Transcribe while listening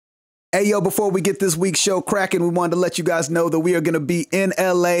Hey, yo, before we get this week's show cracking, we wanted to let you guys know that we are going to be in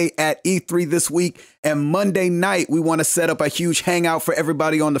LA at E3 this week. And Monday night, we want to set up a huge hangout for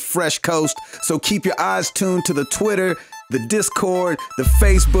everybody on the Fresh Coast. So keep your eyes tuned to the Twitter, the Discord, the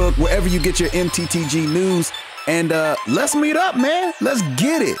Facebook, wherever you get your MTTG news. And let's meet up, man. Let's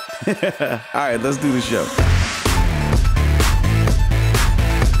get it. All right, let's do the show.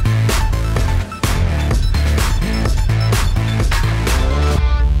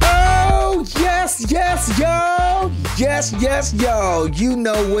 Yes, yo. Yes, yo. You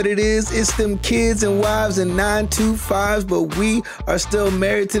know what it is. It's them kids and wives and 925s, but we are still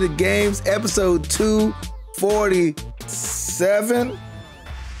married to the games. Episode 247.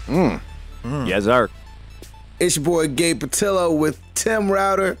 Yes, sir. It's your boy Gabe Patillo with Tim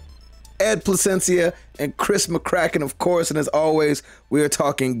Router, Ed Placencia, and Chris McCracken, of course. And as always, we are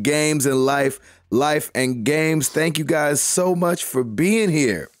talking games and life and games. Thank you guys so much for being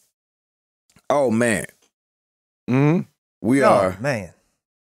here. Oh, man. We are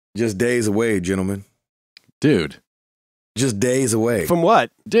just days away, gentlemen. Dude. Just days away. From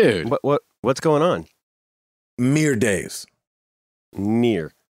what? Dude. What's going on? Mere days.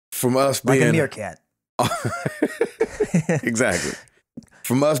 Near. From us like being... a meerkat. Exactly.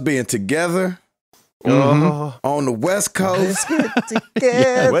 From us being together on the West Coast.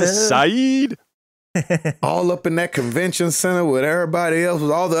 Together. West Side. All up in that convention center with everybody else,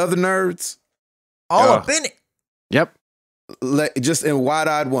 with all the other nerds. All up in it. Yep. Just in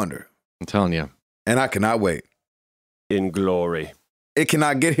wide-eyed wonder. I'm telling you. And I cannot wait. In glory. It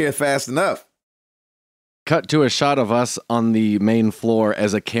cannot get here fast enough. Cut to a shot of us on the main floor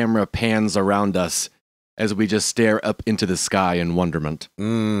as a camera pans around us as we just stare up into the sky in wonderment.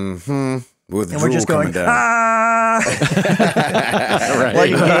 Mm-hmm. With And we're just going, down. Right. Like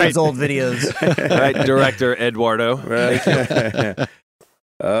Gabe's old videos. Right, director Eduardo. Right.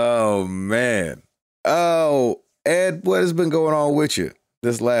 Oh, man. Oh, Ed, what has been going on with you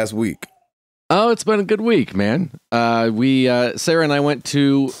this last week? Oh, it's been a good week, man. Sarah and I went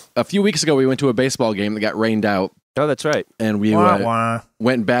to, a few weeks ago, we went to a baseball game that got rained out. Oh, that's right. And we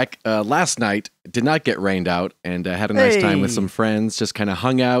went back last night, did not get rained out, and had a nice time with some friends, just kind of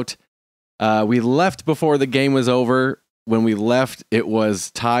hung out. We left before the game was over. When we left, it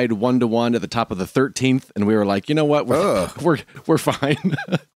was tied 1-1 at the top of the 13th, and we were like, you know what, we're fine.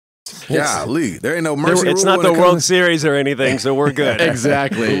 Golly, there ain't no mercy. It's not the World Series or anything, so we're good.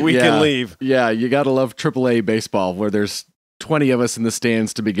 Exactly. We can leave. Yeah, you gotta love AAA baseball, where there's 20 of us in the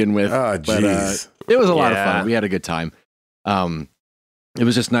stands to begin with. Oh, but it was a lot of fun. We had a good time. It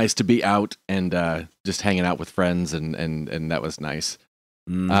was just nice to be out and just hanging out with friends, and that was nice.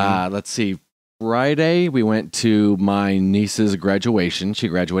 Let's see. Friday, we went to my niece's graduation. She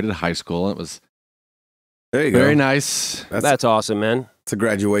graduated high school. It was very nice. That's awesome, man. It's a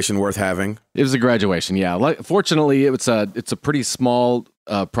graduation worth having. It was a graduation, yeah. Fortunately, it's a pretty small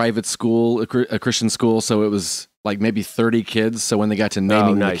private school, a Christian school, so it was like maybe 30 kids. So when they got to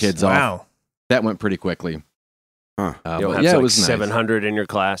naming the kids off, that went pretty quickly. Huh. It was nice. 700 in your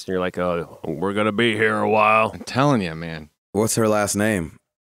class, and you're like, oh, we're going to be here a while. I'm telling you, man. What's her last name?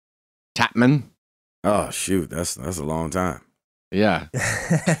 Tapman. Oh, shoot. That's a long time. Yeah.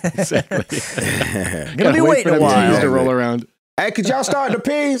 Exactly. Gonna be waiting a while to roll around. Hey, could y'all start the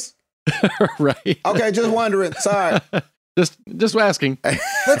P's? Right. Okay, just wondering. Sorry. Just asking.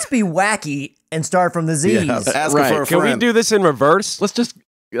 Let's be wacky and start from the Z's. Yeah, asking for a Can friend. we do this in reverse? Let's just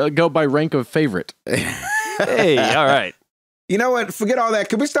go by rank of favorite. Hey, all right. You know what? Forget all that.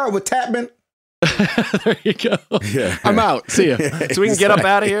 Can we start with Tapman? There you go. Yeah. I'm out. See ya. So we can get up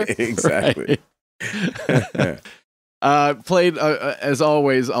out of here? Exactly. Played, as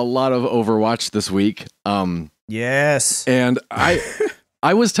always, a lot of Overwatch this week. Yes. And I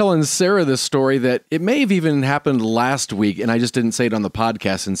was telling Sarah this story that it may have even happened last week, and I just didn't say it on the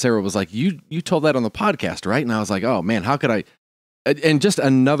podcast. And Sarah was like, you told that on the podcast, right? And I was like, oh, man, how could I? And just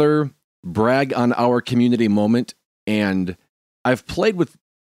another brag on our community moment. And I've played with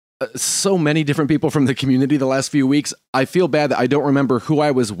so many different people from the community the last few weeks. I feel bad that I don't remember who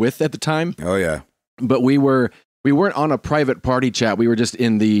I was with at the time. Oh, yeah. But we weren't on a private party chat. We were just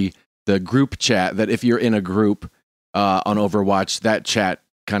in the group chat that if you're in a group on Overwatch, that chat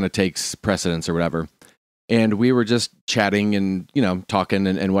kind of takes precedence or whatever. And we were just chatting and, talking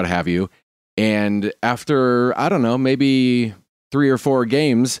and what have you. And after, I don't know, maybe 3 or 4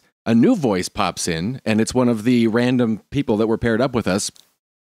 games, a new voice pops in, and it's one of the random people that were paired up with us.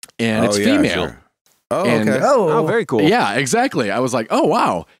 And it's female. Sure. Oh, and, okay. Oh, very cool. Yeah, exactly. I was like, oh,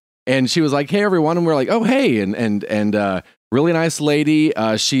 wow. And she was like, hey, everyone. And we're like, oh, hey. And really nice lady.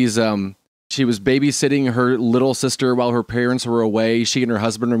 She's she was babysitting her little sister while her parents were away. She and her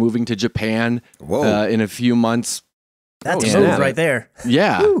husband are moving to Japan in a few months. That's a move right there.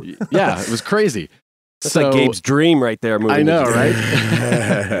 Yeah, yeah, it was crazy. That's like Gabe's dream right there. I know,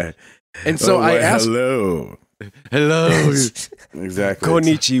 right? And so I asked, hello. Exactly.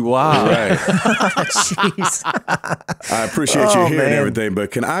 Konnichiwa. Right. Jeez. I appreciate you hearing man. everything, but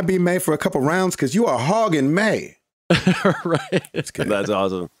can I be May for a couple rounds? Because you are hogging May. right? That's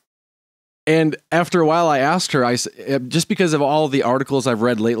awesome. And after a while, I asked her, just because of all the articles I've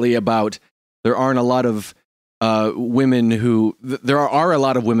read lately about there aren't a lot of women who, there are a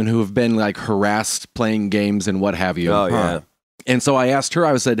lot of women who have been like harassed playing games and what have you. Oh, yeah. And so I asked her,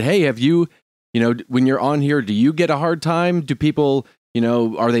 I said, hey, have you, when you're on here, do you get a hard time? Do people,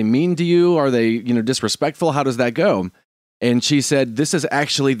 are they mean to you? Are they, disrespectful? How does that go? And she said, this is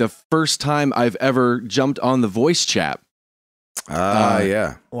actually the first time I've ever jumped on the voice chat.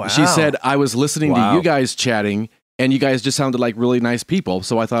 Yeah. Wow. She said, I was listening to you guys chatting and you guys just sounded like really nice people.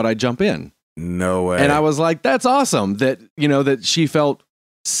 So I thought I'd jump in. No way. And I was like, that's awesome that, that she felt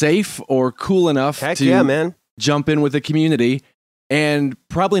safe or cool enough to jump in with the community. And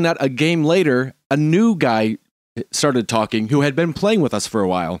probably not a game later, a new guy started talking who had been playing with us for a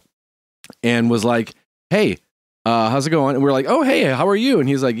while and was like, hey, how's it going? And we're like, oh, hey, how are you? And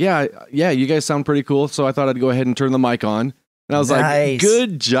he's like, yeah, you guys sound pretty cool. So I thought I'd go ahead and turn the mic on. And I was like,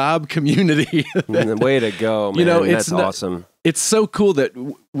 good job, community. Way to go, man. That's awesome. It's so cool that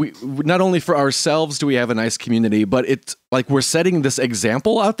we not only for ourselves do we have a nice community, but it's like we're setting this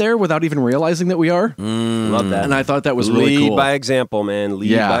example out there without even realizing that we are. Love that. And I thought that was really cool. Lead by example, man.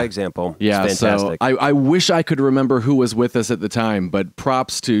 Lead by example. Yeah, it's fantastic. So I wish I could remember who was with us at the time, but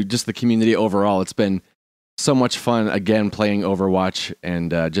props to just the community overall. It's been so much fun, again, playing Overwatch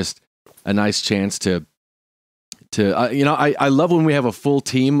and just a nice chance to I love when we have a full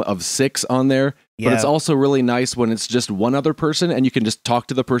team of 6 on there, but it's also really nice when it's just one other person and you can just talk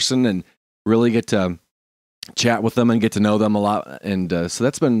to the person and really get to chat with them and get to know them a lot. And so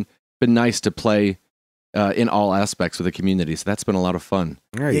that's been nice to play in all aspects of the community. So that's been a lot of fun.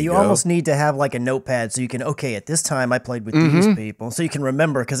 You almost need to have like a notepad so you can, at this time I played with these people. So you can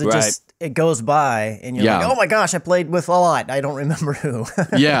remember because it goes by and you're like, oh my gosh, I played with a lot. I don't remember who.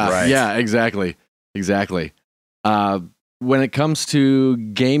 Yeah, exactly. When it comes to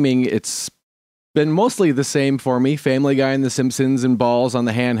gaming, it's been mostly the same for me. Family Guy and The Simpsons and balls on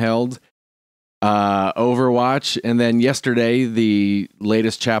the handheld. Overwatch, and then yesterday the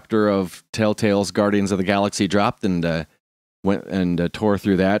latest chapter of Telltale's Guardians of the Galaxy dropped, and went and tore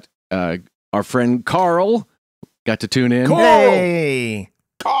through that. Our friend Carl got to tune in, Hey,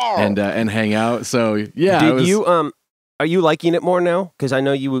 Carl, and hang out. So yeah, are you liking it more now? Because I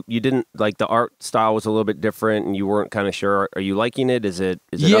know you didn't like the art style was a little bit different, and you weren't kind of sure. Are you liking it? Is it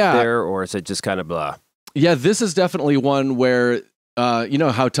up there, or is it just kind of blah? Yeah, this is definitely one where. You know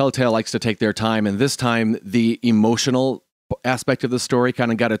how Telltale likes to take their time, and this time the emotional aspect of the story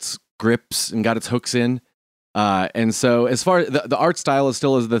kind of got its grips and got its hooks in. And so as far as the art style is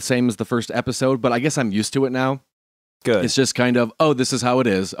still the same as the first episode, but I guess I'm used to it now. Good. It's just kind of, oh, this is how it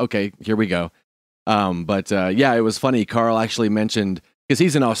is. Okay, here we go. But it was funny. Carl actually mentioned, because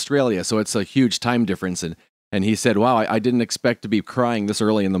he's in Australia, so it's a huge time difference, and he said, wow, I didn't expect to be crying this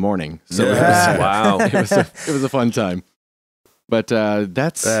early in the morning. So wow. it was a fun time. But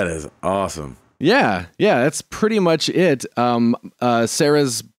that is awesome. Yeah, that's pretty much it.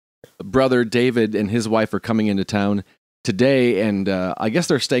 Sarah's brother David and his wife are coming into town today, and I guess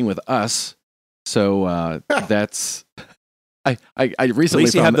they're staying with us. So that's I recently at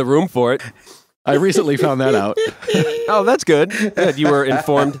least you have the room for it. I recently found that out. Oh, that's good. Good. You were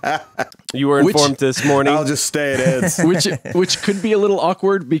informed. You were informed this morning. I'll just stay at Ed's. which could be a little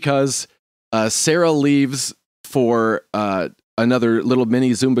awkward because Sarah leaves for another little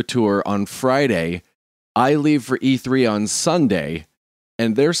mini Zumba tour on Friday. I leave for E3 on Sunday,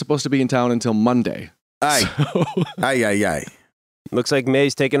 and they're supposed to be in town until Monday. Aye. Looks like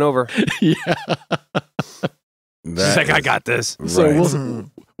May's taking over. Yeah. She's like, I got this. So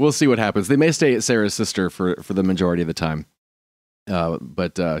we'll see what happens. They may stay at Sarah's sister for the majority of the time.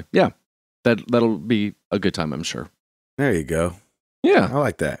 But that'll be a good time, I'm sure. There you go. Yeah. I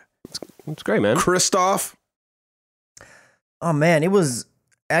like that. It's great, man. Christoph? Oh man, it was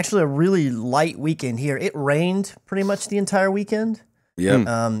actually a really light weekend here. It rained pretty much the entire weekend.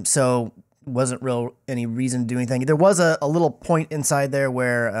 Yep. So wasn't any reason to do anything. There was a little point inside there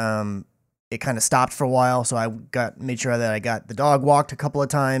where it kind of stopped for a while, so I made sure that I got the dog walked a couple of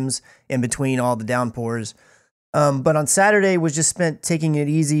times in between all the downpours. But on Saturday was just spent taking it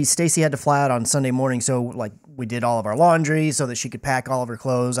easy. Stacy had to fly out on Sunday morning, so like we did all of our laundry so that she could pack all of her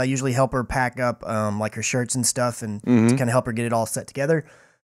clothes. I usually help her pack up like her shirts and stuff, and to kind of help her get it all set together.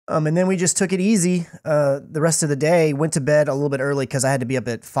 And then we just took it easy the rest of the day. Went to bed a little bit early because I had to be up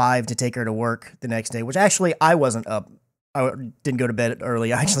at 5 to take her to work the next day. Which actually I wasn't up. I didn't go to bed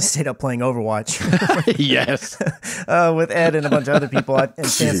early. I actually stayed up playing Overwatch. Yes, with Ed and a bunch of other people and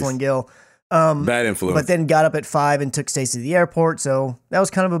Chancel and Gil. Bad influence. But then got up at 5 and took Stacy to the airport. So that was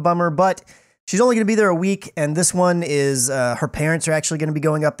kind of a bummer. But she's only going to be there a week. And this one is her parents are actually going to be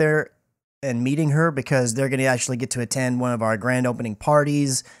going up there and meeting her because they're going to actually get to attend one of our grand opening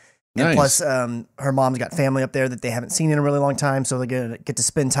parties. And plus, her mom's got family up there that they haven't seen in a really long time. So they're going to get to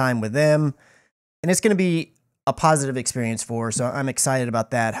spend time with them. And it's going to be a positive experience for her. So I'm excited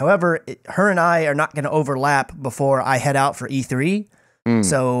about that. However, her and I are not going to overlap before I head out for E3.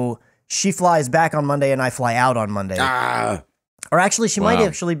 So she flies back on Monday and I fly out on Monday. Or actually, she might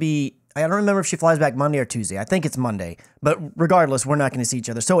actually be, I don't remember if she flies back Monday or Tuesday. I think it's Monday. But regardless, we're not going to see each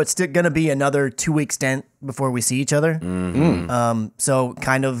other. So it's still going to be another 2-week stint before we see each other. So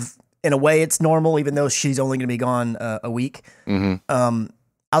kind of, in a way, it's normal, even though she's only going to be gone a week.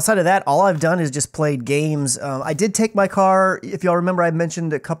 Outside of that, all I've done is just played games. I did take my car. If y'all remember, I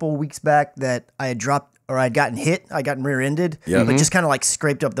mentioned a couple weeks back that I had dropped or I'd gotten hit. I got rear-ended, but just kind of like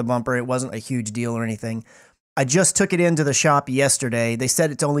scraped up the bumper. It wasn't a huge deal or anything. I just took it into the shop yesterday. They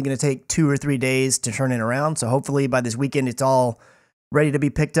said it's only going to take 2 or 3 days to turn it around. So hopefully by this weekend, it's all ready to be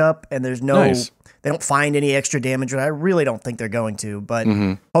picked up and there's no, they don't find any extra damage. I really don't think they're going to, but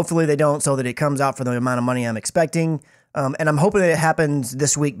hopefully they don't so that it comes out for the amount of money I'm expecting. And I'm hoping that it happens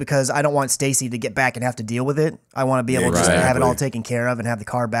this week because I don't want Stacy to get back and have to deal with it. I want to be able just to have it all taken care of and have the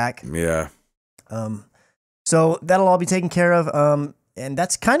car back. Yeah. So that'll all be taken care of. And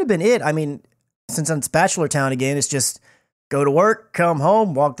that's kind of been it. I mean, since it's Bachelor Town again, it's just go to work, come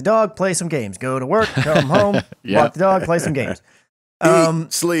home, walk the dog, play some games. Go to work, come home, walk the dog, play some games.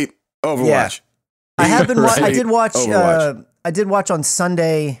 Eat, sleep, Overwatch. Yeah. I have been. I did watch on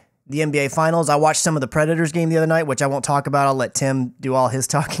Sunday the NBA Finals. I watched some of the Predators game the other night, which I won't talk about. I'll let Tim do all his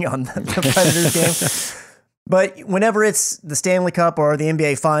talking on the Predators game. But whenever it's the Stanley Cup or the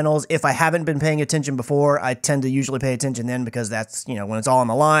NBA Finals, if I haven't been paying attention before, I tend to usually pay attention then because that's, when it's all on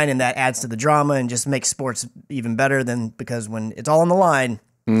the line and that adds to the drama and just makes sports even better than because when it's all on the line,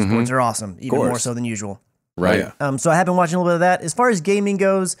 sports are awesome, even more so than usual. Right. So I have been watching a little bit of that. As far as gaming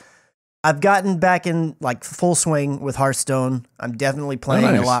goes, I've gotten back in like full swing with Hearthstone. I'm definitely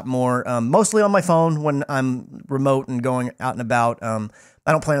playing a lot more, mostly on my phone when I'm remote and going out and about. I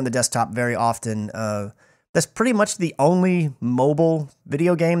don't play on the desktop very often. That's pretty much the only mobile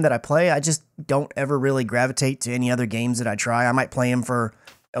video game that I play. I just don't ever really gravitate to any other games that I try. I might play them for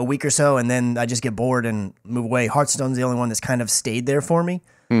a week or so, and then I just get bored and move away. Hearthstone's the only one that's kind of stayed there for me.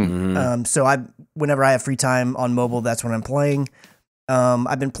 So whenever I have free time on mobile, that's when I'm playing.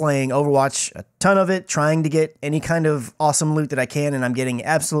 I've been playing Overwatch, a ton of it, trying to get any kind of awesome loot that I can, and I'm getting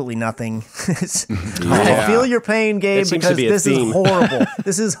absolutely nothing. I feel your pain, Gabe, because this is horrible.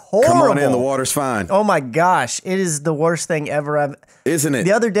 This is horrible. Come on in, the water's fine. Oh my gosh, it is the worst thing ever. Isn't it?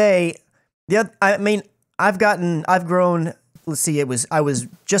 The other day, I've grown. Let's see, I was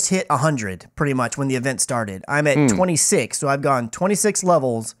just hit 100 pretty much when the event started. I'm at 26, so I've gone 26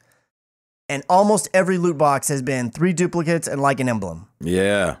 levels. And almost every loot box has been 3 duplicates and like an emblem.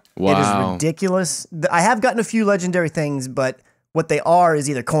 Yeah. Wow. It is ridiculous. I have gotten a few legendary things, but what they are is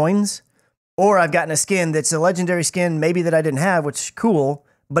either coins or I've gotten a skin that's a legendary skin maybe that I didn't have, which is cool,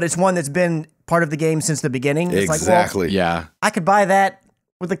 but it's one that's been part of the game since the beginning. It's exactly. Like, well, I could buy that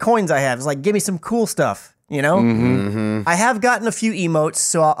with the coins I have. It's like, give me some cool stuff, I have gotten a few emotes,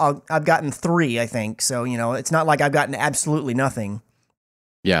 so I've gotten 3, I think. So, it's not like I've gotten absolutely nothing.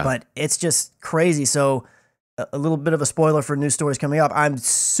 Yeah. But it's just crazy. So a little bit of a spoiler for news stories coming up. I'm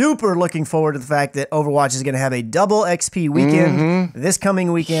super looking forward to the fact that Overwatch is going to have a double XP weekend this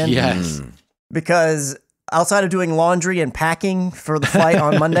coming weekend. Yes. Because outside of doing laundry and packing for the flight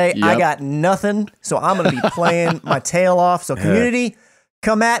on Monday, I got nothing. So I'm going to be playing my tail off. So community,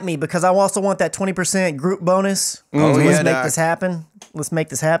 come at me because I also want that 20% group bonus. Let's make this happen. Let's make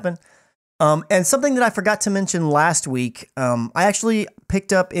this happen. And something that I forgot to mention last week, I actually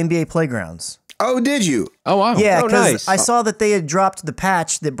picked up NBA Playgrounds. Oh, did you? Oh, wow. Yeah, because I saw that they had dropped the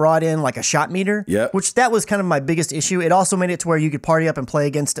patch that brought in like a shot meter, which that was kind of my biggest issue. It also made it to where you could party up and play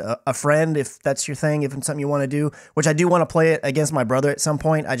against a friend if that's your thing, if it's something you want to do, which I do want to play it against my brother at some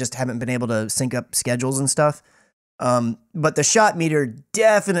point. I just haven't been able to sync up schedules and stuff. But the shot meter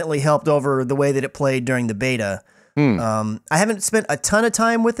definitely helped over the way that it played during the beta. I haven't spent a ton of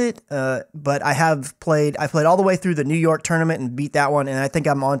time with it, but I played all the way through the New York tournament and beat that one, and I think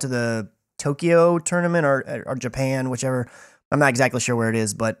I'm on to the Tokyo tournament or Japan, whichever. I'm not exactly sure where it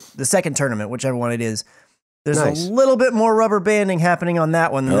is, but the second tournament, whichever one it is. There's a little bit more rubber banding happening on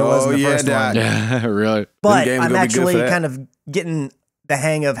that one than there was in the first one. Yeah, really. But I'm actually kind of getting the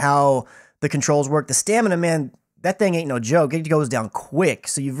hang of how the controls work. The stamina, man, that thing ain't no joke. It goes down quick.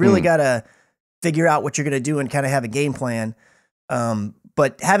 So you've really got to figure out what you're going to do and kind of have a game plan.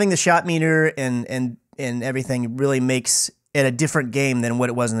 But having the shot meter and everything really makes it a different game than what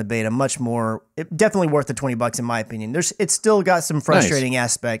it was in the beta. Much more, definitely worth the $20 in my opinion. It's still got some frustrating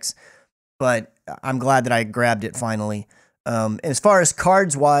aspects, but I'm glad that I grabbed it finally. As far as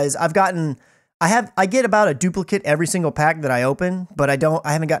cards wise, I get about a duplicate every single pack that I open, but I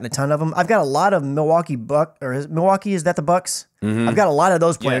haven't gotten a ton of them. I've got a lot of Milwaukee, is that the Bucks? Mm-hmm. I've got a lot of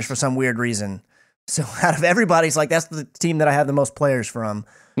those players for some weird reason. So out of everybody's that's the team that I have the most players from.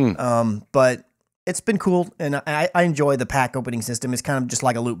 But it's been cool, and I enjoy the pack opening system. It's kind of just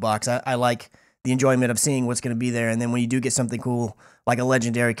like a loot box. I like the enjoyment of seeing what's going to be there, and then when you do get something cool, like a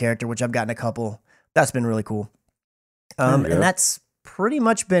legendary character, which I've gotten a couple, that's been really cool. And that's pretty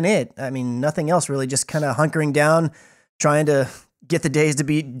much been it. I mean, nothing else really, just kind of hunkering down, trying to get the days to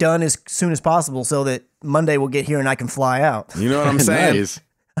be done as soon as possible so that Monday will get here and I can fly out. You know what I'm saying? Nice.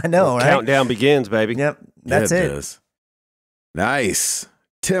 I know, right? Countdown begins, baby. Yep, that's it. Does. Nice.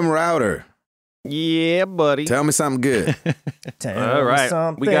 Tim Router. Yeah, buddy. Tell me something good. All right.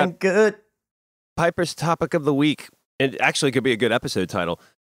 Something we got good. Piper's topic of the week. It actually could be a good episode title.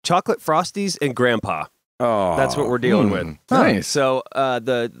 Chocolate Frosties and Grandpa. Oh, That's what we're dealing with. Nice. So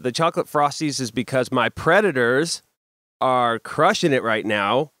the Chocolate Frosties is because my Predators are crushing it right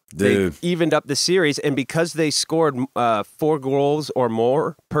now. dude. They evened up the series, and because they scored 4 goals or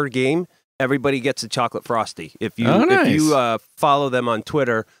more per game, everybody gets a Chocolate Frosty. If you follow them on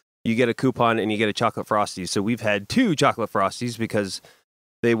Twitter, you get a coupon and you get a Chocolate Frosty. So we've had 2 Chocolate Frosties because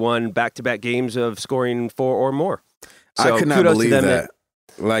they won back-to-back games of scoring 4 or more. So I could not believe that.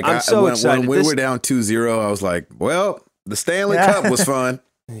 Like, I'm so excited. When we were down 2-0, I was like, well, the Stanley Cup was fun.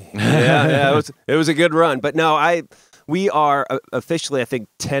 It was a good run. But no, we are officially, I think,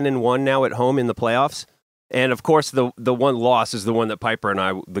 10-1 now at home in the playoffs. And of course, the one loss is the one that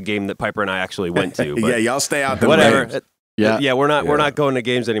the game that Piper and I actually went to. But yeah, y'all stay out there. Whatever. Yeah, we're not going to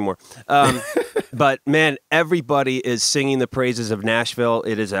games anymore. But man, everybody is singing the praises of Nashville.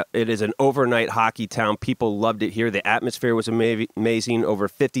 It is an overnight hockey town. People loved it here. The atmosphere was amazing. Over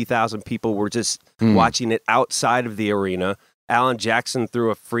 50,000 people were just watching it outside of the arena. Alan Jackson threw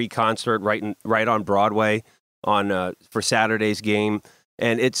a free concert right on Broadway for Saturday's game.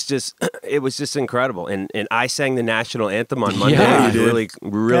 And it was just incredible. And I sang the national anthem on Monday. Yeah, it was really,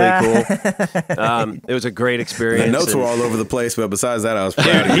 really cool. It was a great experience. The notes were all over the place, but besides that, I was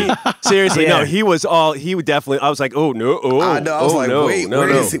proud. Seriously, no, he would definitely, I was like, oh, no, I know. I was like, wait, where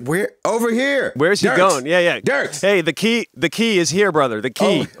is he? Where? Over here. Where's he going? Yeah. Dirks. Hey, the key is here, brother. The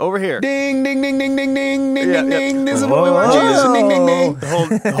key, over here. Ding, ding, ding, ding, ding, ding, ding, ding, ding. This is what we want you. Ding,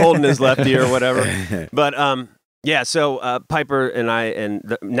 ding, ding. Holding his left ear or whatever. But, yeah, so Piper and I,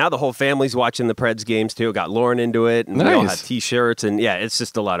 now the whole family's watching the Preds games too. Got Lauren into it, and we all have T-shirts, and yeah, it's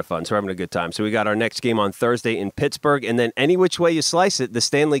just a lot of fun. So we're having a good time. So we got our next game on Thursday in Pittsburgh, and then any which way you slice it, the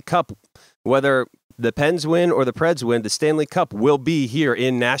Stanley Cup, whether the Pens win or the Preds win, the Stanley Cup will be here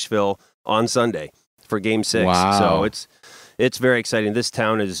in Nashville on Sunday for Game 6. Wow. So it's very exciting. This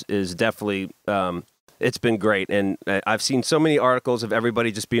town is definitely. It's been great, and I've seen so many articles of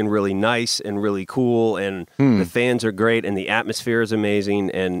everybody just being really nice and really cool, and the fans are great, and the atmosphere is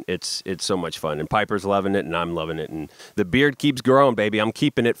amazing, and it's so much fun. And Piper's loving it, and I'm loving it, and the beard keeps growing, baby. I'm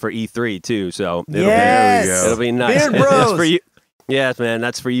keeping it for E3 too, so it'll be nice. Beard bros. It's for you. Yes, man,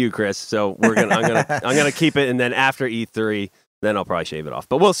 that's for you, Chris. So I'm gonna keep it, and then after E3, then I'll probably shave it off.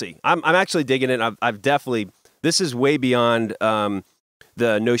 But we'll see. I'm actually digging it. I've definitely. This is way beyond.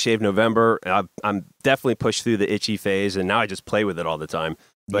 The No Shave November. I'm definitely pushed through the itchy phase, and now I just play with it all the time.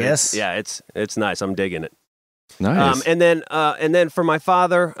 But it's nice. I'm digging it. Nice. And then for my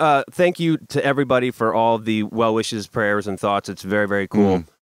father, thank you to everybody for all the well wishes, prayers, and thoughts. It's very, very cool.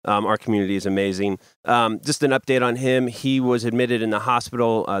 Our community is amazing. Just an update on him. He was admitted in the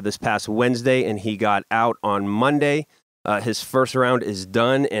hospital this past Wednesday, and he got out on Monday. His first round is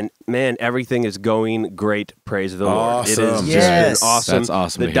done, and man, everything is going great. Praise the Lord. It has just been awesome. That's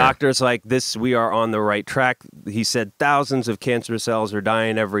awesome. The doctor's like, we are on the right track. He said thousands of cancer cells are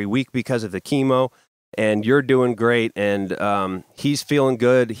dying every week because of the chemo, and you're doing great. And he's feeling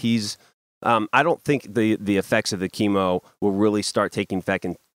good. I don't think the effects of the chemo will really start taking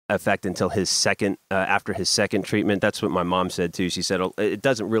effect until his second, after his second treatment. That's what my mom said too. She said it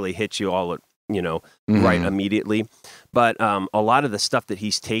doesn't really hit you all, right immediately. But a lot of the stuff that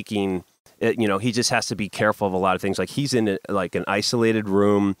he's taking, he just has to be careful of a lot of things. Like he's in like an isolated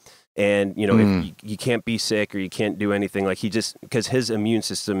room. And, if you can't be sick or you can't do anything, like because his immune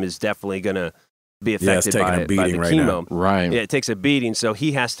system is definitely going to be affected by the chemo. Right. Yeah, it takes a beating. So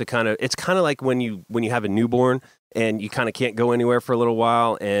he has to it's kind of like when you have a newborn and you kind of can't go anywhere for a little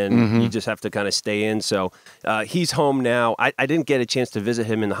while and you just have to kind of stay in. So he's home now. I didn't get a chance to visit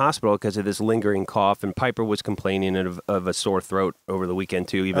him in the hospital because of this lingering cough, and Piper was complaining of a sore throat over the weekend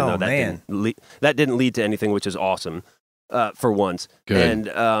too, even though that didn't lead to anything, which is awesome. For once. Good.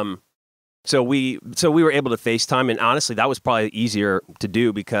 And so we were able to FaceTime, and honestly, that was probably easier to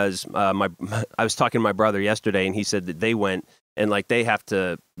do because I was talking to my brother yesterday, and he said that they went and like they have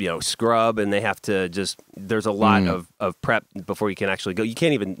to scrub, and they have to there's a lot of prep before you can actually go. You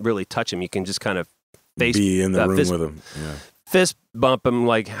can't even really touch him. You can just kind of be in the room with him. Yeah. Fist bump him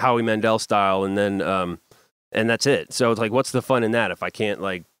like Howie Mandel style, and then and that's it. So it's like, what's the fun in that if I can't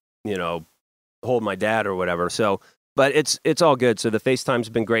hold my dad or whatever? So. But it's all good. So the FaceTime's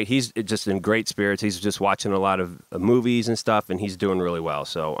been great. He's just in great spirits. He's just watching a lot of movies and stuff, and he's doing really well.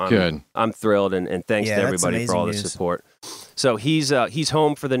 So I'm thrilled, and thanks to everybody for all the support. So he's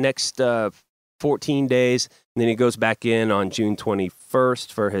home for the next 14 days, and then he goes back in on June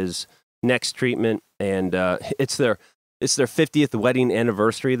 21st for his next treatment, and it's their 50th wedding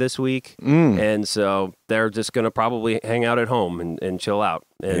anniversary this week, and so they're just going to probably hang out at home and chill out.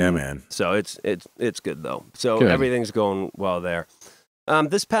 And yeah, man. So it's good though. So everything's going well there.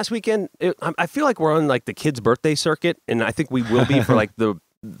 This past weekend, I feel like we're on like the kids' birthday circuit, and I think we will be for like the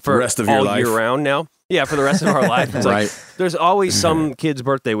rest of your life, year round now. Yeah, for the rest of our life. It's right. like there's always some kid's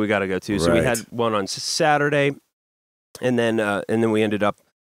birthday we got to go to. So we had one on Saturday, and then we ended up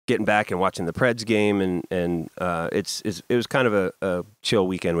getting back and watching the Preds game, and it was kind of a chill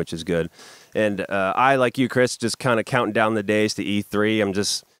weekend, which is good. And I, like you, Chris, just kind of counting down the days to E3. I'm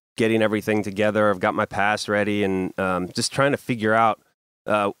just getting everything together. I've got my pass ready, and just trying to figure out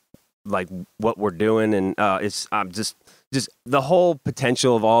like what we're doing. And I'm just the whole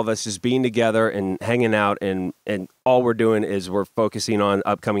potential of all of us just being together and hanging out, and all we're doing is we're focusing on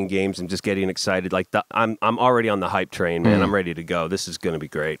upcoming games and just getting excited. Like I'm already on the hype train, man. I'm ready to go. This is going to be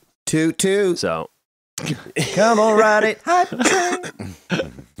great. Toot. So come on, ride it, hype train.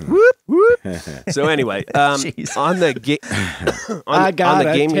 Whoop whoop. So anyway, on the I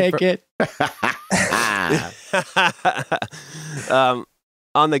gotta take it.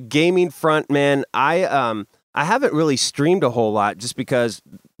 On the gaming front, man, I haven't really streamed a whole lot just because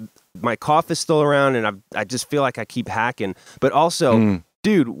my cough is still around, and I just feel like I keep hacking. But also,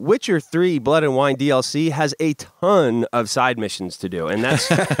 dude, Witcher 3 Blood and Wine DLC has a ton of side missions to do, and that's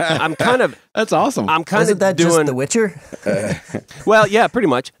that's awesome. I'm kind Isn't of that doing just The Witcher? Well, yeah, pretty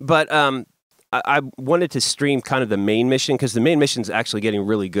much. But I wanted to stream kind of the main mission because the main mission's actually getting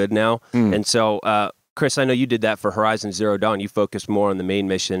really good now, and so. Chris, I know you did that for Horizon Zero Dawn. You focused more on the main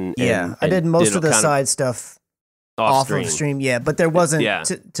mission. Yeah, I did most of the side stuff off of stream. Yeah, but there wasn't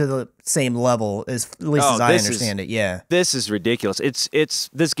to the same level as at least as I understand it. Yeah, this is ridiculous.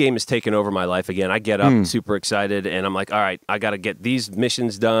 This game has taken over my life again. I get up super excited, and I'm like, all right, I got to get these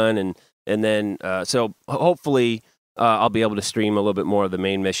missions done, and then so hopefully I'll be able to stream a little bit more of the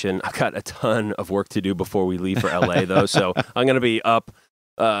main mission. I've got a ton of work to do before we leave for LA though, so I'm gonna be up.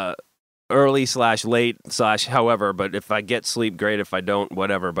 Early / late / however, but if I get sleep, great. If I don't,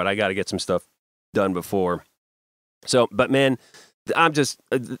 whatever. But I got to get some stuff done before. So, but man, I'm just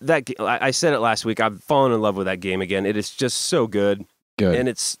I said it last week. I've fallen in love with that game again. It is just so good, and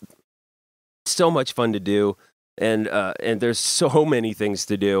it's so much fun to do, and there's so many things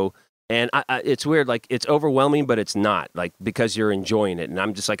to do. And it's weird, like it's overwhelming, but it's not, like because you're enjoying it. And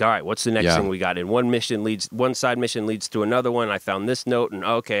I'm just like, all right, what's the next thing we got? And one side mission leads to another one. I found this note, and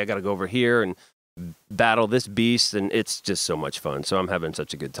okay, I got to go over here and battle this beast, and it's just so much fun. So I'm having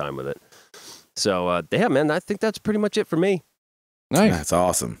such a good time with it. So yeah, man, I think that's pretty much it for me. Nice, that's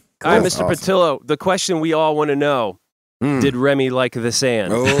awesome. Cool. All right, Mr. Patillo, the question we all want to know: did Remy like the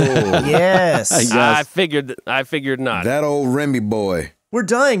sand? Oh, yes. I figured not. That old Remy boy. We're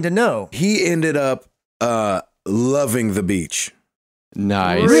dying to know. He ended up loving the beach.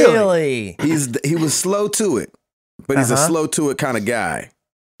 Nice. Really? He was slow to it, but he's a slow to it kind of guy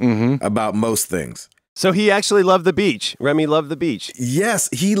about most things. So he actually loved the beach. Remy loved the beach. Yes,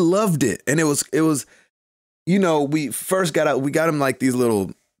 he loved it. And it was, we first got out, we got him like these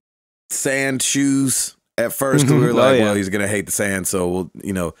little sand shoes at first. We were like, well, he's going to hate the sand. So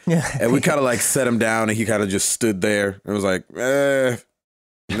we'll, and we kind of like set him down, and he kind of just stood there and was like,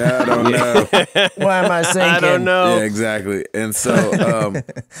 I don't know. Why am I sinking? I don't know. Yeah, exactly. And so,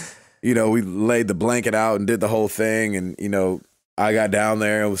 we laid the blanket out and did the whole thing. And, I got down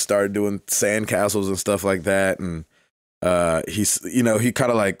there and we started doing sand castles and stuff like that. And he kind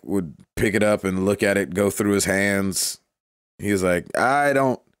of like would pick it up and look at it, go through his hands. He was like, I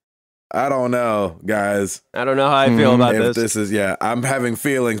don't know, guys. I don't know how I feel about If this. this is, I'm having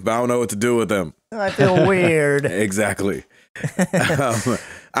feelings, but I don't know what to do with them. I feel weird. Exactly.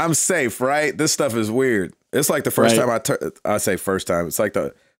 I'm safe, right? This stuff is weird. It's like the first time I say first time. It's like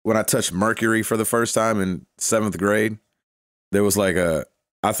when I touched Mercury for the first time in 7th grade. There was like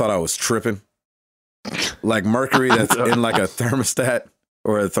I thought I was tripping. Like mercury that's in like a thermostat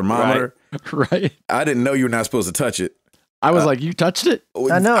or a thermometer. Right. I didn't know you were not supposed to touch it. I was like, you touched it?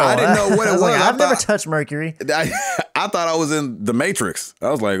 I know. I didn't know what it was. Like, I've never touched mercury. I thought I was in the Matrix. I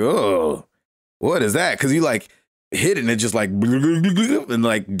was like, oh, what is that? Because you like hit it and it just like and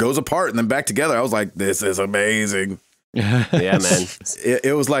like goes apart and then back together. I was like, this is amazing. Yeah, man.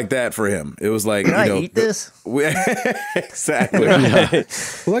 It was like that for him. It was like, Can I eat this? Exactly. Will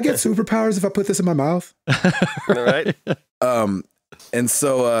I get superpowers if I put this in my mouth? All right. And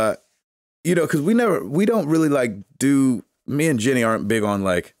so, because we don't really like me and Jenny aren't big on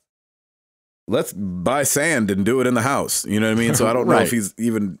like, let's buy sand and do it in the house. You know what I mean? So I don't know if he's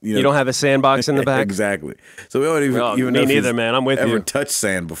even, You don't have a sandbox in the back? Exactly. So we don't even know me if neither, he's man. I'm with ever you. touched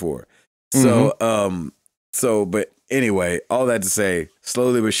sand before. So, but anyway, all that to say,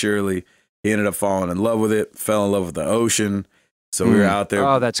 slowly but surely, he ended up falling in love with it, fell in love with the ocean. So we were out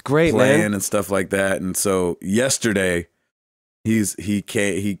there that's great, playing man. and stuff like that. And so yesterday, he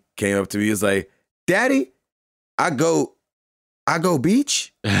came up to me. He's like, Daddy, I go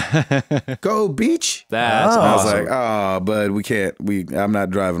beach? Go beach? That's I was awesome. like, oh, bud, we can't. I'm not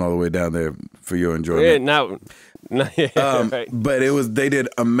driving all the way down there for your enjoyment. Right. But they did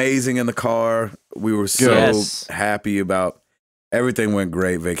amazing in the car. We were so happy about everything. Went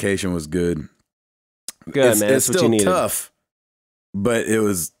great. Vacation was good. Good, man. It's That's what still you needed. tough, but it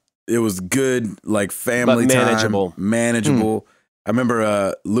was good, like family But manageable. time, manageable. I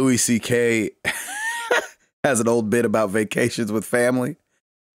remember Louis C.K. has an old bit about vacations with family,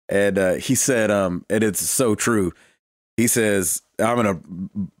 and he said, and it's so true. He says, I'm gonna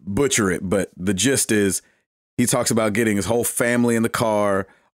butcher it, but the gist is, he talks about getting his whole family in the car,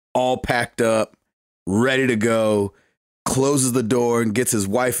 all packed up, ready to go, closes the door and gets his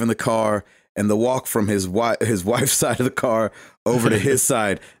wife in the car, and the walk from his wife's side of the car over to his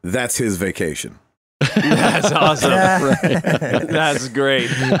side, that's his vacation. That's awesome. That's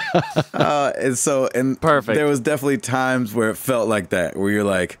great. And perfect. There was definitely times where it felt like that, where you're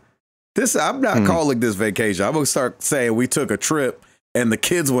like, I'm not calling this vacation. I'm going to start saying we took a trip and the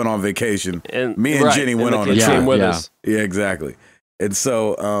kids went on vacation, and me and Jenny went on a trip with us. Yeah, exactly. And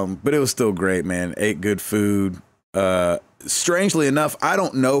so, but it was still great, man. Ate good food. Strangely enough, I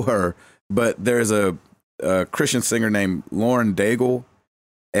don't know her, but there's a Christian singer named Lauren Daigle,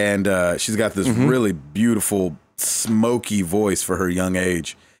 and she's got this really beautiful, smoky voice for her young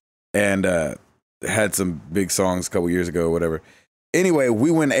age, and had some big songs a couple years ago or whatever. Anyway,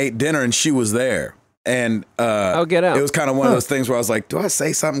 we went and ate dinner, and she was there. And get out. It was kind of one of those things where I was like, do I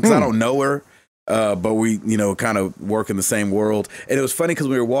say something? Because I don't know her. But we, kind of work in the same world. And it was funny because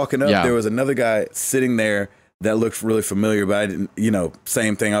we were walking up, there was another guy sitting there that looked really familiar, but I didn't,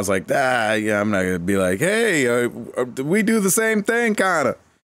 same thing. I was like, I'm not going to be like, hey, we do the same thing, kind of.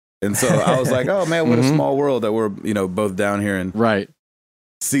 And so I was like, oh, man, what a small world that we're, both down here in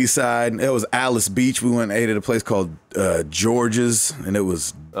Seaside. It was Alice Beach. We went and ate at a place called George's, and it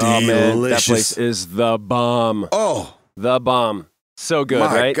was delicious. Man, that place is the bomb. Oh, the bomb. So good,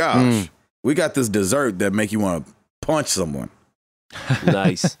 my right? gosh. We got this dessert that make you want to punch someone.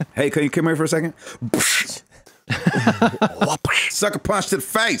 Nice. Hey, can you come here for a second? Sucker punch to the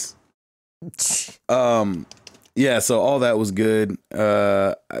face. Yeah, so all that was good.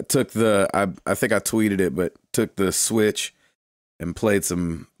 I took I think I tweeted it, but took the Switch and played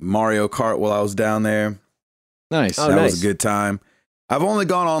some Mario Kart while I was down there. Nice. That was a good time. I've only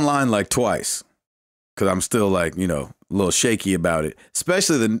gone online like twice because I'm still like, a little shaky about it.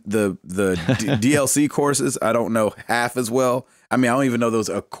 Especially the DLC courses. I don't know half as well. I mean, I don't even know those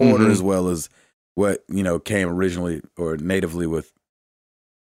a quarter as well as what, came originally or natively with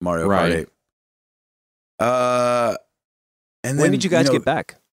Mario Kart 8. And then, when did you guys get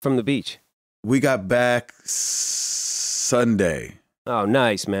back from the beach? We got back Sunday. Oh,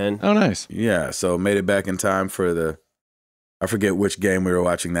 nice, man. Oh, nice. Yeah, so made it back in time for I forget which game we were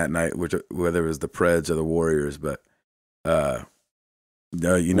watching that night, whether it was the Preds or the Warriors, but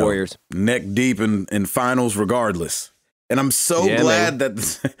Warriors. neck deep in finals regardless. And I'm so glad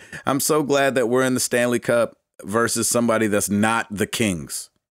that I'm so glad that we're in the Stanley Cup versus somebody that's not the Kings.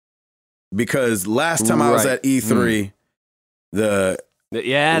 Because last time I was at E3, that's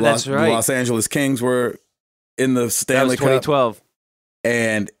right. The Los Angeles Kings were in the Stanley Cup. 2012.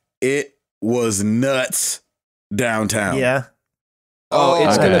 And it was nuts downtown. Yeah. Oh,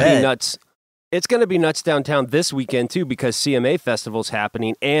 it's going to be nuts. It's going to be nuts downtown this weekend, too, because CMA Festival's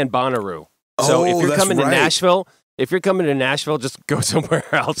happening and Bonnaroo. So if you're coming to Nashville, just go somewhere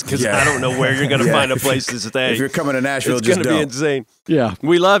else because I don't know where you're going to find a place to stay. If you're coming to Nashville, it's just going to be insane. Yeah.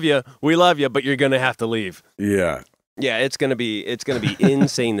 We love you, but you're going to have to leave. Yeah. Yeah, it's going to be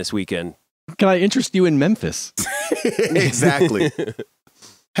insane this weekend. Can I interest you in Memphis? Exactly.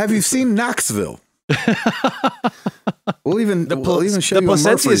 Have you seen Knoxville? We'll even show you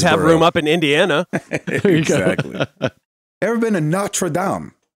Placencias have room up in Indiana. Exactly. Ever been to Notre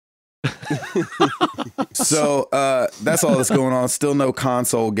Dame? So that's all that's going on. Still no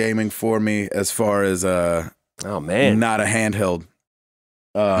console gaming for me as far as not a handheld.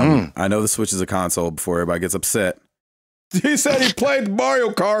 I know the Switch is a console before everybody gets upset. He said he played Mario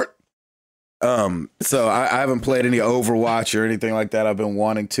Kart. So I haven't played any Overwatch or anything like that. I've been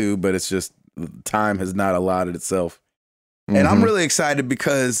wanting to, but it's just time has not allotted itself. And I'm really excited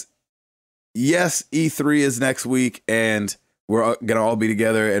because yes, E3 is next week and we're going to all be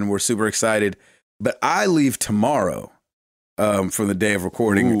together and we're super excited. But I leave tomorrow from the day of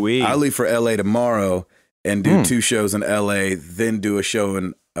recording. Ooh-wee. I leave for LA tomorrow and do 2 shows in LA, then do a show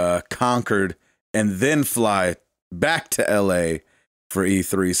in Concord, and then fly back to LA for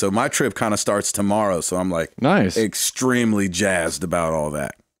E3. So my trip kind of starts tomorrow. So I'm like extremely jazzed about all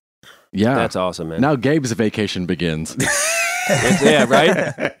that. Yeah. That's awesome, man. Now Gabe's vacation begins. Yeah,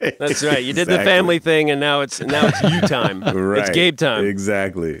 right? That's right. You did the family thing and now it's you time. Right. It's Gabe time.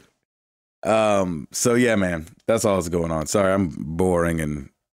 Exactly. So yeah, man, that's all that's going on. Sorry, I'm boring and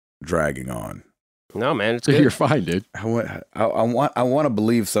dragging on. No, man, it's good. You're fine, dude. I want to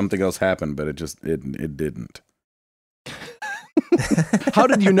believe something else happened, but it didn't. How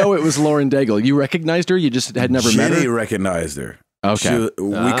did you know it was Lauren Daigle? You recognized her? You just had never met her? Jenny recognized her. Okay.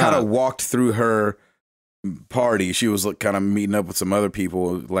 We kind of walked through her party. She was kind of meeting up with some other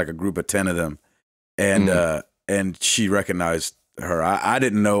people, like a group of 10 of them. And she recognized her. I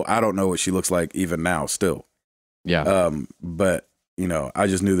didn't know. I don't know what she looks like even now still. Yeah. But, I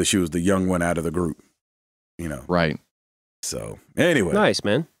just knew that she was the young one out of the group, Right. So, anyway. Nice,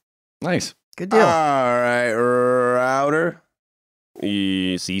 man. Nice. Good deal. All right, Router.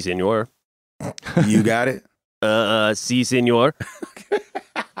 Si, senor. You got it? Si, senor.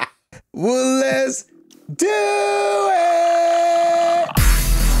 Well, let's do it!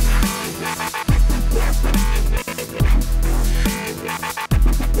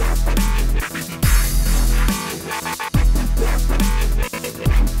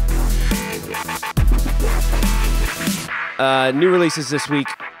 New releases this week.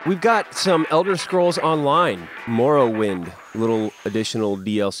 We've got some Elder Scrolls Online, Morrowind, little additional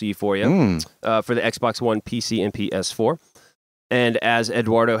DLC for you for the Xbox One, PC, and PS4. And as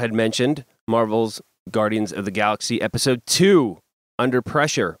Eduardo had mentioned, Marvel's Guardians of the Galaxy Episode 2, Under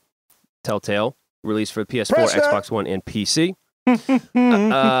Pressure, Telltale, released for PS4, Xbox One, and PC.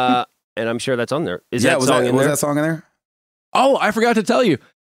 And I'm sure that's on there. Was that song in there? Oh, I forgot to tell you.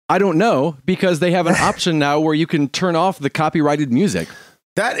 I don't know, because they have an option now where you can turn off the copyrighted music.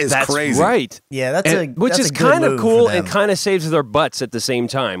 That's crazy. Right. Yeah, which is kind of cool and kind of saves their butts at the same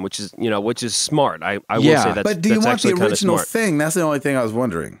time, which is smart. I will say that's But do you want the original smart thing? That's the only thing I was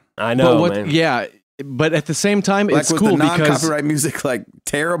wondering. I know, man. Yeah, but at the same time, like, it's was cool the because non-copyright music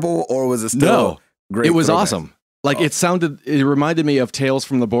terrible, or was it still great? It was awesome. It reminded me of Tales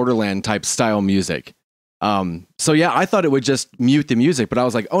from the Borderland type style music. So yeah, I thought it would just mute the music, but I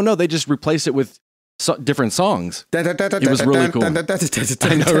was like, oh no, they just replaced it with different songs. It was really cool. I know, right?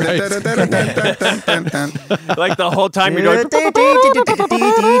 Like the whole time you're going.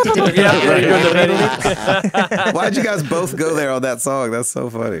 Why'd you guys both go there on that song? That's so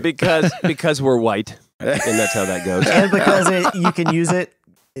funny. Because we're white, and that's how that goes. And because you can use it.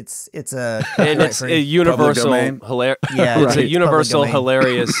 It's a universal hilarious. Yeah, it's a universal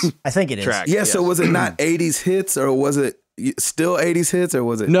hilarious. I think it is. Track, yeah. So was it not 80s hits, or was it still 80s hits, or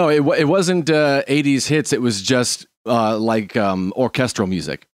was it? No, it wasn't 80s hits. It was just orchestral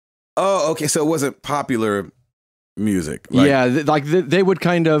music. Oh, okay. So it wasn't popular music. They would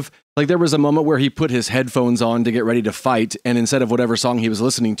kind of there was a moment where he put his headphones on to get ready to fight, and instead of whatever song he was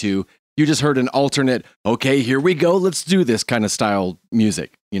listening to, you just heard an alternate, okay, here we go, let's do this kind of style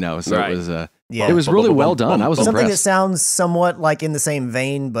music, so right. It was really well done. I was something impressed. that sounds somewhat like in the same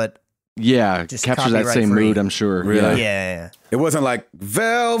vein, but Yeah, Just captures that same copyright-free. mood, I'm sure. Really? Yeah. It wasn't like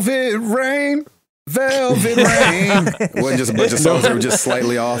Velvet Rain, Velvet Rain. It wasn't just a bunch of songs that were just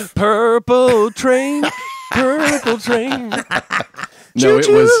slightly off. Purple train, purple train. No,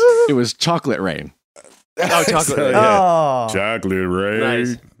 it was Chocolate Rain. Oh, chocolate. So, Rain. yeah. Oh, Chocolate Rain.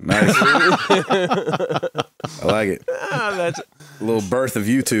 Nice. Nice. I like it. That's A little birth of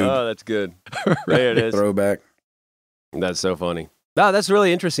YouTube. that's good. There it is. Throwback. That's so funny. No, that's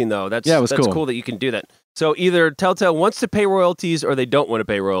really interesting though. That's Yeah, it was that's cool. cool that you can do that. So either Telltale wants to pay royalties or they don't want to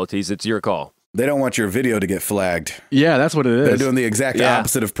pay royalties. It's your call. They don't want your video to get flagged. Yeah, that's what it is. They're doing the exact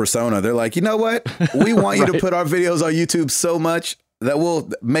opposite of Persona. They're like, you know what? We want you to put our videos on YouTube so much that we'll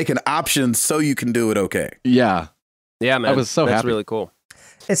make an option so you can do it okay. Yeah. Yeah, man. I was so that's happy. really cool.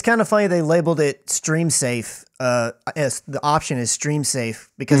 it's kind of funny they labeled it stream safe. As the option is stream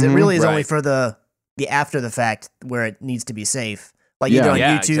safe because it really is only for the after the fact where it needs to be safe. Like either on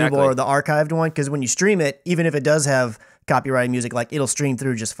YouTube exactly. or the archived one, because when you stream it, even if it does have copyrighted music, like it'll stream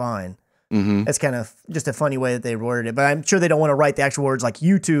through just fine. It's kind of just a funny way that they worded it, but I'm sure they don't want to write the actual words like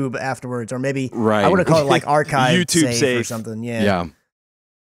YouTube afterwards, or maybe I would have called it like archive YouTube safe or safe. something. Yeah.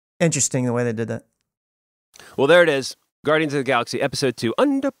 Interesting the way they did that. Well, there it is. Guardians of the Galaxy Episode 2,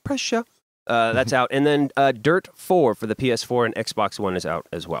 Under Pressure. That's out. And then Dirt 4 for the PS4 and Xbox One is out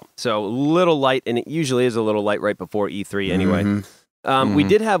as well. So little light, and it usually is a little light right before E3 anyway. We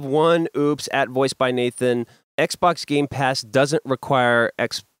did have one, oops, at Voice by Nathan. Xbox Game Pass doesn't require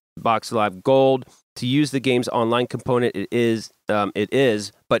Xbox Live Gold to use the game's online component. It is,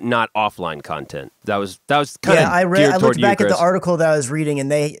 but not offline content. That was kind of I geared toward looked you, back at the Chris. article that I was reading,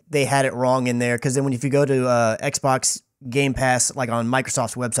 and they had it wrong in there because then if you go to Xbox Game Pass, like on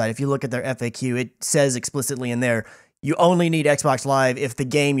Microsoft's website, if you look at their FAQ, it says explicitly in there you only need Xbox Live if the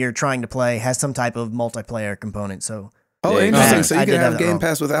game you're trying to play has some type of multiplayer component. So Interesting. So I you did can have have that Game wrong.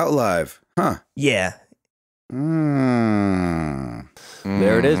 Pass without live. Huh. Yeah.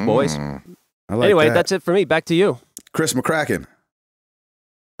 There it is, boys. I like Anyway, that. that's it for me. Back to you. Chris McCracken.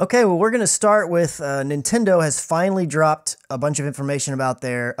 Okay, well, we're going to start with Nintendo has finally dropped a bunch of information about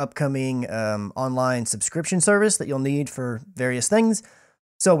their upcoming online subscription service that you'll need for various things.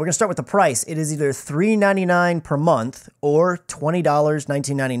 So we're going to start with the price. It is either $3.99 per month or $20,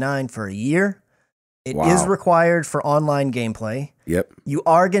 $19.99 for a year. It is required for online gameplay. Yep. You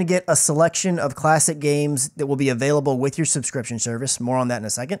are going to get a selection of classic games that will be available with your subscription service. More on that in a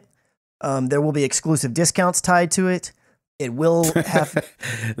second. There will be exclusive discounts tied to it. It will have...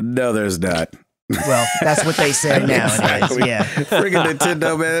 No, there's not. Well, that's what they say now. Exactly. Yeah. Friggin'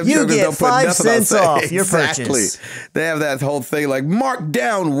 Nintendo, man. You Don't get put 5 nothing on cents sale. off your purchase. They have that whole thing like marked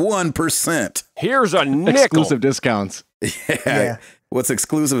down 1%. Here's a nickel. Exclusive discounts. Yeah. What's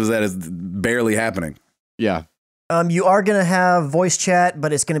exclusive is that it's barely happening. Yeah. You are going to have voice chat,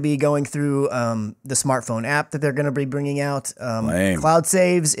 but it's going to be going through the smartphone app that they're going to be bringing out. Lame. Cloud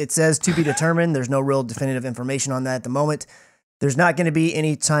saves, it says to be determined. There's no real definitive information on that at the moment. There's not going to be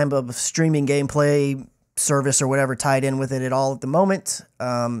any type of streaming gameplay service or whatever tied in with it at all at the moment.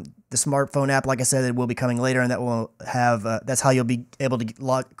 The smartphone app, like I said, it will be coming later, and that will have that's how you'll be able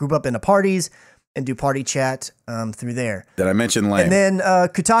to group up into parties and do party chat through there. Did I mention lame? And then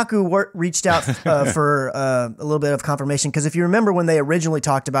Kotaku reached out for a little bit of confirmation, because if you remember when they originally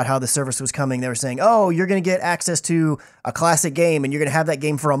talked about how the service was coming, they were saying, oh, you're going to get access to a classic game, and you're going to have that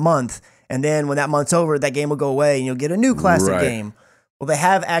game for a month. And then when that month's over, that game will go away, and you'll get a new classic game. Well, they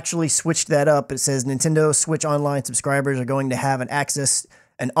have actually switched that up. It says Nintendo Switch Online subscribers are going to have an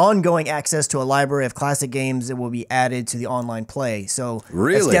ongoing access to a library of classic games that will be added to the online play. So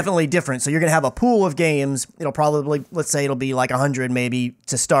it's definitely different. So you're going to have a pool of games. It'll probably, let's say it'll be like 100 maybe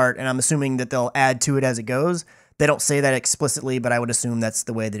to start, and I'm assuming that they'll add to it as it goes. They don't say that explicitly, but I would assume that's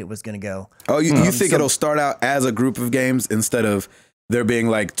the way that it was going to go. Oh, you think it'll start out as a group of games instead of there being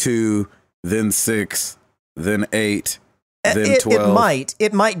like 2, then 6, then 8, then 12?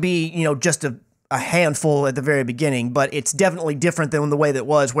 It might be, just a handful at the very beginning, but it's definitely different than the way that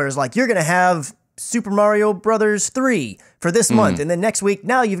was, whereas like you're going to have Super Mario Brothers 3 for this month, and then next week,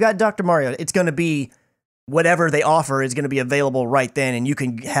 now you've got Dr. Mario. It's going to be whatever they offer is going to be available right then, and you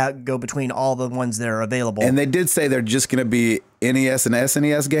can go between all the ones that are available. And they did say they're just going to be NES and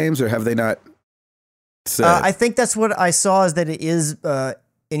SNES games, or have they not said? I think that's what I saw, is that it is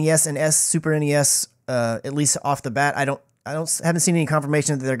NES and Super NES, at least off the bat. I haven't seen any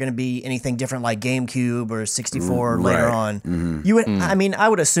confirmation that they're going to be anything different like GameCube or 64 later on. You would, I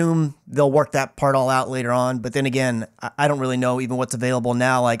would assume they'll work that part all out later on. But then again, I don't really know even what's available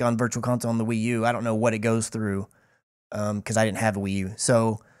now, like on Virtual Console on the Wii U. I don't know what it goes through because I didn't have a Wii U.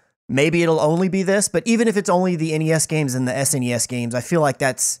 So maybe it'll only be this. But even if it's only the NES games and the SNES games, I feel like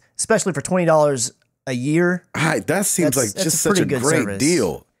that's especially for $20 a year. That seems like that's just a such a pretty good great service.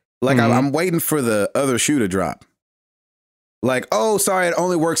 deal. Like I'm waiting for the other shoe to drop. Like, oh, sorry, it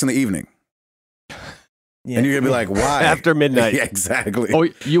only works in the evening. Yeah. And you're gonna be like, why? After midnight. Yeah, exactly. Oh,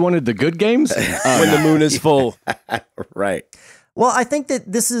 you wanted the good games? When the moon is full. Right. Well, I think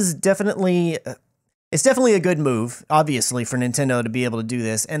that this is definitely it's definitely a good move, obviously, for Nintendo to be able to do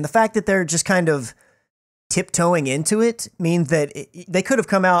this. And the fact that they're just kind of tiptoeing into it means that they could have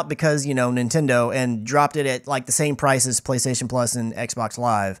come out because, Nintendo and dropped it at like the same price as PlayStation Plus and Xbox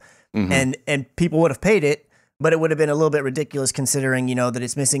Live. And people would have paid it, but it would have been a little bit ridiculous considering, that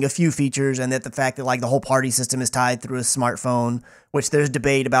it's missing a few features and that the fact that like the whole party system is tied through a smartphone, which there's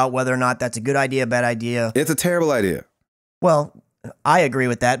debate about whether or not that's a good idea, bad idea. It's a terrible idea. Well, I agree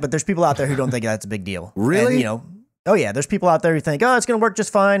with that, but there's people out there who don't think that's a big deal. Really? And, oh yeah, there's people out there who think, oh, it's going to work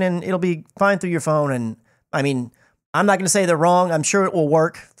just fine and it'll be fine through your phone. And I mean, I'm not going to say they're wrong. I'm sure it will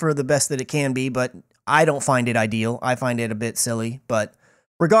work for the best that it can be, but I don't find it ideal. I find it a bit silly. But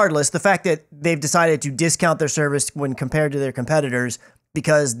regardless, the fact that they've decided to discount their service when compared to their competitors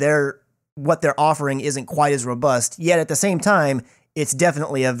because what they're offering isn't quite as robust, yet at the same time, it's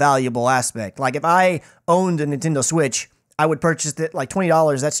definitely a valuable aspect. Like if I owned a Nintendo Switch, I would purchase it like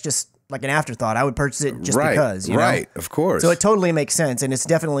 $20. That's just like an afterthought. I would purchase it just because, Right, of course. So it totally makes sense, and it's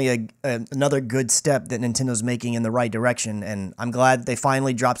definitely another good step that Nintendo's making in the right direction, and I'm glad they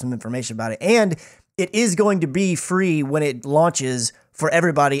finally dropped some information about it. And it is going to be free when it launches for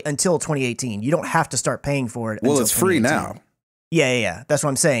everybody until 2018. You don't have to start paying for it Well, until it's free 2018. now. Yeah. That's what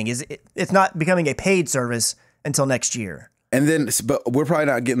I'm saying. It's not becoming a paid service until next year. And then, but we're probably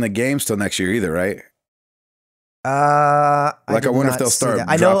not getting the games till next year either, right? I wonder if they'll start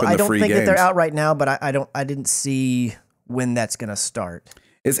I dropping the don't free think that they're games. out right now, but I didn't see when that's gonna start.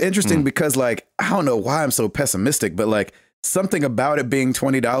 It's interesting because, like, I don't know why I'm so pessimistic, but like something about it being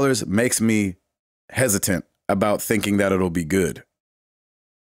 $20 makes me hesitant about thinking that it'll be good.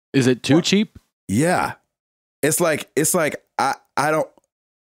 Is it too cheap? Yeah. It's like I don't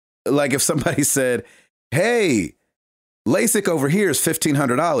like if somebody said, hey, LASIK over here is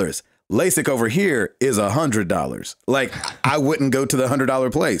 $1,500. LASIK over here is $100. Like I wouldn't go to the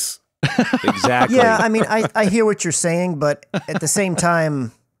 $100 place. Exactly. Yeah, I mean, I hear what you're saying, but at the same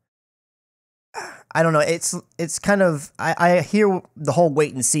time, I don't know. It's kind of I hear the whole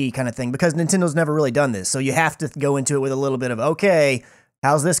wait and see kind of thing because Nintendo's never really done this, so you have to go into it with a little bit of okay,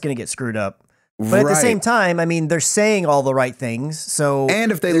 how's this going to get screwed up? But at the same time, I mean, they're saying all the right things. So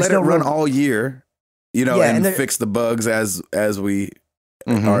and if they let it run all year, and fix the bugs as we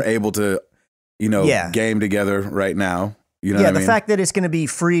are able to, game together right now. You know what I mean? The fact that it's going to be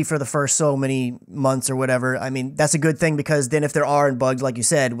free for the first so many months or whatever, I mean, that's a good thing because then if there are bugs, like you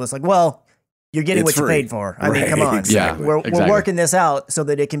said, it's like, well, you're getting what you paid for. I mean, come on. Exactly. We're working this out so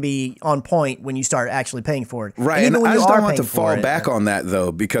that it can be on point when you start actually paying for it. Right. And I just don't want to fall back on that,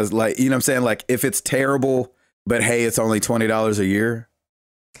 though, because, like, you know what I'm saying? Like, if it's terrible, but hey, it's only $20 a year.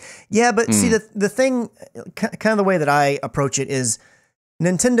 Yeah, but see, the thing, kind of the way that I approach it is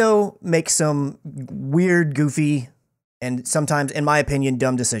Nintendo makes some weird, goofy, and sometimes, in my opinion,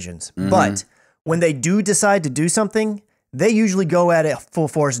 dumb decisions. But when they do decide to do something, they usually go at it full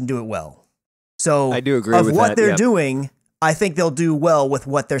force and do it well. So I do agree with what that, they're doing, I think they'll do well with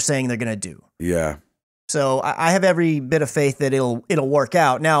what they're saying they're going to do. Yeah. So I have every bit of faith that it'll work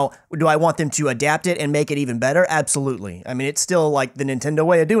out. Now, do I want them to adapt it and make it even better? Absolutely. I mean, it's still like the Nintendo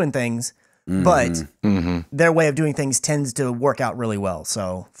way of doing things, but their way of doing things tends to work out really well.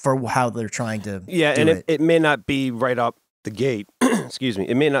 So for how they're trying to do and it may not be right out the gate. Excuse me.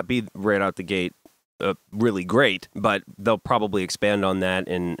 It may not be right out the gate really great, but they'll probably expand on that,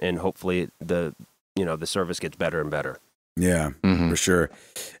 and hopefully the service gets better and better. Yeah, for sure.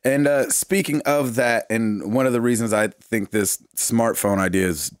 And speaking of that, and one of the reasons I think this smartphone idea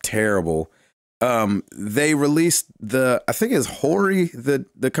is terrible, they released I think it's Hori,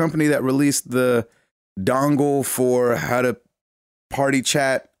 the company that released the dongle for how to party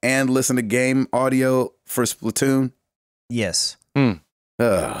chat and listen to game audio for Splatoon. Yes.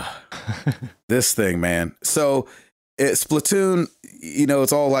 This thing, man. So Splatoon,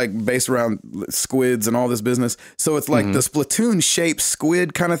 it's all like based around squids and all this business. So it's like the Splatoon shaped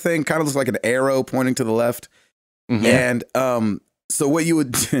squid kind of thing, kind of looks like an arrow pointing to the left. And so what you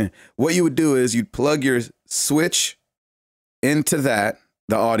would do is you'd plug your Switch into the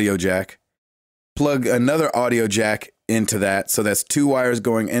audio jack, plug another audio jack into that. So that's two wires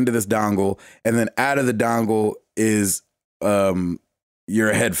going into this dongle, and then out of the dongle is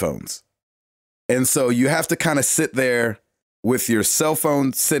your headphones. And so you have to kind of sit there with your cell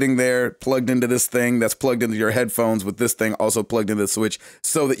phone sitting there plugged into this thing that's plugged into your headphones with this thing also plugged into the Switch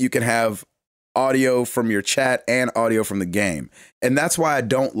so that you can have audio from your chat and audio from the game. And that's why I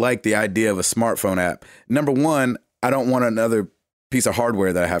don't like the idea of a smartphone app. Number one, I don't want another piece of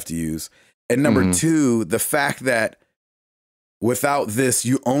hardware that I have to use. And number two, the fact that without this,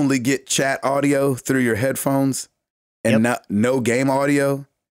 you only get chat audio through your headphones and no game audio.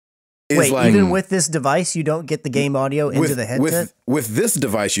 Wait, like, even with this device, you don't get the game audio into the headset? With this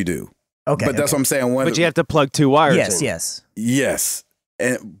device, you do. Okay. But that's what I'm saying. But you have to plug 2 wires in. Yes.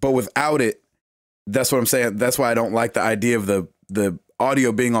 But without it, that's what I'm saying. That's why I don't like the idea of the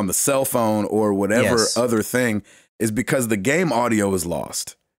audio being on the cell phone or whatever other thing, is because the game audio is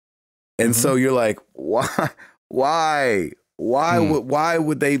lost. And so you're like, why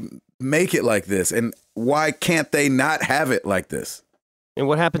would they make it like this? And why can't they not have it like this? And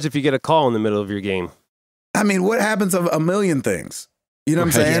what happens if you get a call in the middle of your game? I mean, what happens of a million things? You know what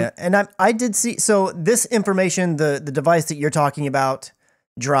I'm saying? Yeah. And I did see, so this information, the device that you're talking about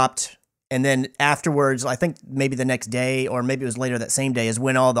dropped. And then afterwards, I think maybe the next day, or maybe it was later that same day, is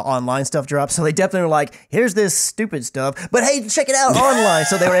when all the online stuff dropped. So they definitely were like, here's this stupid stuff, but hey, check it out online.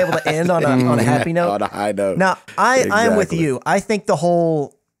 So they were able to end on a happy note. On a high note. Now, I am with you. I think the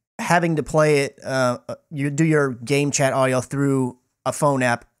whole having to play it, you do your game chat audio through a phone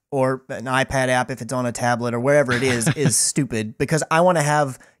app or an iPad app if it's on a tablet or wherever it is stupid, because I want to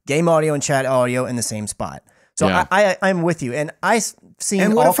have game audio and chat audio in the same spot. So I'm with you, and I've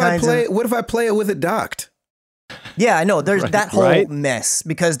seen all kinds of. What if I play it with it docked? Yeah, I know. There's that whole mess,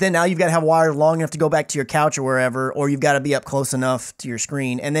 because then now you've got to have wires long enough to go back to your couch or wherever, or you've got to be up close enough to your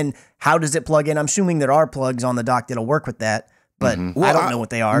screen. And then how does it plug in? I'm assuming there are plugs on the dock that'll work with that, but I don't know what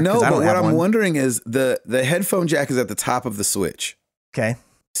they are. No, but what I'm wondering is the headphone jack is at the top of the Switch. Okay.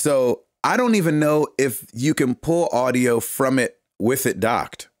 So I don't even know if you can pull audio from it with it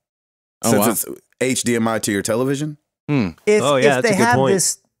docked. Since it's HDMI to your television? If they have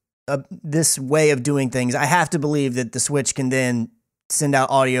this way of doing things, I have to believe that the Switch can then send out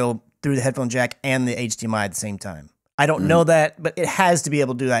audio through the headphone jack and the HDMI at the same time. I don't know that, but it has to be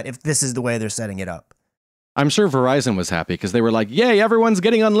able to do that if this is the way they're setting it up. I'm sure Verizon was happy because they were like, yay, everyone's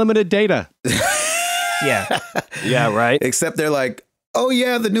getting unlimited data. Yeah. Yeah, right. Except they're like, oh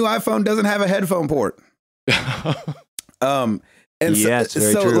yeah, the new iPhone doesn't have a headphone port. And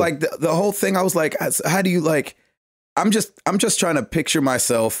so like the whole thing, I was like, how do you like, I'm just trying to picture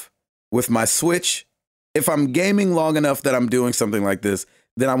myself with my Switch. If I'm gaming long enough that I'm doing something like this,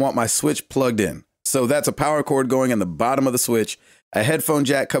 then I want my Switch plugged in. So that's a power cord going in the bottom of the Switch, a headphone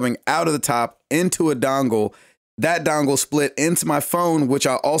jack coming out of the top into a dongle, that dongle split into my phone, which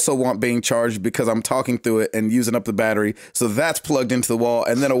I also want being charged because I'm talking through it and using up the battery. So that's plugged into the wall,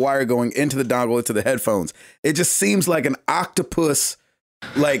 and then a wire going into the dongle into the headphones. It just seems like an octopus,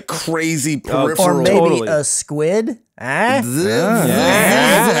 like crazy peripheral. Or maybe a squid. But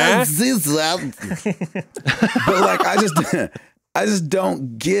like, I just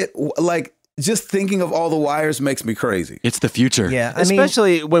don't get, like, just thinking of all the wires makes me crazy. It's the future. Yeah,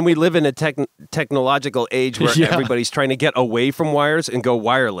 especially when we live in a technological age where everybody's trying to get away from wires and go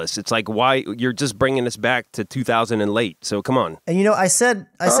wireless. It's like, why you're just bringing us back to 2000 and late. So come on. And I said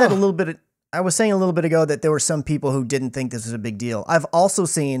a little bit. I was saying a little bit ago that there were some people who didn't think this was a big deal. I've also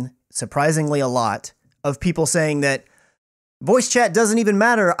seen, surprisingly, a lot of people saying that voice chat doesn't even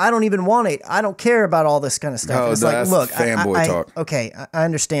matter. I don't even want it. I don't care about all this kind of stuff. Oh, it's that's like, look, fanboy talk. Okay, I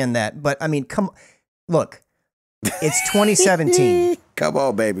understand that, but I mean, look, it's 2017. Come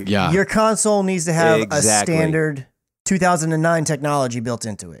on, baby. Yeah, your console needs to have a standard 2009 technology built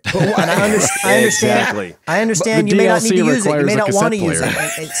into it. And I understand. Exactly. I understand you may not need to use it. You may not want to use it.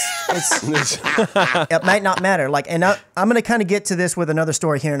 It might not matter. Like, and I'm going to kind of get to this with another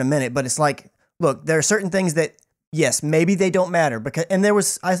story here in a minute. But it's like, look, there are certain things that, yes, maybe they don't matter, because, and there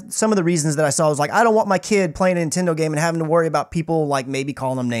was some of the reasons that I saw was like, I don't want my kid playing a Nintendo game and having to worry about people like maybe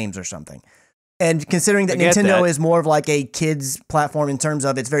calling them names or something. And considering that Nintendo is more of like a kid's platform in terms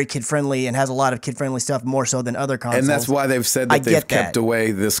of it's very kid friendly and has a lot of kid friendly stuff more so than other consoles. And that's why they've said that they've kept away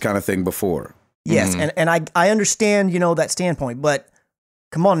this kind of thing before. Yes, and I understand, that standpoint, but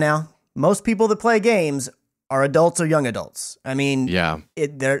come on now. Most people that play games are adults or young adults. I mean,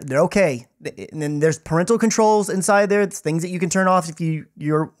 they're okay. And then there's parental controls inside there. It's things that you can turn off if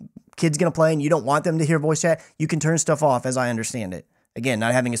your kid's going to play and you don't want them to hear voice chat. You can turn stuff off, as I understand it. Again,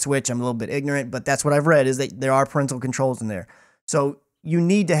 not having a Switch, I'm a little bit ignorant, but that's what I've read, is that there are parental controls in there. So you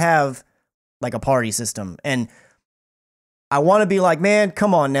need to have like a party system. And I want to be like, man,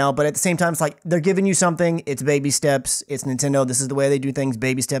 come on now. But at the same time, it's like they're giving you something. It's baby steps. It's Nintendo. This is the way they do things.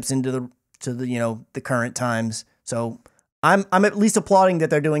 Baby steps into the current times. So I'm at least applauding that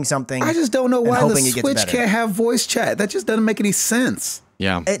they're doing something. I just don't know why the hoping it gets Switch better. can't have voice chat. That just doesn't make any sense.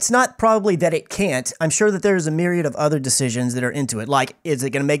 Yeah. It's not probably that it can't. I'm sure that there's a myriad of other decisions that are into it. Like, is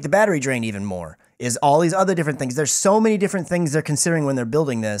it going to make the battery drain even more? Is all these other different things. There's so many different things they're considering when they're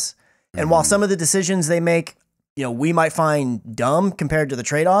building this. And while some of the decisions they make, we might find dumb compared to the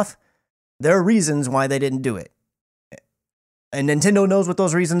trade-off, there are reasons why they didn't do it. And Nintendo knows what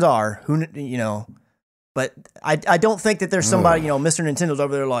those reasons are. But I don't think that there's somebody, Mr. Nintendo's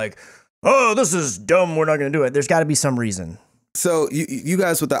over there like, oh, this is dumb, we're not going to do it. There's got to be some reason. So you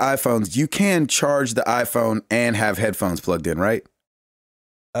guys with the iPhones, you can charge the iPhone and have headphones plugged in, right?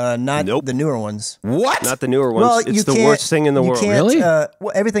 Not Nope. the newer ones. What? Not the newer ones. Well, It's the worst thing in the world. Really?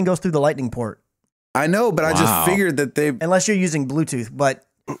 Everything goes through the Lightning port. I know, but I just Wow. figured that they... Unless you're using Bluetooth, but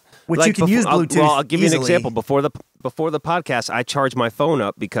you can before- use Bluetooth. I'll give you an easily. example. Before the podcast, I charge my phone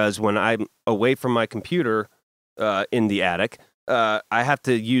up because when I'm away from my computer in the attic, I have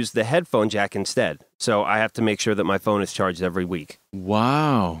to use the headphone jack instead. So I have to make sure that my phone is charged every week.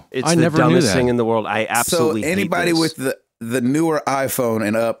 Wow. It's I the never knew dumbest that. thing in the world. I absolutely So anybody hate with this. the newer iPhone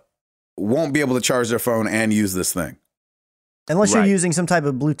and up won't be able to charge their phone and use this thing. Unless you're Right. using some type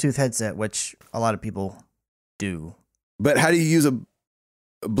of Bluetooth headset, which a lot of people do. But how do you use a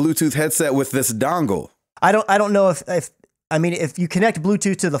Bluetooth headset with this dongle? I don't know if you connect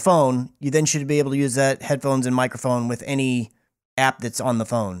Bluetooth to the phone, you then should be able to use that headphones and microphone with any app that's on the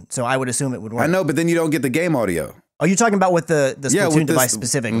phone. So I would assume it would work. I know, but then you don't get the game audio. Are you talking about with the Yeah, Splatoon with this- device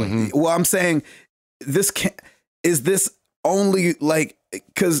specifically? Mhm. Well, I'm saying this can't... Is this only like...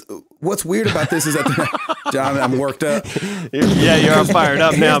 Because what's weird about this is that... John, I'm worked up. Yeah, you're all fired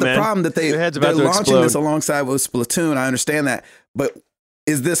up Here's now, the man. problem that Your head's they're about to launching explode. this alongside with Splatoon. I understand that, but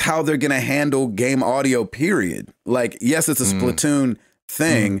is this how they're going to handle game audio? Period. Like, yes, it's a Splatoon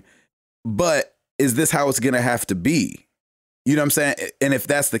thing, but is this how it's going to have to be? You know what I'm saying? And if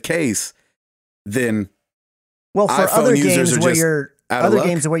that's the case, then Well, for iPhone other users games are where just you're out of other luck?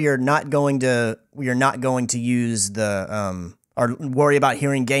 games where you're not going to use the or worry about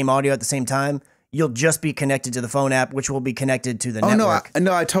hearing game audio at the same time, you'll just be connected to the phone app, which will be connected to the network.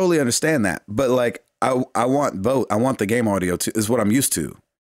 no, I totally understand that, but like I want both. I want the game audio too. Is what I'm used to.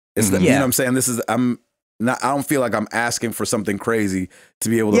 It's the, you know what I'm saying. I don't feel like I'm asking for something crazy to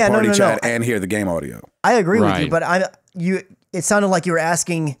be able to party chat and hear the game audio. I agree with Right. you, but it sounded like you were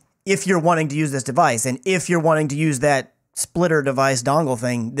asking if you're wanting to use this device, and if you're wanting to use that splitter device dongle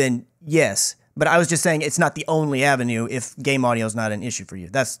thing, then yes. But I was just saying it's not the only avenue if game audio is not an issue for you.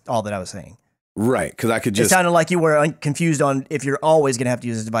 That's all that I was saying. Right, because I could It just... sounded like you were confused on if you're always going to have to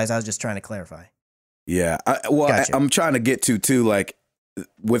use this device. I was just trying to clarify. Yeah. Gotcha. I'm trying to get to like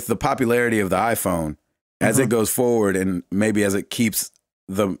with the popularity of the iPhone as it goes forward, and maybe as it keeps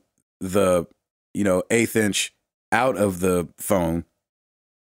the 1/8 inch out of the phone,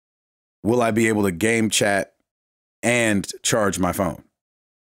 will I be able to game chat and charge my phone?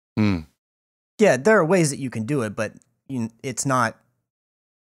 Yeah, there are ways that you can do it, but it's not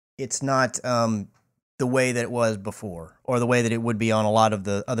the way that it was before, or the way that it would be on a lot of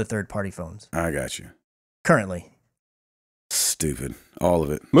the other third-party phones I got you. currently. Stupid. All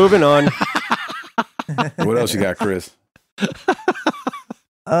of it. Moving on. What else you got, Chris?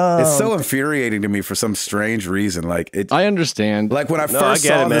 It's so infuriating to me for some strange reason. Like I understand. Like when I No, first I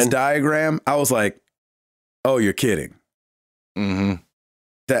get saw it, this man. diagram, I was like, "Oh, you're kidding." Mm-hmm.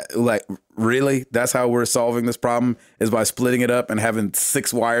 That like really? That's how we're solving this problem, is by splitting it up and having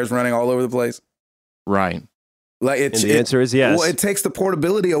 6 wires running all over the place? Right. Like And the answer is yes. Well, it takes the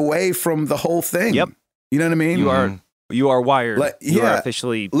portability away from the whole thing. Yep. You know what I mean? You are wired. Like, You are yeah.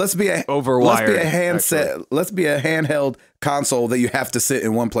 officially Let's be a overwired. Let's be a handset. actually. Let's be a handheld console that you have to sit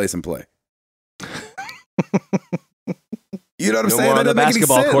in one place and play. You know what I'm No saying? more on That the doesn't make any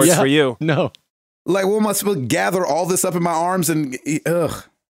basketball sense. courts Yeah. for you. No. Like, what am I supposed to gather all this up in my arms and ugh?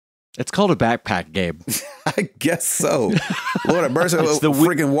 It's called a backpack, Gabe. I guess so. Lord have mercy. It's the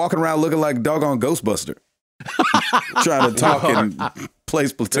Freaking walking around looking like doggone Ghostbuster. Trying to talk and play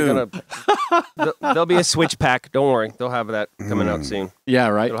Splatoon. There'll be a switch pack. Don't worry. They'll have that coming out soon. Yeah,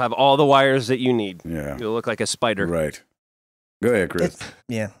 right. It'll have all the wires that you need. Yeah. You'll look like a spider. Right. Go ahead, Chris.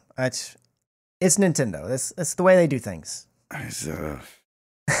 It's Nintendo. That's the way they do things.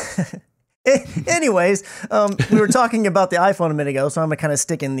 Anyways, we were talking about the iPhone a minute ago, so I'm going to kind of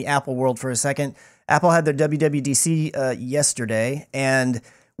stick in the Apple world for a second. Apple had their WWDC yesterday, and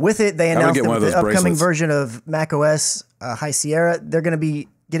with it, they announced get one of that those the upcoming bracelets. version of macOS High Sierra, they're going to be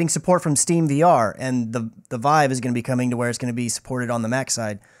getting support from Steam VR, and the Vive is going to be coming to where it's going to be supported on the Mac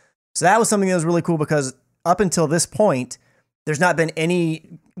side. So that was something that was really cool, because up until this point, there's not been any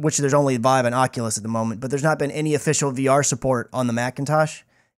which there's only Vive and Oculus at the moment, but there's not been any official VR support on the Macintosh.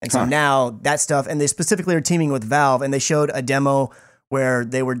 And so now that stuff, and they specifically are teaming with Valve, and they showed a demo where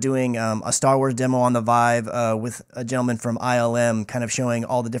they were doing a Star Wars demo on the Vive with a gentleman from ILM kind of showing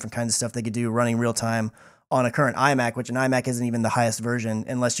all the different kinds of stuff they could do running real time on a current iMac, which an iMac isn't even the highest version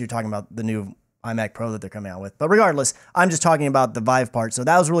unless you're talking about the new iMac Pro that they're coming out with. But regardless, I'm just talking about the Vive part. So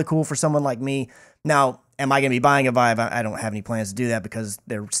that was really cool for someone like me. Now, am I going to be buying a Vive? I don't have any plans to do that because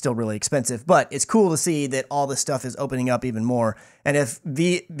they're still really expensive. But it's cool to see that all this stuff is opening up even more. And if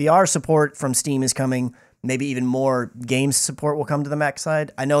VR support from Steam is coming, maybe even more games support will come to the Mac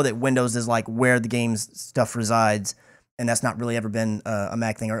side. I know that Windows is like where the games stuff resides, and that's not really ever been a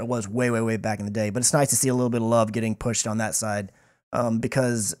Mac thing, or it was way, way, way back in the day. But it's nice to see a little bit of love getting pushed on that side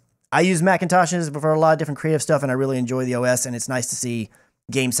because I use Macintoshes for a lot of different creative stuff, and I really enjoy the OS, and it's nice to see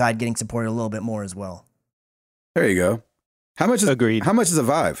game side getting supported a little bit more as well. There you go. Agreed. How much is a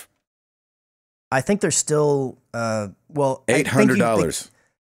Vive? I think they're still $800.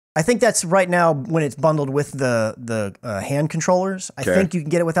 I think that's right now when it's bundled with the hand controllers. I think you can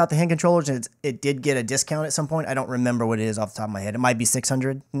get it without the hand controllers, and it did get a discount at some point. I don't remember what it is off the top of my head. It might be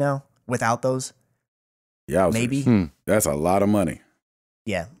 $600 now without those. Yeah, maybe. That's a lot of money.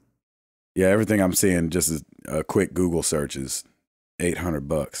 Yeah. Yeah, everything I'm seeing just as a quick Google search is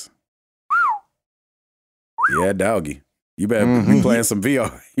 $800. Yeah, doggy. You better be playing some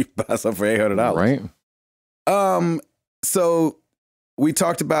VR. You buy something for $800, right? So we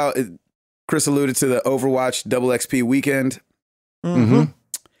talked about it. Chris alluded to the Overwatch Double XP weekend. Mm-hmm.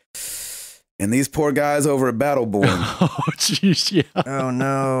 And these poor guys over at Battleborn. Oh, jeez, yeah. Oh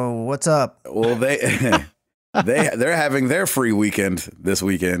no, what's up? Well, they're having their free weekend this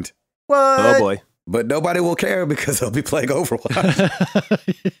weekend. What? Oh boy. But nobody will care because they'll be playing Overwatch.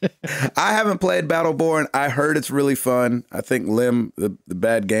 I haven't played Battleborn. I heard it's really fun. I think Lim, the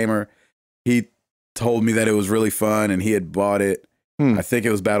bad gamer, he told me that it was really fun and he had bought it. I think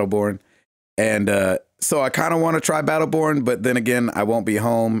it was Battleborn. And so I kind of want to try Battleborn, but then again, I won't be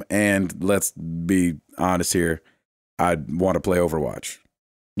home. And let's be honest here. I want to play Overwatch.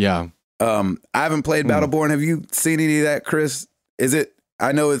 Yeah. I haven't played Battleborn. Have you seen any of that, Chris?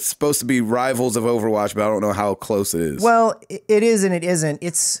 I know it's supposed to be rivals of Overwatch, but I don't know how close it is. Well, it is and it isn't.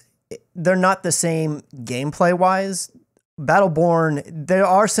 They're not the same gameplay wise. Battleborn, they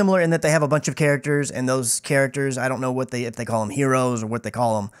are similar in that they have a bunch of characters, and those characters, I don't know if they call them heroes or what they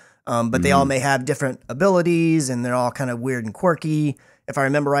call them, but they all may have different abilities, and they're all kind of weird and quirky. If I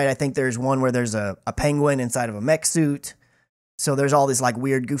remember right, I think there's one where there's a penguin inside of a mech suit. So there's all this like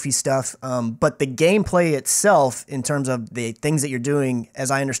weird, goofy stuff. But the gameplay itself, in terms of the things that you're doing,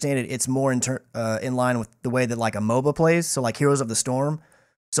 as I understand it, it's more in line with the way that like a MOBA plays. So like Heroes of the Storm.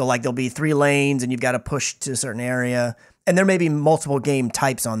 So like there'll be 3 lanes and you've got to push to a certain area. And there may be multiple game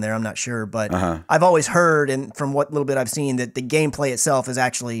types on there. I'm not sure. But I've always heard, and from what little bit I've seen, that the gameplay itself is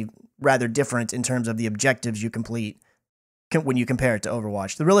actually rather different in terms of the objectives you complete when you compare it to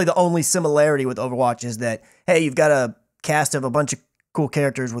Overwatch. The only similarity with Overwatch is that, hey, you've got a cast of a bunch of cool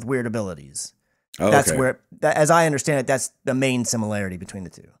characters with weird abilities. That's where, as I understand it, that's the main similarity between the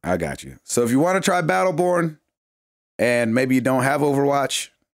two. I got you. So if you want to try Battleborn and maybe you don't have Overwatch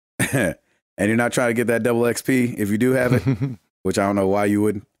and you're not trying to get that double XP, if you do have it, which I don't know why you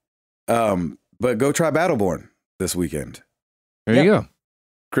wouldn't, but go try Battleborn this weekend. There you go.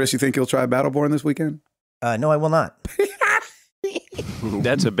 Chris, you think you'll try Battleborn this weekend? No, I will not.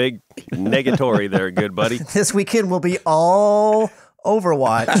 That's a big negatory there, good buddy. This weekend will be all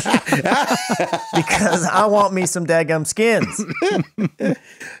Overwatch because I want me some daggum skins.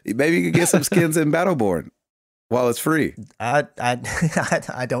 Maybe you could get some skins in Battleborn while it's free. I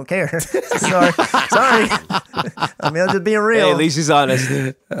don't care. Sorry. I mean, I'm just being real. Hey, at least he's honest.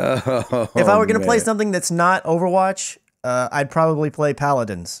 If I were going to play something that's not Overwatch, I'd probably play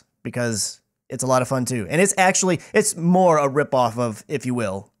Paladins because it's a lot of fun too. And it's more a ripoff of, if you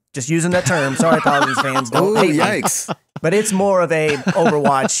will, just using that term. Sorry, Paladins fans, don't hate me. Yikes. But it's more of a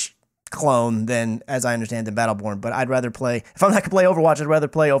Overwatch clone than, as I understand, than Battleborn. But I'd rather play, if I'm not going to play Overwatch, I'd rather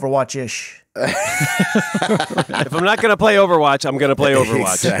play Overwatch-ish. If I'm not going to play Overwatch, I'm going to play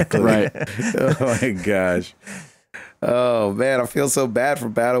Overwatch. Exactly. Right. Oh my gosh. Oh man, I feel so bad for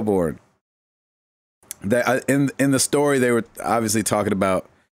Battleborn. In the story, they were obviously talking about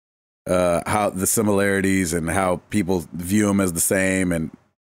how the similarities and how people view them as the same, and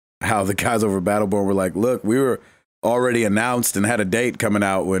how the guys over Battleborn were like, look, we were already announced and had a date coming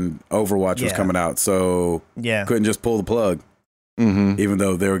out when Overwatch was coming out, so couldn't just pull the plug, even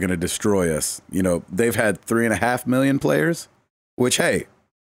though they were going to destroy us. You know, they've had 3.5 million players, which, hey,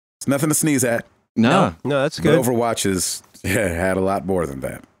 it's nothing to sneeze at. No, that's good. But Overwatch has had a lot more than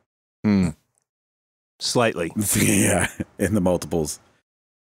that. Slightly. Yeah, in the multiples.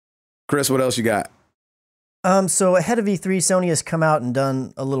 Chris, what else you got? So ahead of E3, Sony has come out and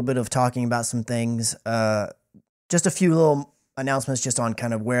done a little bit of talking about some things. Just a few little announcements just on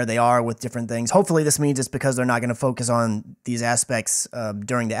kind of where they are with different things. Hopefully this means it's because they're not going to focus on these aspects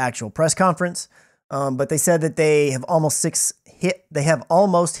during the actual press conference. But they said that they have almost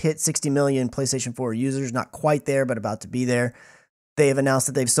hit 60 million PlayStation 4 users, not quite there, but about to be there. They have announced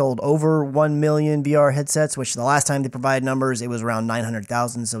that they've sold over 1 million VR headsets, which the last time they provided numbers, it was around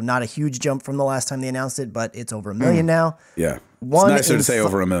 900,000. So not a huge jump from the last time they announced it, but it's over 1 million now. Yeah. It's nicer to say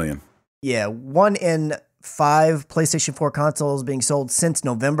over 1 million. Yeah. 1 in 5 PlayStation 4 consoles being sold since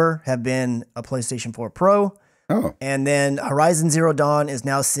November have been a PlayStation 4 Pro. Oh. And then Horizon Zero Dawn is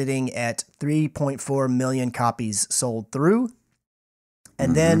now sitting at 3.4 million copies sold through.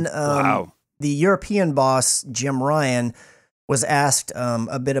 And then the European boss, Jim Ryan, was asked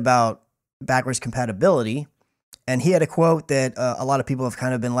a bit about backwards compatibility. And he had a quote that a lot of people have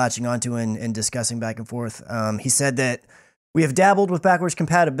kind of been latching onto and discussing back and forth. He said that we have dabbled with backwards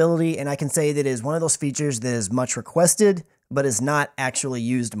compatibility, and I can say that it is one of those features that is much requested, but is not actually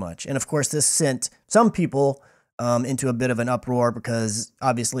used much. And of course, this sent some people into a bit of an uproar because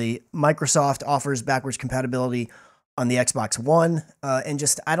obviously Microsoft offers backwards compatibility on the Xbox One. And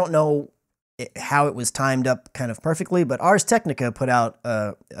just, I don't know how it was timed up kind of perfectly, but Ars Technica put out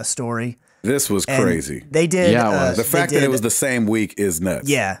a story. This was crazy. They did. Yeah, it was. The fact that it was the same week is nuts.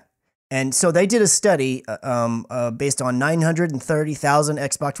 Yeah. And so they did a study based on 930,000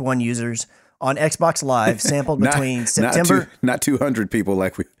 Xbox One users on Xbox Live, sampled between September. Not 200 people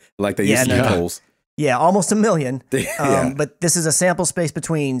like they used to be polls. Yeah, almost 1 million. Yeah. But this is a sample space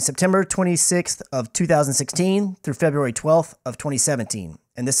between September 26th of 2016 through February 12th of 2017.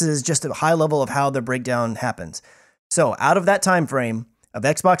 And this is just a high level of how the breakdown happens. So out of that time frame of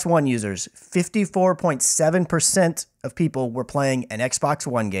Xbox One users, 54.7% of people were playing an Xbox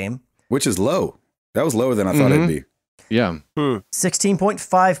One game. Which is low. That was lower than I thought it'd be. Yeah.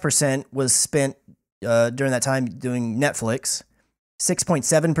 16.5% was spent during that time doing Netflix.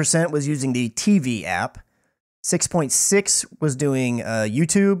 6.7% was using the TV app. 6.6% was doing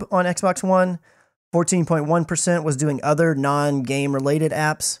YouTube on Xbox One. 14.1% was doing other non-game related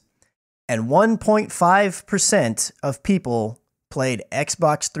apps. And 1.5% of people played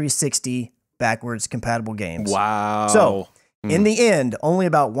Xbox 360 backwards compatible games. Wow. So, in the end, only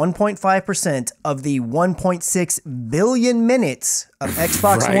about 1.5% of the 1.6 billion minutes of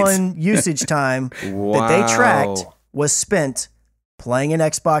Xbox One usage time that they tracked was spent playing an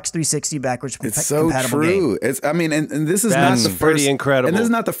Xbox 360 backwards compatible game. It's so true. And this is not the first. Pretty incredible. And this is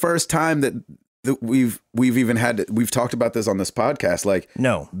not the first time that we've even had we've talked about this on this podcast. Like,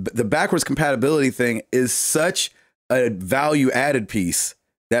 no, the backwards compatibility thing is such a value added piece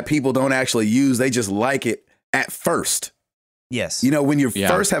that people don't actually use. They just like it at first. Yes. You know, when you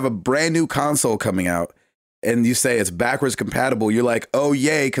first have a brand new console coming out and you say it's backwards compatible, you're like, oh,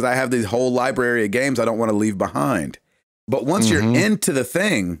 yay, because I have this whole library of games I don't want to leave behind. But once you're into the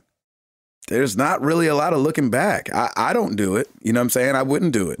thing, there's not really a lot of looking back. I don't do it. You know what I'm saying? I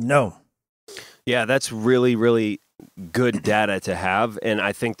wouldn't do it. No. Yeah, that's really, really good data to have. And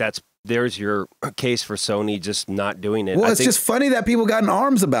I think there's your case for Sony just not doing it. Well, it's just funny that people got in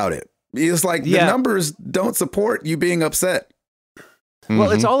arms about it. It's like the numbers don't support you being upset.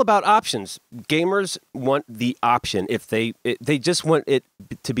 Well, it's all about options. Gamers want the option. If they just want it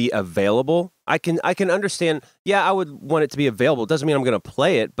to be available, I can understand. Yeah, I would want it to be available. It doesn't mean I'm going to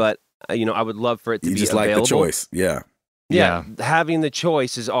play it, but I would love for it to be just available. Like the choice. Yeah. Having the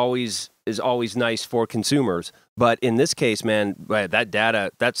choice is always nice for consumers. But in this case, man, that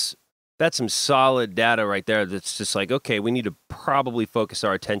data, that's some solid data right there. That's just like, okay, we need to probably focus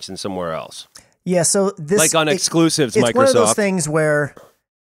our attention somewhere else. Yeah, so this like on exclusives, it's Microsoft. One of those things where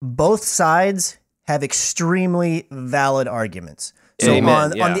both sides have extremely valid arguments. So on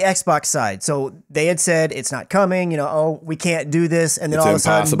the Xbox side, so they had said it's not coming, we can't do this, and then all of a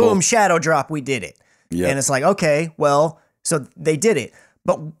sudden, boom, shadow drop, we did it. Yep. And it's like, okay, well, so they did it.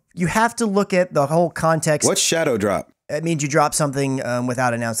 But you have to look at the whole context. What's shadow drop? It means you drop something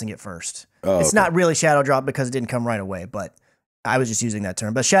without announcing it first. It's not really shadow drop because it didn't come right away, but I was just using that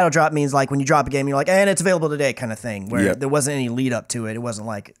term. But shadow drop means like when you drop a game, you're like, and it's available today kind of thing, where there wasn't any lead up to it. It wasn't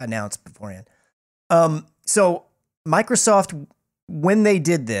like announced beforehand. So Microsoft, when they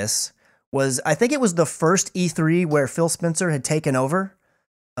did this, I think it was the first E3 where Phil Spencer had taken over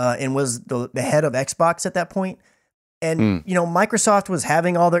and was the head of Xbox at that point. And, Microsoft was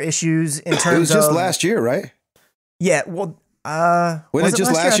having all their issues in terms of... It was just last year, right? Yeah, well... was it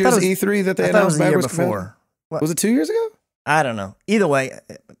just last year's E3 that they announced? I thought it was the year before. Was it 2 years ago? I don't know. Either way,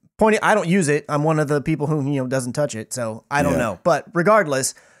 I don't use it. I'm one of the people who doesn't touch it, so I don't know. But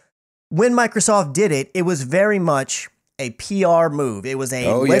regardless, when Microsoft did it, it was very much a PR move. It was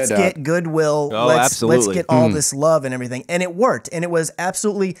let's get goodwill. Let's get all this love and everything. And it worked. And it was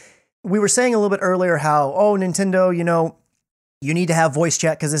absolutely, we were saying a little bit earlier how, Nintendo, you need to have voice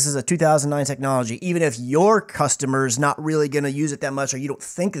chat because this is a 2009 technology. Even if your customer's not really going to use it that much or you don't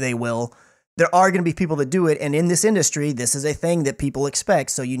think they will, there are going to be people that do it. And in this industry, this is a thing that people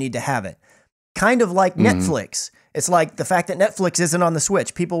expect. So you need to have it. Kind of like Netflix. It's like the fact that Netflix isn't on the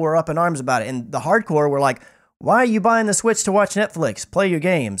Switch. People were up in arms about it. And the hardcore were like, why are you buying the Switch to watch Netflix? Play your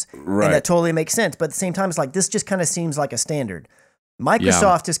games. Right. And that totally makes sense. But at the same time, it's like, this just kind of seems like a standard.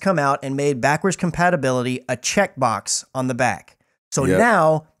 Microsoft has come out and made backwards compatibility a checkbox on the back. So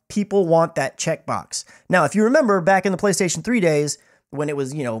now people want that checkbox. Now, if you remember back in the PlayStation 3 days, when it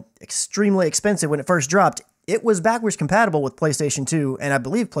was, extremely expensive when it first dropped, it was backwards compatible with PlayStation 2 and I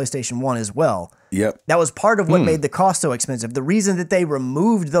believe PlayStation 1 as well. Yep. That was part of what made the cost so expensive. The reason that they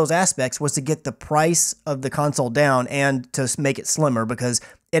removed those aspects was to get the price of the console down and to make it slimmer because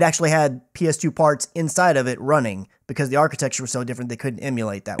it actually had PS2 parts inside of it running because the architecture was so different they couldn't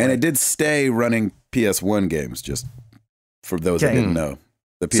emulate that way. And it did stay running PS1 games, just for those that didn't know.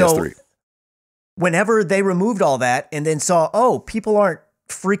 The PS3. So, whenever they removed all that and then saw, people aren't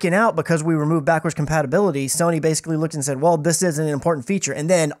freaking out because we removed backwards compatibility, Sony basically looked and said, well, this isn't an important feature. And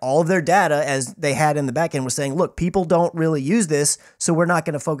then all of their data, as they had in the back end, was saying, look, people don't really use this, so we're not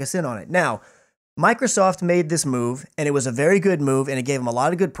going to focus in on it. Now, Microsoft made this move, and it was a very good move, and it gave them a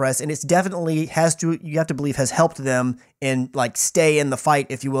lot of good press, and it's definitely you have to believe, has helped them in, stay in the fight,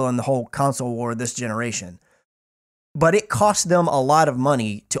 if you will, in the whole console war this generation. But it cost them a lot of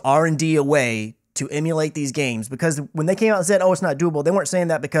money to R&D away to emulate these games, because when they came out and said, it's not doable, they weren't saying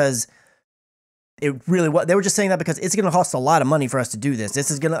that because it really was. They were just saying that because it's going to cost a lot of money for us to do this. This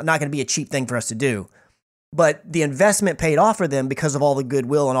is not going to be a cheap thing for us to do. But the investment paid off for them because of all the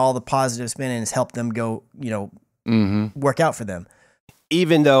goodwill and all the positive spin, and has helped them go, work out for them.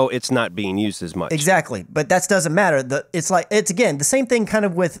 Even though it's not being used as much. Exactly. But that doesn't matter. It's again, the same thing kind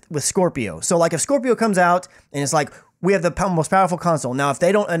of with Scorpio. So if Scorpio comes out and it's like, we have the most powerful console. Now, if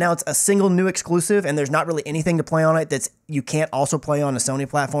they don't announce a single new exclusive and there's not really anything to play on it you can't also play on a Sony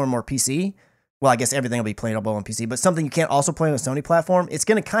platform or PC, well, I guess everything will be playable on PC, but something you can't also play on a Sony platform, it's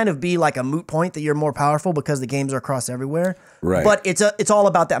going to kind of be like a moot point that you're more powerful because the games are across everywhere. Right. But it's all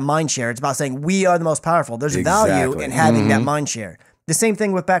about that mind share. It's about saying we are the most powerful. There's value in having that mind share. The same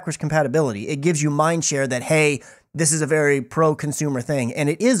thing with backwards compatibility. It gives you mind share that, hey, this is a very pro-consumer thing, and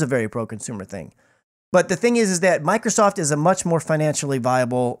it is a very pro-consumer thing. But the thing is that Microsoft is a much more financially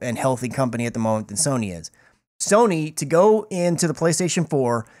viable and healthy company at the moment than Sony is. Sony, to go into the PlayStation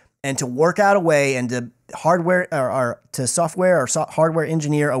 4 and to work out a way and to hardware or to software or hardware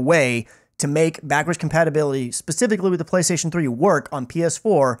engineer a way to make backwards compatibility, specifically with the PlayStation 3, work on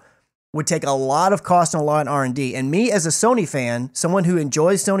PS4 would take a lot of cost and a lot of R&D. And me as a Sony fan, someone who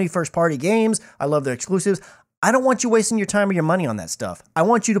enjoys Sony first-party games, I love their exclusives, I don't want you wasting your time or your money on that stuff. I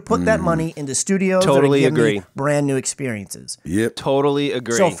want you to put that money into studios that give me brand new experiences. Yep. Totally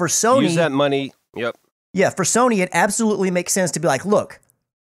agree. So for Sony... use that money. Yep. Yeah, for Sony, it absolutely makes sense to be like, look,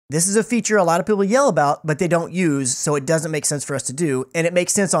 this is a feature a lot of people yell about, but they don't use, so it doesn't make sense for us to do. And it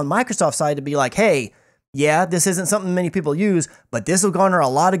makes sense on Microsoft's side to be like, hey, yeah, this isn't something many people use, but this will garner a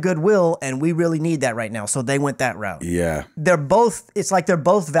lot of goodwill, and we really need that right now. So they went that route. Yeah. It's like they're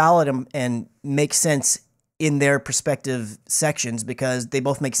both valid and make sense in their perspective sections because they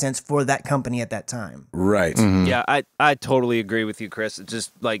both make sense for that company at that time. Right. Mm-hmm. Yeah, I totally agree with you, Chris. It's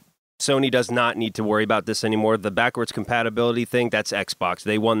just like Sony does not need to worry about this anymore. The backwards compatibility thing, that's Xbox.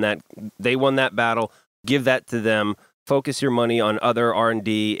 They won that battle. Give that to them. Focus your money on other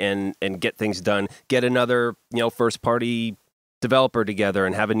R&D and get things done. Get another, first party developer together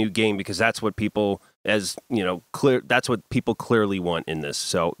and have a new game because that's what people that's what people clearly want in this.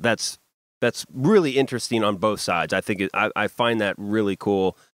 So that's really interesting on both sides. I think I find that really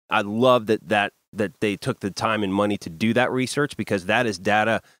cool. I love that they took the time and money to do that research because that is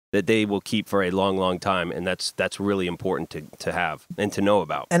data that they will keep for a long, long time, and that's really important to have and to know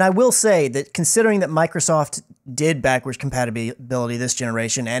about. And I will say that considering that Microsoft did backwards compatibility this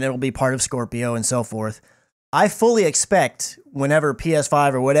generation, and it'll be part of Scorpio and so forth, I fully expect whenever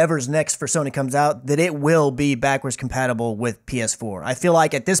PS5 or whatever's next for Sony comes out, that it will be backwards compatible with PS4. I feel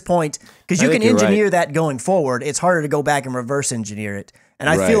like at this point, because you can engineer that going forward, it's harder to go back and reverse engineer it. And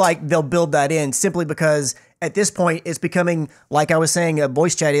I feel like they'll build that in simply because at this point, it's becoming, like I was saying,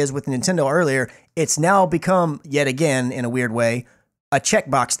 voice chat is with Nintendo earlier, it's now become, yet again, in a weird way, a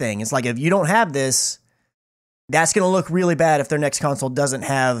checkbox thing. It's like, if you don't have this, that's going to look really bad if their next console doesn't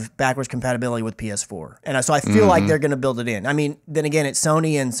have backwards compatibility with PS4. And so I feel like they're going to build it in. I mean, then again, it's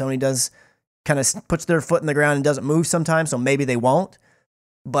Sony, and Sony does kind of puts their foot in the ground and doesn't move sometimes, so maybe they won't.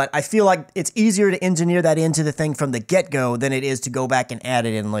 But I feel like it's easier to engineer that into the thing from the get-go than it is to go back and add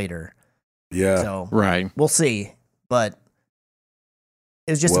it in later. Yeah. So Right. we'll see. But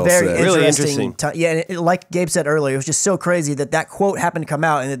it was just Well very said. Really interesting. Yeah, and like Gabe said earlier, it was just so crazy that quote happened to come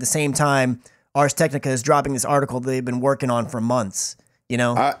out, and at the same time, Ars Technica is dropping this article they've been working on for months. You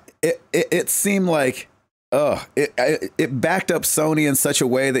know, it seemed like it backed up Sony in such a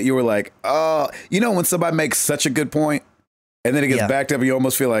way that you were like, when somebody makes such a good point, and then it gets backed up, and you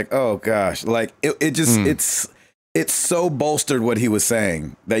almost feel like, oh gosh, like it just it's so bolstered what he was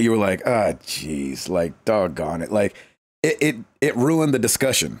saying that you were like, geez, like doggone it, like it ruined the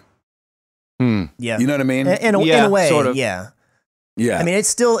discussion. Yeah, you know what I mean? In a way, sort of. Yeah. Yeah. I mean, it's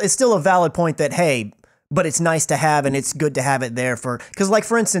still a valid point that, hey, but it's nice to have, and it's good to have it there because, like,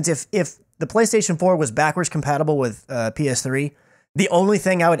 for instance, if the PlayStation 4 was backwards compatible with PS3, the only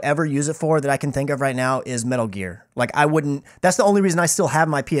thing I would ever use it for that I can think of right now is Metal Gear. Like, that's the only reason I still have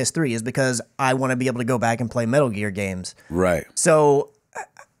my PS3 is because I want to be able to go back and play Metal Gear games. Right. So,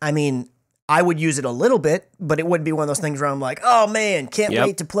 I mean, I would use it a little bit, but it wouldn't be one of those things where I'm like, oh man, can't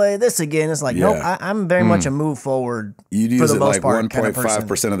wait to play this again. It's like, nope, I'm very much a move forward. You'd use for the it most like part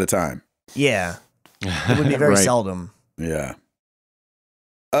 1.5% of the time. Yeah. It would be very seldom. Yeah.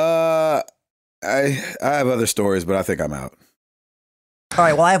 I have other stories, but I think I'm out. All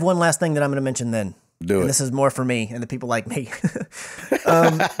right. Well, I have one last thing that I'm going to mention then. Do it. And this is more for me and the people like me.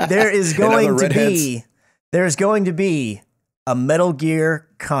 There's going to be a Metal Gear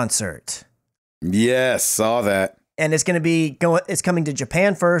concert. Yes, saw that. And it's going to be it's coming to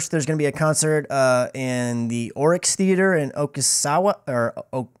Japan first. There's going to be a concert in the Oryx Theater in Osaka.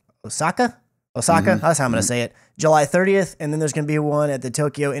 That's how I'm going to say it. July 30th, and then there's going to be one at the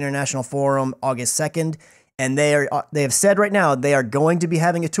Tokyo International Forum August 2nd. And they have said right now they are going to be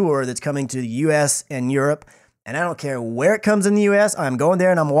having a tour that's coming to the U.S. and Europe. And I don't care where it comes in the U.S. I'm going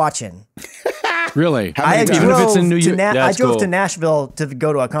there and I'm watching. Really? Even if it's in New York? I drove cool. to Nashville to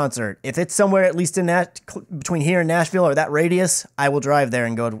go to a concert. If it's somewhere at least in between here and Nashville or that radius, I will drive there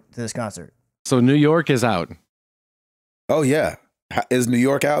and go to this concert. So New York is out. Oh yeah, is New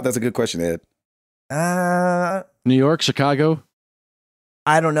York out? That's a good question, Ed. New York, Chicago.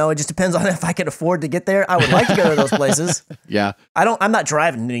 I don't know. It just depends on if I can afford to get there. I would like to go to those places. Yeah. I'm not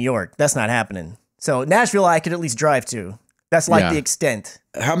driving to New York. That's not happening. So Nashville, I could at least drive to. That's like the extent.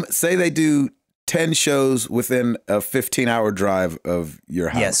 Say they do 10 shows within a 15-hour drive of your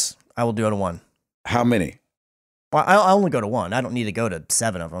house. Yes, I will do it one. How many? Well, I'll only go to one. I don't need to go to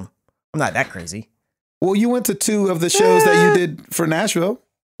 7 of them. I'm not that crazy. Well, you went to 2 of the shows that you did for Nashville.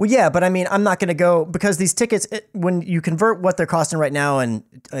 Well, yeah, but I mean, I'm not going to go because these tickets, when you convert what they're costing right now in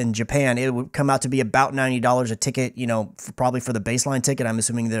Japan, it would come out to be about $90 a ticket, probably for the baseline ticket. I'm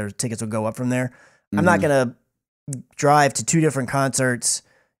assuming their tickets will go up from there. Mm-hmm. I'm not going to drive to 2 different concerts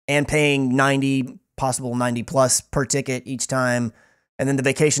and paying 90, possible 90 plus per ticket each time. And then the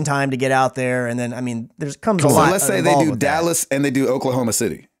vacation time to get out there. And then, I mean, comes a lot. So let's say they do Dallas and they do Oklahoma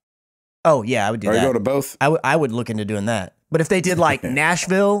City. Oh, yeah, I would do that. Are you going to both? I would look into doing that. But if they did like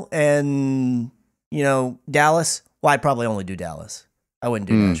Nashville and, Dallas, well, I'd probably only do Dallas. I wouldn't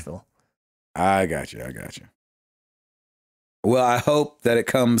do Nashville. I got you. Well, I hope that it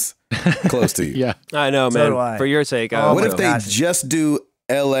comes close to you. Yeah. I know, man. So do I. For your sake. What if they just do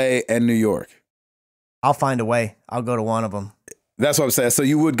LA and New York? I'll find a way. I'll go to one of them. That's what I'm saying. So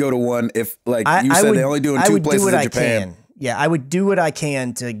you would go to one if, like you said, they're only doing 2 places in Japan. Yeah, I would do what I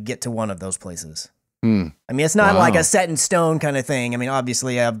can to get to one of those places. I mean, it's not like a set in stone kind of thing. I mean,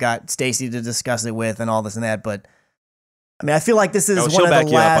 obviously, I've got Stacy to discuss it with and all this and that. But I mean, I feel like this is one of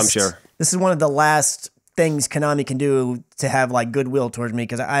the last. I'm sure. This is one of the last things Konami can do to have like goodwill towards me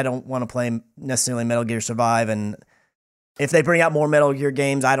because I don't want to play necessarily Metal Gear Survive. And if they bring out more Metal Gear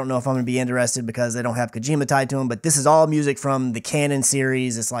games, I don't know if I'm going to be interested because they don't have Kojima tied to them. But this is all music from the Canon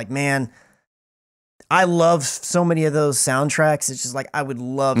series. It's like, man, I love so many of those soundtracks. It's just like I would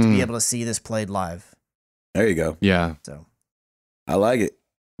love to be able to see this played live. There you go. Yeah. So I like it.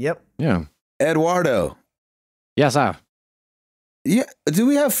 Yep. Yeah. Eduardo. Yes, sir. Yeah. Do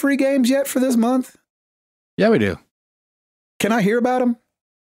we have free games yet for this month? Yeah, we do. Can I hear about them?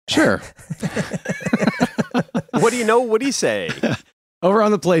 Sure. What do you know? What do you say? Over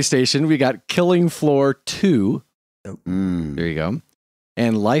on the PlayStation, we got Killing Floor 2. There you go.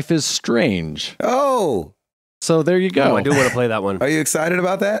 And Life is Strange. Oh. So there you go. Oh, I do want to play that one. Are you excited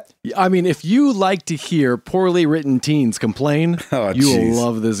about that? I mean, if you like to hear poorly written teens complain, you will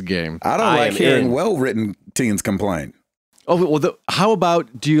love this game. I don't like hearing well-written teens complain. Oh, well, how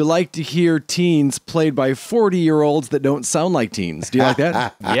about, do you like to hear teens played by 40-year-olds that don't sound like teens? Do you like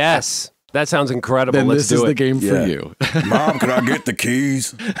that? Yes. That sounds incredible. Then Let's this is do the it. game for you. Mom, can I get the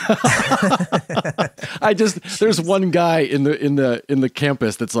keys? There's one guy in the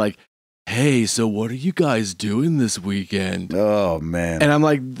campus that's like, hey, so what are you guys doing this weekend? Oh, man. And I'm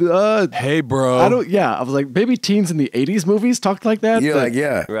like, Hey, bro. I was like, maybe teens in the 80s movies talked like that? You're but like,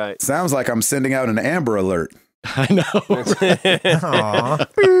 yeah. Right. Sounds like I'm sending out an Amber Alert. I know. Aw.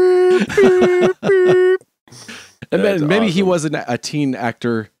 And then maybe he awesome. was a teen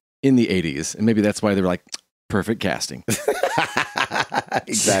actor in the 80s, and maybe that's why they were like, perfect casting.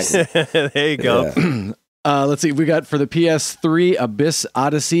 Exactly. There you go. Yeah. Let's see. We got for the PS3, Abyss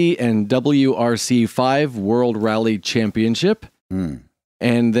Odyssey and WRC 5 World Rally Championship. Mm.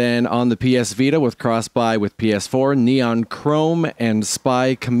 And then on the PS Vita with cross-buy with PS4, Neon Chrome and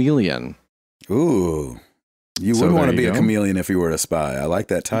Spy Chameleon. Ooh. You So wouldn't want there to be you a go. chameleon if you were a spy. I like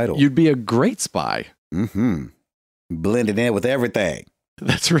that title. You'd be a great spy. Mm-hmm. Blended in with everything.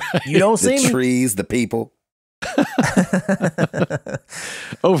 That's right. You don't The see me. trees, the people.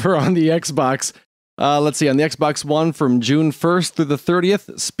 Over on the Xbox, let's see, on the Xbox One from June 1st through the 30th,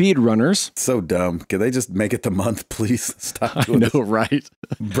 Speedrunners. So dumb. Can they just make it the month, please? Stop I doing know, this. right?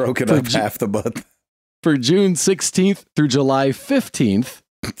 Broken For up Ju- half the month. For June 16th through July 15th,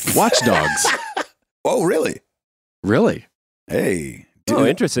 Watch Dogs. Oh, really? Really? Hey. Oh,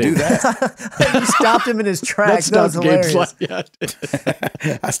 interesting. Do that. You stopped him in his tracks. That was Gabe's hilarious.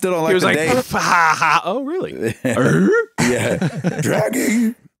 like, I still don't like He was the like, date. ha, ha. Oh, really? Yeah.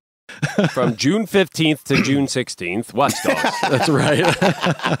 Dragging. From June 15th to June 16th, Watch Dogs. That's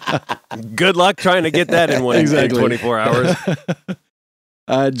right. Good luck trying to get that in Exactly. 24 hours.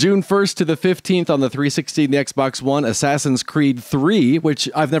 June 1st to the 15th on the 360 and the Xbox One, Assassin's Creed 3, which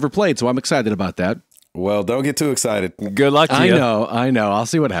I've never played, so I'm excited about that. Well, don't get too excited. Good luck to I you. know. I'll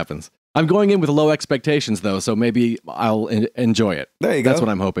see what happens. I'm going in with low expectations, though, so maybe I'll enjoy it. There you go. That's what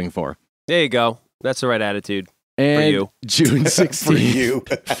I'm hoping for. There you go. That's the right attitude. And you. June 16th. For you.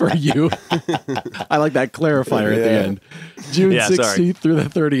 For you. I like that clarifier at the Yeah. end. June Yeah, 16th sorry. through the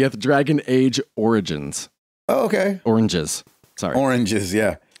 30th, Dragon Age Origins. Oh, okay. Oranges. Sorry. Oranges,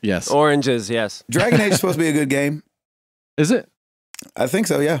 yeah. Yes. Oranges, yes. Dragon Age is supposed to be a good game. Is it? I think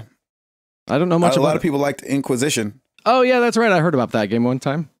so, yeah. I don't know much A about lot it. of people liked Inquisition. Oh, yeah, that's right. I heard about that game one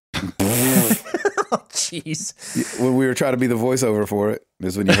time. Oh, jeez. When we were trying to be the voiceover for it,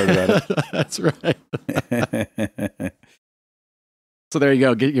 is when you heard about That's right. it. So there you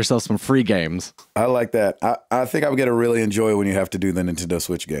go. Get yourself some free games. I like that. I think I would get to really enjoy when you have to do the Nintendo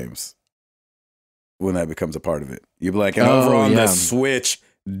Switch games. When that becomes a part of it. You'd be like, and over on yeah. the Switch,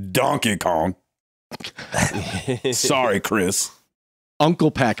 Donkey Kong. Sorry, Chris.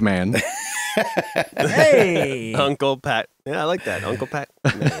 Uncle Pac-Man. Hey. Uncle Pat. Yeah, I like that. Uncle Pat.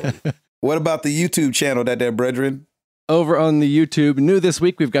 What about the YouTube channel that there, brethren? Over on the YouTube, new this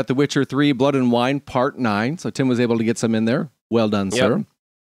week, we've got The Witcher 3 Blood and Wine Part 9. So Tim was able to get some in there. Well done, Yep. sir.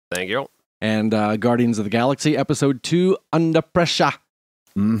 Thank you. And Guardians of the Galaxy Episode 2 Under Pressure.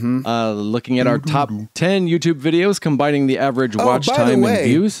 Mm-hmm. Looking at our top 10 YouTube videos, combining the average watch by the time way- and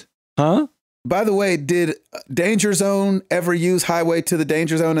views. Huh? By the way, did Danger Zone ever use Highway to the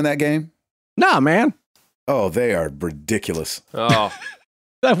Danger Zone in that game? Nah, man. Oh, they are ridiculous. Oh,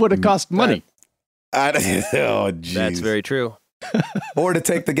 That would have cost money. Oh, jeez. that's very true. Or to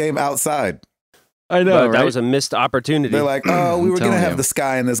take the game outside. I know, But right? that was a missed opportunity. They're like, oh, we were going to telling have you. the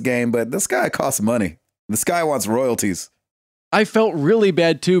Sky in this game, but the Sky costs money. The Sky wants royalties. I felt really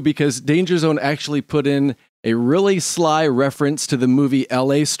bad too because Danger Zone actually put in a really sly reference to the movie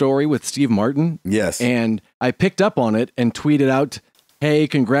LA Story with Steve Martin. Yes. And I picked up on it and tweeted out, hey,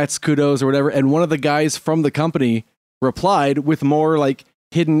 congrats, kudos, or whatever. And one of the guys from the company replied with more like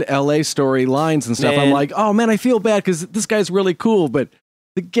hidden LA Story lines and stuff. I'm Man. like, oh man, I feel bad because this guy's really cool, but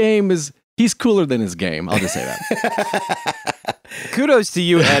the game is, he's cooler than his game. I'll just say that. Kudos to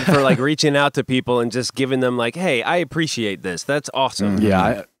you, Ed, for like reaching out to people and just giving them like, hey, I appreciate this. That's awesome.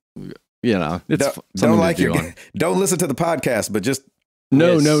 Yeah. It's don't like your don't listen to the podcast, but just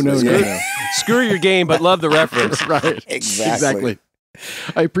No. Yes. Screw your game, but love the reference. Right. Exactly.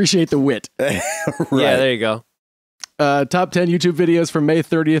 I appreciate the wit. right. Yeah, there you go. Top 10 YouTube videos from May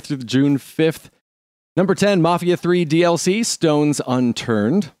 30th to June 5th. Number 10, Mafia 3 DLC, Stones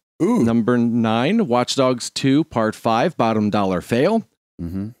Unturned. Ooh. Number 9, Watch Dogs 2 Part 5, Bottom Dollar Fail.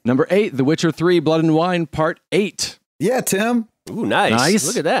 Mm-hmm. Number 8, The Witcher 3 Blood and Wine Part 8. Yeah, Tim. Ooh, nice. Nice.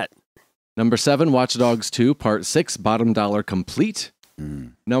 Look at that. Number 7, Watch Dogs 2 Part 6, Bottom Dollar Complete.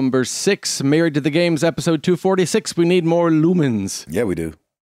 Mm. Number 6, Married to the Games Episode 246, We Need More Lumens. Yeah, we do.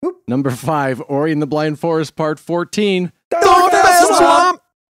 Number 5, Ori and the Blind Forest Part 14. Don't mess with Swamp.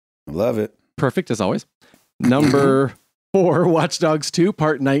 Love it. Perfect as always. Number 4, Watch Dogs 2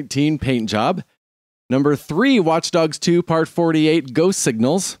 Part 19, Paint Job. Number 3, Watch Dogs 2 Part 48, Ghost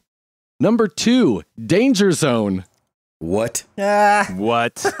Signals. Number 2, Danger Zone. What?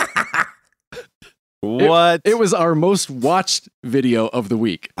 What? What? It was our most watched video of the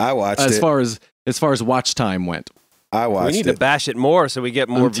week. I watched as it. As far as watch time went. I watched We need to bash it more so we get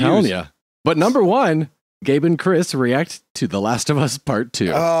more I'm telling views. you. But number 1, Gabe and Chris react to The Last of Us Part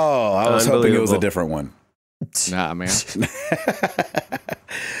 2. Oh, I was hoping it was a Unbelievable. different one. Nah, man.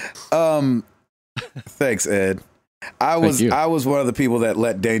 Thanks, Ed. I was one of the people that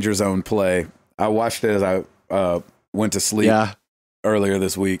let Danger Zone play. I watched it as I went to sleep earlier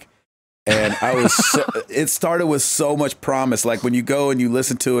this week. And I was it started with so much promise. Like when you go and you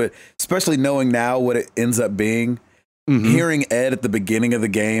listen to it, especially knowing now what it ends up being, hearing Ed at the beginning of the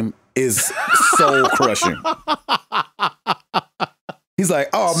game is soul crushing. He's like,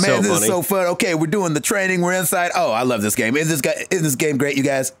 "Oh man, this is so fun. Okay, we're doing the training. We're inside. Oh, I love this game. Isn't this game great, you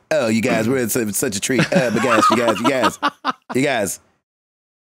guys? Oh, you guys, we're in such a treat. But guys, you guys,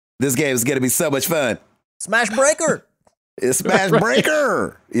 this game is gonna be so much fun. Smash Breaker. It's Smash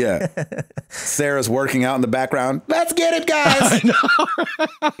Breaker. Yeah. Sarah's working out in the background. Let's get it, guys.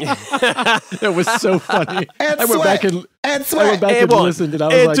 It was so funny. And I went back and one, listened, and I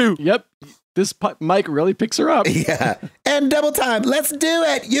was like, two. "Yep, this mic really picks her up." Yeah. And double time. Let's do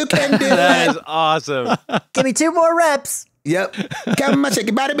it. You can do That it. is awesome. Give me 2 more reps. Yep. Come on, shake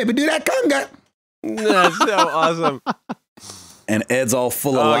your body, baby. Do that conga. That's so awesome. And Ed's all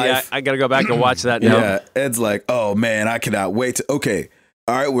full of life. Yeah, I got to go back and watch that now. Yeah. Ed's like, oh man, I cannot wait to. Okay.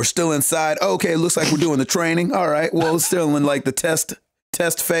 All right. We're still inside. Okay. Looks like we're doing the training. All right. Well, it's still in like the test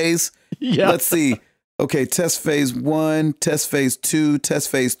phase. Yeah. Let's see. Okay. Test phase 1, test phase 2, test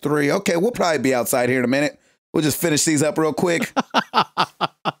phase 3. Okay. We'll probably be outside here in a minute. We'll just finish these up real quick.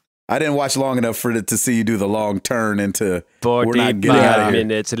 I didn't watch long enough for it to see you do the long turn into we're not getting out of 45 here.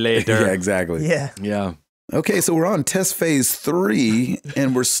 minutes later. Yeah, exactly. Yeah. Yeah. Okay, so we're on test phase 3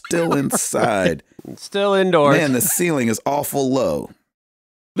 and we're still inside. Still indoors. Man, the ceiling is awful low.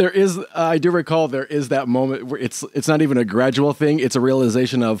 There is, I do recall there is that moment where it's not even a gradual thing. It's a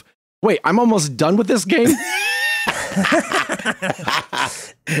realization of, wait, I'm almost done with this game.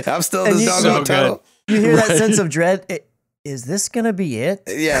 I'm still in And this doggone tunnel. You hear that sense of dread. Is this going to be it?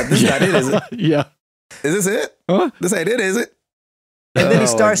 Yeah, this is not it, is it? Yeah. Is this it? Huh? This ain't it, is it? And then he Oh,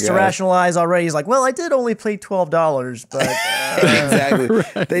 starts my to God. rationalize already. He's like, well, I did only pay $12, but Exactly.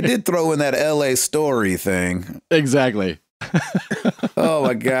 Right. They did throw in that LA story thing. Exactly. Oh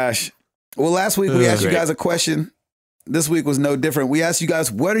my gosh. Well, last week we asked you guys a question. This week was no different. We asked you guys,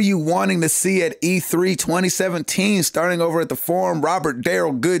 what are you wanting to see at E3 2017? Starting over at the forum, Robert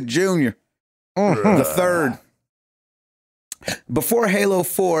Darrell Good Jr. The third. Before Halo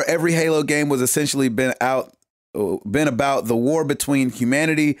 4, every Halo game was essentially been about the war between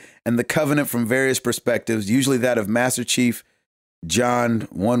humanity and the Covenant from various perspectives, usually that of Master Chief John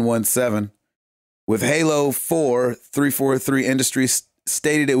 117. With Halo 4, 343 Industries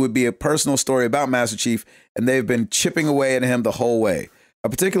stated it would be a personal story about Master Chief, and they've been chipping away at him the whole way. A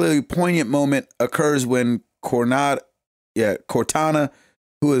particularly poignant moment occurs when Cortana,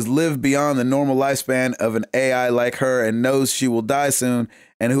 who has lived beyond the normal lifespan of an AI like her and knows she will die soon,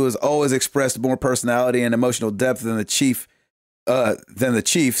 and who has always expressed more personality and emotional depth than the chief,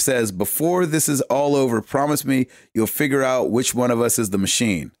 says, "Before this is all over, promise me you'll figure out which one of us is the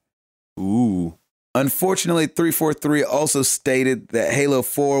machine." Ooh. Unfortunately, 343 also stated that Halo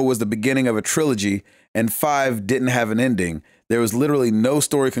 4 was the beginning of a trilogy, and 5 didn't have an ending. There was literally no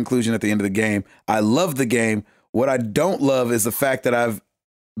story conclusion at the end of the game. I love the game. What I don't love is the fact that I've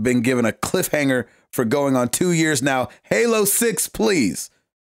been given a cliffhanger for going on 2 years now. Halo 6, please.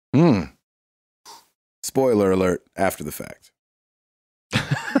 Spoiler alert after the fact.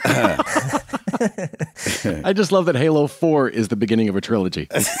 I just love that Halo 4 is the beginning of a trilogy.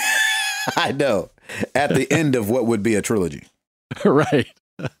 I know. At the end of what would be a trilogy. Right.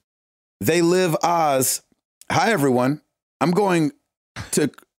 They Live Oz. Hi, everyone. I'm going to...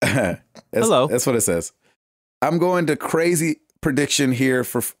 Hello. That's what it says. I'm going to crazy prediction here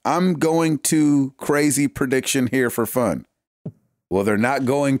for fun. Well, they're not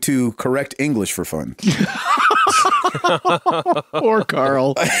going to correct English for fun. Or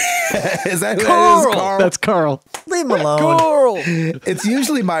Carl. Is that who Carl. that is, Carl? That's Carl. leave him alone. Coral. It's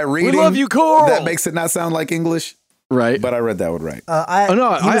usually my reading love you, Coral. that makes it not sound like English, Right. but I read that one right. Oh,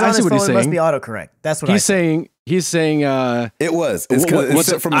 no, He was I on see his what he's phone, it must saying. be autocorrect. That's what He's saying He's saying it was.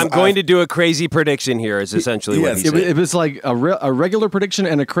 I'm going to do a crazy prediction here. Is essentially what he said. It was like a regular prediction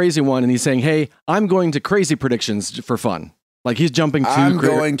and a crazy one, and he's saying, "Hey, I'm going to crazy predictions for fun." Like he's jumping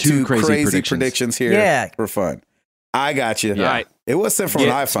to crazy predictions here for fun. I got you. Yeah. Right. It was sent from an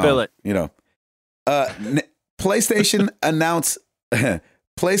iPhone. Spill it. You know, PlayStation announced.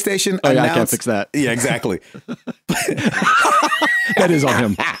 PlayStation announced. Yeah, I can't fix that. Yeah, exactly. That is on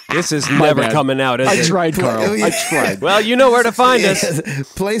him. This is never coming out, is it? I tried, Carl. I tried. Well, you know where to find us.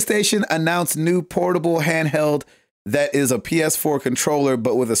 PlayStation announced new portable handheld that is a PS4 controller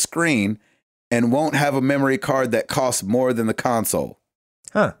but with a screen and won't have a memory card that costs more than the console.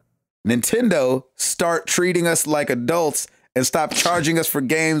 Huh. Nintendo, start treating us like adults and stop charging us for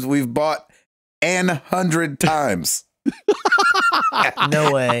games we've bought 100 times.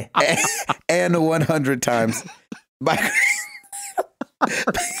 No way. And 100 times.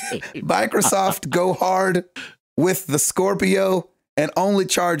 Microsoft go hard with the Scorpio and only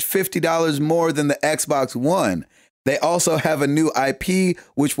charge $50 more than the Xbox One. They also have a new IP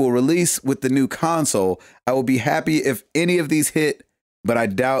which will release with the new console. I will be happy if any of these hit, but I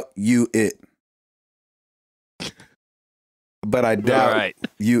doubt you it.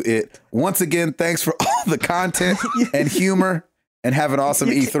 Once again, thanks for all the content and humor and have an awesome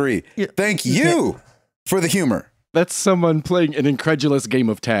E3. Thank you for the humor. That's someone playing an incredulous game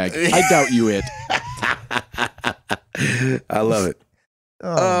of tag. I doubt you it. I love it.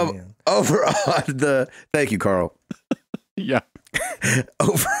 Man. Over on the... Thank you, Carl. Yeah.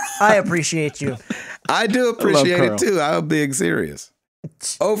 I appreciate you. I do appreciate it too. I'm being serious.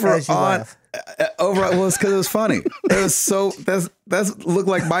 Well, it's because it was funny. It was so that's looked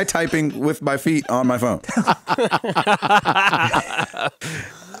like my typing with my feet on my phone.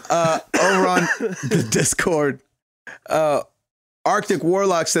 Over on the Discord, Arctic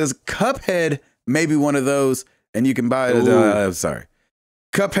Warlock says Cuphead may be one of those, and you can buy it. Sorry,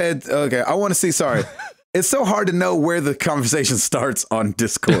 Cuphead. Okay, I want to see. Sorry, it's so hard to know where the conversation starts on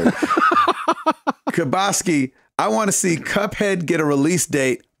Discord. Kaboski, I want to see Cuphead get a release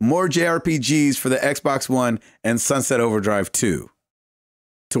date, more JRPGs for the Xbox One, and Sunset Overdrive 2.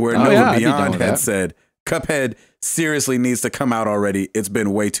 To where Nova Beyond had said, Cuphead seriously needs to come out already. It's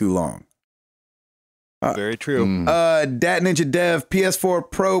been way too long. Very true. Dat Ninja Dev, PS4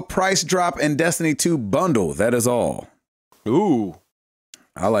 Pro price drop and Destiny 2 bundle. That is all. Ooh.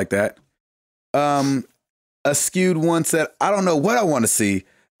 I like that. A skewed one said, I don't know what I want to see.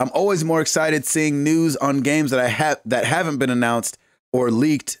 I'm always more excited seeing news on games that haven't been announced or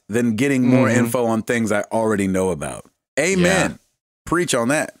leaked than getting more info on things I already know about. Amen. Yeah. Preach on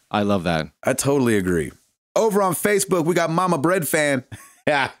that. I love that. I totally agree. Over on Facebook, we got Mama Bread Fan.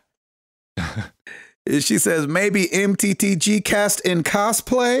 Yeah. She says, maybe MTTG cast in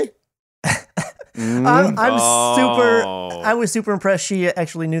cosplay. I was super impressed she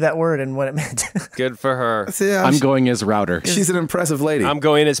actually knew that word and what it meant. Good for her. See, I'm going as Router. She's an impressive lady. I'm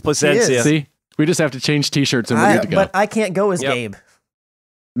going as Placencia. See, we just have to change t-shirts and we're good to go. But I can't go as Gabe.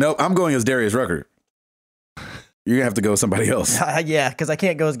 Nope, I'm going as Darius Rucker. You're gonna have to go with somebody else. Yeah, because I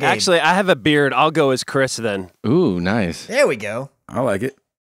can't go as Gabe. Actually, I have a beard. I'll go as Chris then. Ooh, nice. There we go. I like it.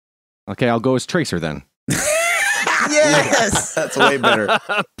 Okay, I'll go as Tracer then. Yes, that's way better.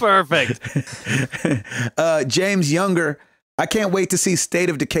 Perfect. James Younger, I can't wait to see State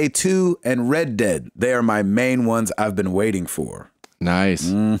of Decay 2 and Red Dead. They are my main ones I've been waiting for. Nice.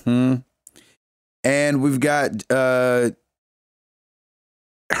 Mm-hmm. And we've got Herman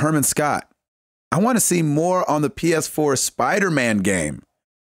Scott. I want to see more on the PS4 Spider-Man game.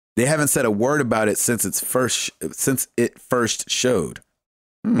 They haven't said a word about it since it first showed.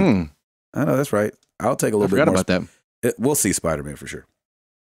 I know, that's right. I'll take a little bit more. I forgot about that. We'll see Spider-Man for sure.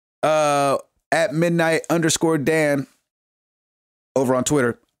 At midnight_Dan over on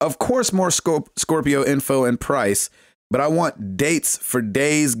Twitter. Of course, more Scorpio info and price, but I want dates for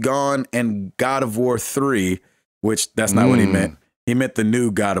Days Gone and God of War 3, which that's not what he meant. He meant the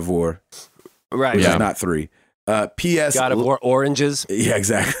new God of War. Right. Which is not 3. P.S. God of War Oranges. Yeah,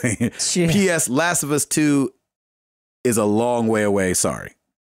 exactly. P.S. Last of Us 2 is a long way away. Sorry.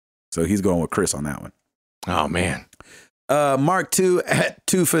 So he's going with Chris on that one. Oh, man. Mark 2 at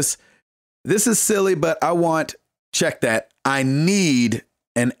Tufus. This is silly, but I want, check that, I need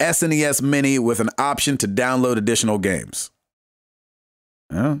an SNES Mini with an option to download additional games.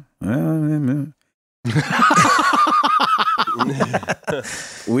 Oh,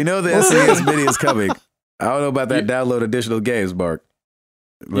 we know the SNES Mini is coming. I don't know about that download additional games, Mark.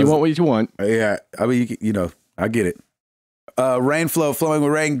 You want what you want. Yeah, I mean, you know, I get it. Rainflow, Flowing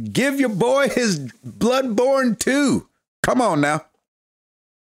with Rain. Give your boy his Bloodborne 2. Come on now.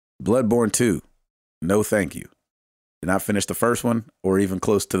 Bloodborne 2. no thank you. Did not finish the first one or even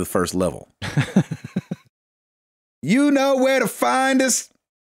close to the first level. You know where to find us.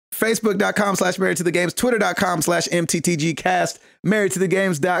 Facebook.com/married to the games, Twitter.com/MTTGcast,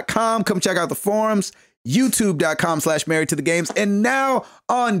 marriedtothegames.com. Come check out the forums, YouTube.com/married to the games, and now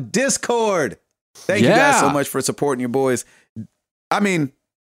on Discord. Thank you guys so much for supporting your boys. I mean,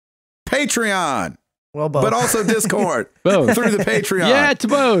 Patreon. Well, both. But also Discord. Both. Through the Patreon. Yeah, to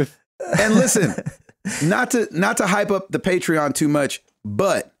both. And listen, not to hype up the Patreon too much,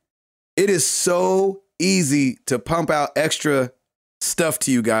 but it is so easy to pump out extra stuff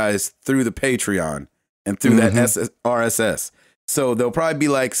to you guys through the Patreon and through that RSS. So there'll probably be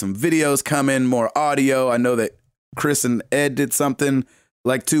like some videos coming, more audio. I know that Chris and Ed did something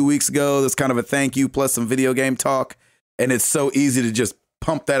like 2 weeks ago. That's kind of a thank you plus some video game talk. And it's so easy to just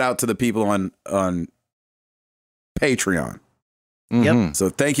pump that out to the people on Patreon. Yep. So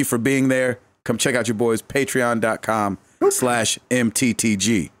thank you for being there. Come check out your boys,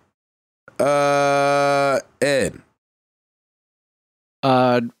 patreon.com/MTTG. Ed.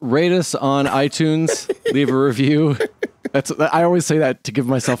 Rate us on iTunes. Leave a review. I always say that to give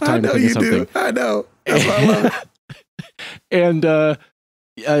myself time to think of something. I know. That's why I love it. And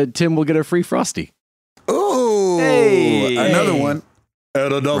Tim will get a free Frosty. Ooh. Hey. Another one.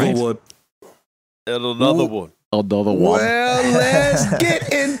 And another Right. one. And another one. Another one. Well, let's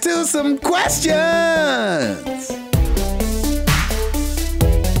get into some questions.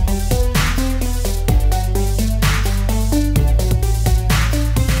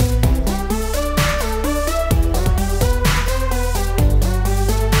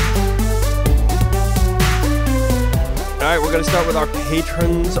 All right, we're going to start with our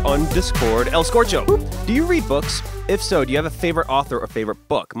patrons on Discord. El Scorcho, do you read books? If so, do you have a favorite author or favorite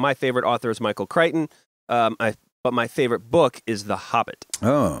book? My favorite author is Michael Crichton, but my favorite book is The Hobbit.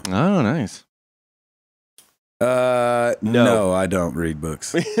 Oh, nice. no, I don't read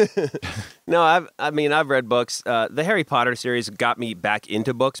books. No, I've read books. The Harry Potter series got me back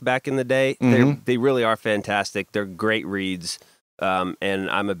into books back in the day. They really are fantastic. They're great reads, and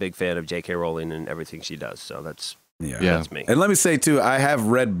I'm a big fan of J.K. Rowling and everything she does. So that's me. And let me say too, I have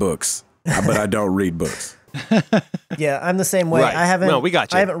read books, but I don't read books. Yeah, I'm the same way. Right. I haven't. No, we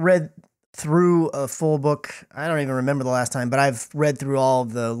got you. I haven't read through a full book. I don't even remember the last time, but I've read through all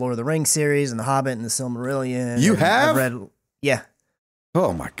of the Lord of the Rings series and The Hobbit and the Silmarillion. You have? I've read, yeah.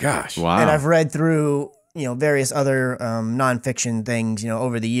 Oh my gosh! Wow. And I've read through various other nonfiction things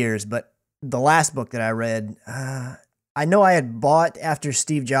over the years. But the last book that I read, I know I had bought after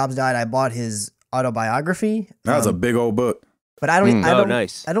Steve Jobs died. I bought his autobiography. That was a big old book. But I don't.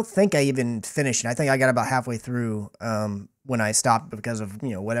 Nice. I don't think I even finished it. I think I got about halfway through when I stopped because of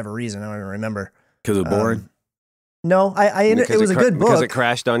whatever reason. I don't even remember. Because it was boring. No, it was a good book. Because it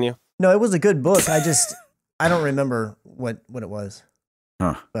crashed on you. No, it was a good book. I don't remember what it was.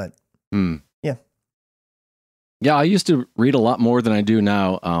 Huh. But yeah, I used to read a lot more than I do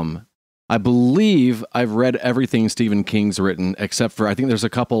now. I believe I've read everything Stephen King's written, except for I think there's a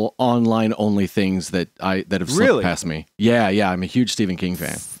couple online only things that have slipped past me. Yeah, I'm a huge Stephen King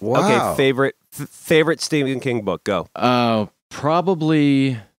fan. Wow. Okay, favorite Stephen King book. Go.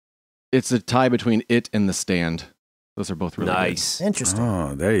 Probably it's a tie between it and The Stand. Those are both really nice. Interesting.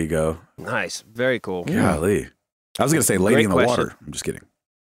 Oh, there you go. Nice. Very cool. Golly. I was going to say Lady in the Water. I'm just kidding.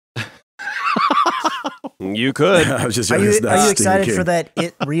 You could. I was just Are joking. you It's not Stephen excited King. for that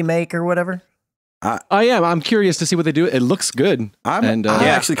It remake or whatever? I am. I'm curious to see what they do. It looks good. I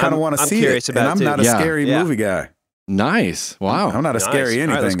actually kind of want to see curious it. about And I'm it, not too. a Yeah. scary Yeah. movie guy. Nice. Wow. I'm not a Nice. scary All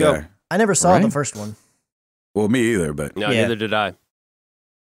right, anything let's go. guy. I never saw Right. the first one. Well, me either, but No, Yeah. neither did I.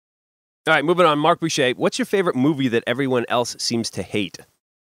 All right, moving on. Mark Boucher, what's your favorite movie that everyone else seems to hate?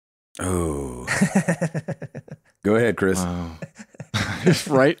 oh, go ahead, Chris. Wow.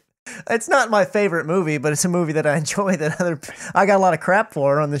 Right? It's not my favorite movie, but it's a movie that I enjoy. I got a lot of crap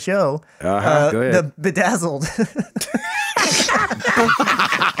for on the show. Go ahead. The Bedazzled.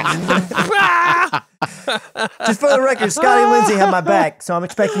 Just for the record, Scotty and Lindsay have my back, so I'm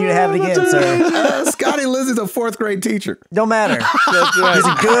expecting you to have it again, sir. Scotty Lizzie's a fourth grade teacher. Don't matter. That's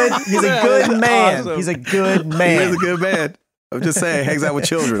right. He's a good man. Awesome. He's a good He man. is a good man. I'm just saying, hangs out with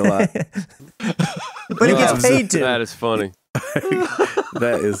children a lot. But he gets paid to. That is funny.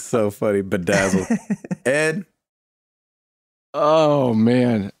 That is so funny. Bedazzled. Ed? Oh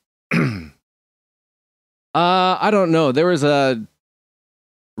man. I don't know. There was a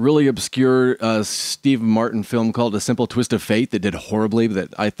really obscure Steve Martin film called A Simple Twist of Fate that did horribly, but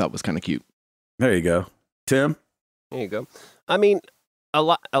that I thought was kind of cute. There you go. Tim? There you go. I mean,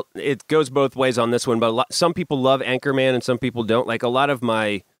 it goes both ways on this one, but some people love Anchorman and some people don't. Like a lot of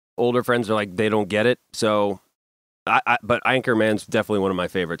my older friends are like, they don't get it. So, but Anchorman's definitely one of my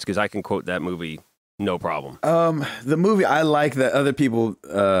favorites because I can quote that movie no problem. The movie I like that other people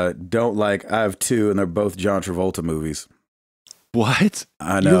don't like, I have two, and they're both John Travolta movies. What?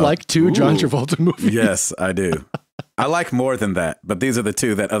 I know. You like two John Travolta movies? Yes, I do. I like more than that, but these are the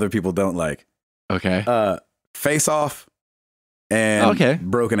two that other people don't like. Okay. Face Off and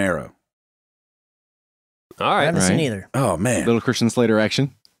Broken Arrow. All right. I haven't seen either. Oh, man. Little Christian Slater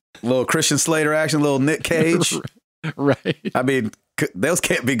action. Little Christian Slater action, little Nick Cage. Right. I mean, those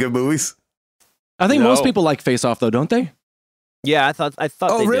can't be good movies. I think most people like Face Off, though, don't they? Yeah, I thought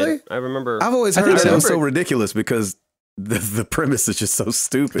Oh, they really? did. I remember. I've always heard that it was so ridiculous because the premise is just so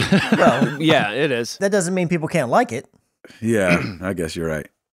stupid. Well, yeah, it is. that doesn't mean people can't like it. Yeah, I guess you're right.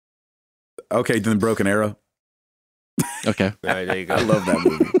 Okay, then Broken Arrow. Okay. All right, there you go. I love that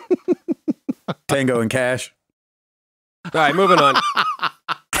movie. Tango and Cash. All right, moving on.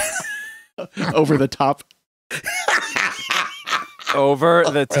 Over the top. Over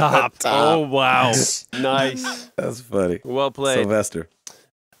the top. Oh, wow. Nice. That's funny. Well played. Sylvester.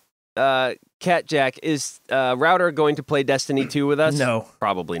 Cat Jack, is Router going to play Destiny 2 with us? No.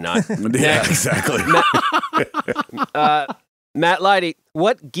 Probably not. Yeah, exactly. Matt Leidy,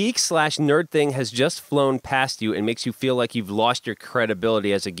 what geek/nerd thing has just flown past you and makes you feel like you've lost your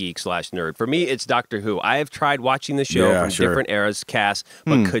credibility as a geek/nerd? For me, it's Doctor Who. I have tried watching the show from different eras, casts,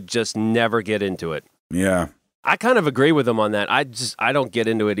 but could just never get into it. Yeah. I kind of agree with him on that. I don't get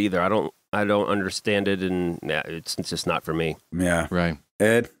into it either. I don't understand it, and it's just not for me. Yeah. Right.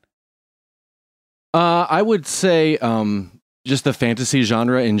 Ed? I would say just the fantasy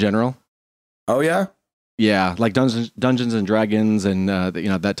genre in general. Oh, yeah? Yeah, like Dungeons and Dragons and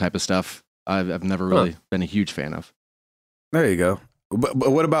that type of stuff. I've never really been a huge fan of. There you go. But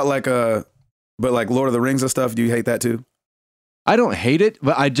what about like Lord of the Rings and stuff? Do you hate that too? I don't hate it,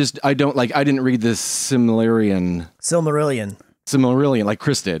 but I don't like. I didn't read this Silmarillion like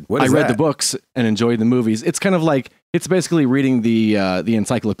Chris did. What is I read that? the books and enjoyed the movies. It's kind of like it's basically reading the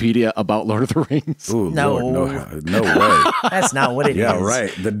encyclopedia about Lord of the Rings. Ooh, No. Lord, no way. That's not what it is. Yeah,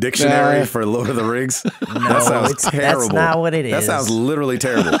 right. The dictionary for Lord of the Rings. That sounds terrible. That's not what it is. That sounds literally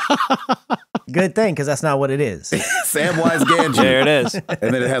terrible. Good thing, because that's not what it is. Samwise Gamgee. There it is. And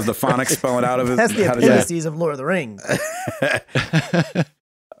then it has the phonics spelling out of it. That's the How does that- appendices of Lord of the Rings.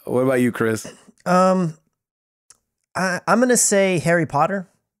 What about you, Chris? I'm gonna say Harry Potter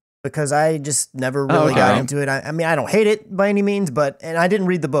because I just never really got into it. I mean, I don't hate it by any means, and I didn't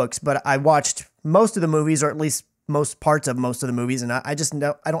read the books, but I watched most of the movies, or at least most parts of most of the movies, and I just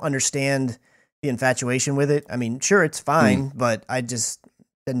I don't understand the infatuation with it. I mean, sure, it's fine, but I just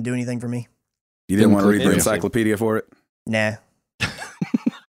didn't do anything for me. You didn't want to read the encyclopedia for it? Nah.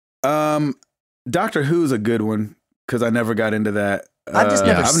 Doctor Who's a good one because I never got into that. I've just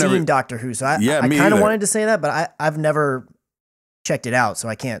never seen Doctor Who, so I kind of wanted to say that, but I've never checked it out, so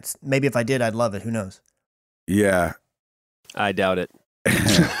I can't. Maybe if I did, I'd love it. Who knows? Yeah. I doubt it.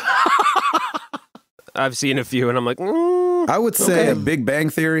 I've seen a few, and I'm like, I would say a Big Bang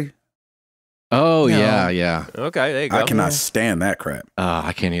Theory. Oh, no. Yeah. Okay, there you go. I cannot stand that crap.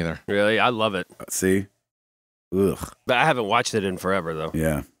 I can't either. Really? I love it. See? Ugh. But I haven't watched it in forever, though.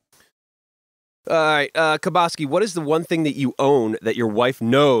 Yeah. All right, Kaboski, what is the one thing that you own that your wife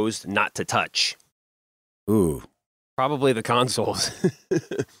knows not to touch? Ooh. Probably the consoles.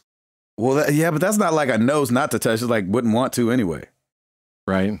 Well, but that's not like a knows not to touch. It's like wouldn't want to anyway.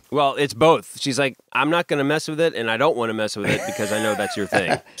 Right. Well, it's both. She's like, I'm not going to mess with it, and I don't want to mess with it because I know that's your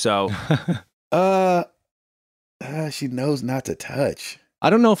thing. So, she knows not to touch. I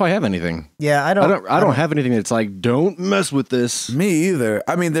don't know if I have anything. Yeah, I don't have anything that's like, don't mess with this. Me either.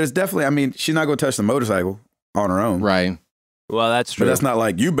 I mean, there's definitely. I mean, she's not going to touch the motorcycle on her own, Right. Well, that's true. But that's not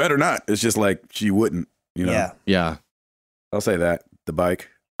like you better not. It's just like she wouldn't. You know. Yeah. Yeah. I'll say that the bike.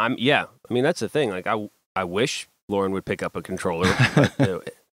 Yeah. I mean, that's the thing. Like, I wish Lauren would pick up a controller. But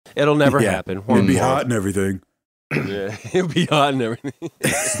it'll never happen. It'd be hot and everything. Yeah, it'll be hot and everything.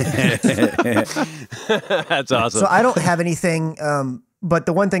 That's awesome. So I don't have anything. But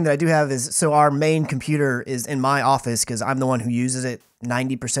the one thing that I do have is, so our main computer is in my office because I'm the one who uses it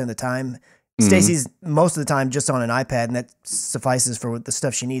 90% of the time. Stacy's most of the time just on an iPad, and that suffices for the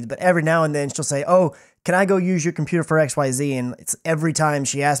stuff she needs. But every now and then she'll say, "Oh, can I go use your computer for XYZ?" And it's every time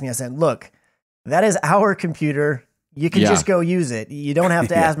she asks me, I said, "Look, that is our computer. You can just go use it. You don't have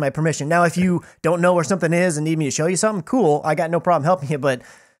to ask my permission. Now, if you don't know where something is and need me to show you something, cool. I got no problem helping you, but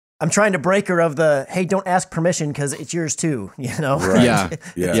I'm trying to break her of the, hey, don't ask permission because it's yours too, you know? Right.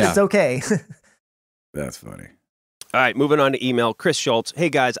 Yeah. It's okay." That's funny. All right, moving on to email. Chris Schultz. Hey,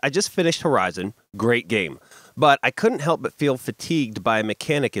 guys, I just finished Horizon. Great game. but I couldn't help but feel fatigued by a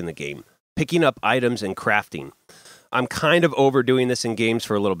mechanic in the game, picking up items and crafting. I'm kind of overdoing this in games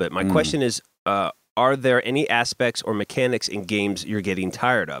for a little bit. My question is, are there any aspects or mechanics in games you're getting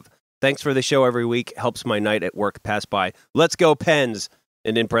tired of? Thanks for the show every week. Helps my night at work pass by. Let's go Pens.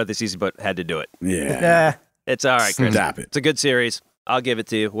 And in parentheses, but had to do it. Yeah. It's all right, Chris. Stop it. It's a good series. I'll give it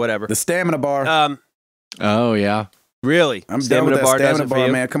to you. Whatever. The stamina bar. Oh, yeah. Really? I'm done with that bar stamina bar,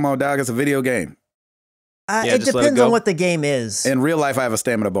 man. Come on, dog. It's a video game. It depends on what the game is. In real life, I have a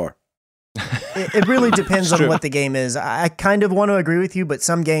stamina bar. It really depends on what the game is. I kind of want to agree with you, but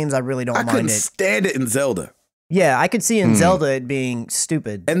some games I really don't mind it. I couldn't stand it in Zelda. Yeah, I could see in Zelda it being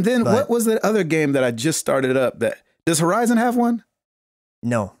stupid. And then what was the other game that I just started up? Does Horizon have one?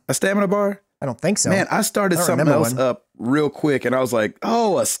 No. A stamina bar? I don't think so. Man, I started something else up real quick, and I was like,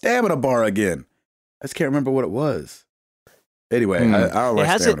 oh, a stamina bar again. I just can't remember what it was. Anyway, I don't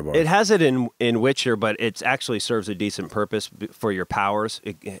like stamina bars. It has it in Witcher, but it actually serves a decent purpose for your powers.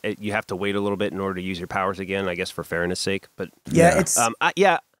 You have to wait a little bit in order to use your powers again, I guess, for fairness' sake. But it's...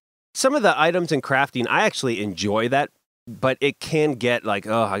 some of the items in crafting, I actually enjoy that, but it can get like,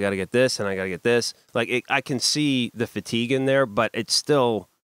 oh, I got to get this and I got to get this. Like, I can see the fatigue in there, but it's still,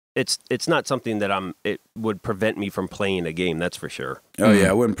 it's not something that it would prevent me from playing a game. That's for sure. Oh yeah,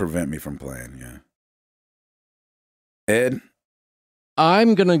 it wouldn't prevent me from playing. Yeah. Ed,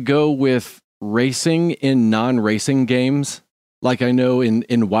 I'm gonna go with racing in non-racing games. Like I know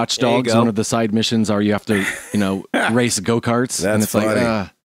in Watch Dogs, one of the side missions are you have to race go-karts. That's and it's funny. Like,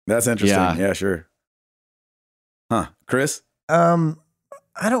 that's interesting. Yeah, sure. Huh, Chris?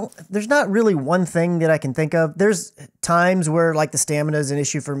 There's not really one thing that I can think of. There's times where like the stamina is an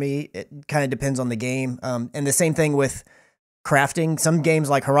issue for me. It kind of depends on the game. And the same thing with crafting. Some games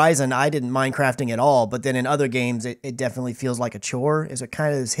like Horizon, I didn't mind crafting at all, but then in other games, it definitely feels like a chore. It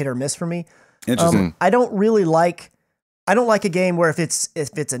kind of is hit or miss for me. Interesting. I don't like a game where if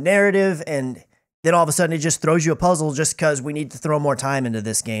it's a narrative and then all of a sudden it just throws you a puzzle just because we need to throw more time into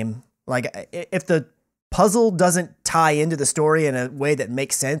this game. Like if the puzzle doesn't tie into the story in a way that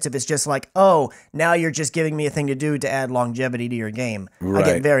makes sense, if it's just like, oh, now you're just giving me a thing to do to add longevity to your game, right.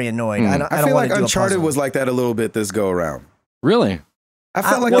 I get very annoyed. I don't feel like do Uncharted was like that a little bit this go around. Really? I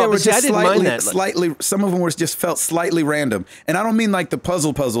felt like they were just slightly. Some of them just felt slightly random, and I don't mean like the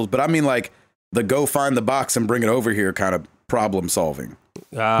puzzles, but I mean like the go find the box and bring it over here kind of problem solving.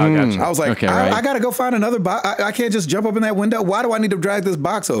 Gotcha. I was like, okay, I got to go find another box. I can't just jump up in that window. Why do I need to drag this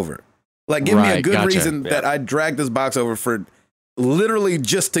box over? Like, give me a good reason that I drag this box over for literally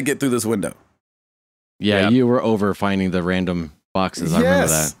just to get through this window. Yeah, you were over finding the random boxes. I remember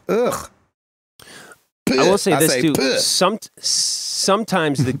that. Ugh. I will say this too.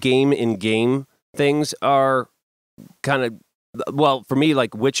 Sometimes the game things are kind of, well, for me,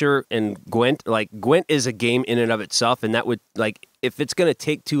 like Witcher and Gwent. Like Gwent is a game in and of itself, and that would, like, if it's going to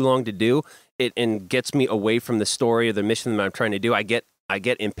take too long to do it and gets me away from the story or the mission that I'm trying to do, I get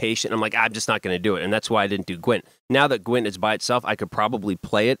impatient. I'm like, I'm just not going to do it, and that's why I didn't do Gwent. Now that Gwent is by itself, I could probably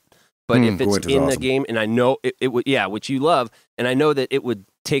play it. But if it's in the game, and I know it would, which you love, and I know that it would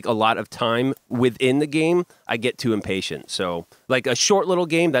take a lot of time within the game, I get too impatient. So, like a short little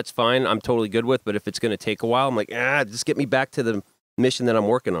game, that's fine. I'm totally good with. But if it's going to take a while, I'm like, just get me back to the mission that I'm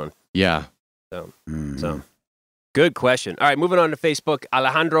working on. Yeah. So, good question. All right, moving on to Facebook.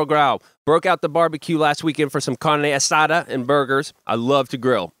 Alejandro Grau broke out the barbecue last weekend for some carne asada and burgers. I love to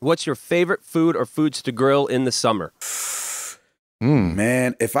grill. What's your favorite food or foods to grill in the summer?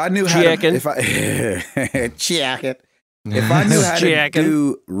 Man, if I knew how to, if I knew how to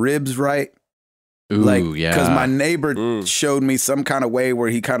do ribs right, because my neighbor showed me some kind of way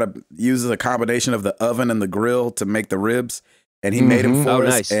where he kind of uses a combination of the oven and the grill to make the ribs, and he made them for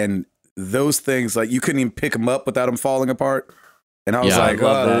us. Nice. And those things, like, you couldn't even pick them up without them falling apart. And I was like,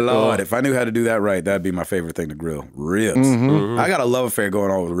 oh, Lord, if I knew how to do that right, that'd be my favorite thing to grill. Ribs. I got a love affair going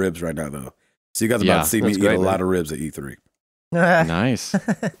on with ribs right now, though. So you guys are about to see me eat a lot of ribs at E3. Nice.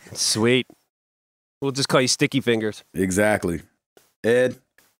 Sweet. We'll just call you Sticky Fingers. Exactly. Ed?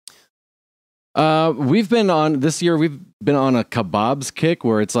 We've been on a kebabs kick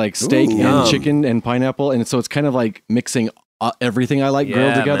where it's like steak and chicken and pineapple. And so it's kind of like mixing everything I like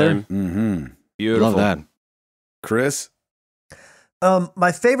grilled together. Beautiful. Love that. Chris?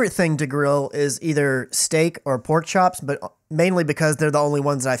 My favorite thing to grill is either steak or pork chops, but mainly because they're the only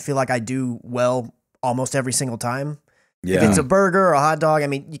ones that I feel like I do well almost every single time. Yeah. If it's a burger or a hot dog, I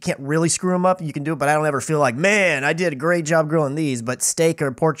mean, you can't really screw them up. You can do it, but I don't ever feel like, man, I did a great job grilling these. But steak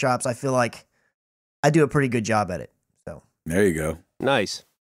or pork chops, I feel like I do a pretty good job at it. So there you go. Nice.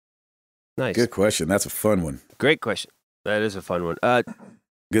 Good question. That's a fun one. Great question. That is a fun one.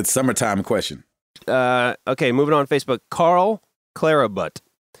 Good summertime question. Okay, moving on. Facebook. Carl Clarabutt.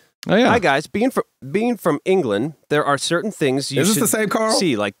 Oh yeah. Hi guys. Being from England, there are certain things you Is this should the same Carl?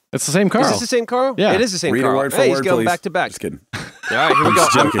 see. Like, It's the same Carl. is this the same Carl? Yeah. It is the same Read Carl. a word for hey, word, he's going please. back to back. Just kidding. All right, here we go.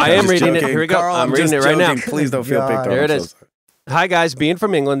 Just joking. I am Just reading it. joking. Here we go. Carl, I'm I'm reading it just right now. joking. Please don't feel picked on. Here it I'm is. so sorry. Hi guys, being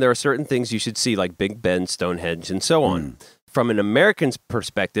from England, there are certain things you should see, like Big Ben, Stonehenge, and so on. From an American's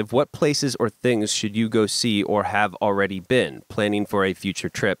perspective, what places or things should you go see or have already been? Planning for a future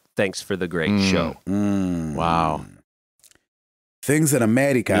trip. Thanks for the great show. Wow. Things in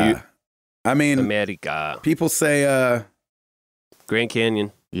America. I mean, America. people say, Grand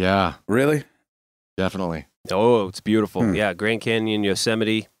Canyon. Yeah, really? definitely. Oh, it's beautiful. Yeah, Grand Canyon,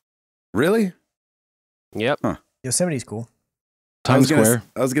 Yosemite. Really? Yep. Yosemite's cool. Times Square.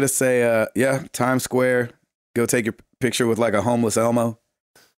 I was going to say, yeah, Times Square. Go take your picture with like a homeless Elmo.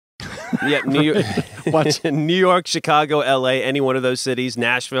 Yep. New York, What? New York, Chicago, LA, any one of those cities.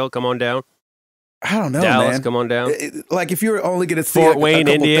 Nashville, come on down. I don't know, Dallas, man. come on down. Like if you're only going to see Fort a Wayne,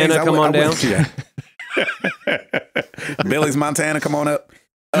 couple Indiana, things, come on down. Billings, Montana, come on up.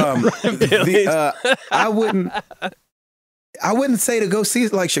 I wouldn't say to go see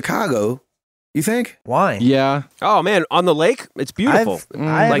like Chicago. You think? Why? Yeah. Oh man, on the lake, it's beautiful. I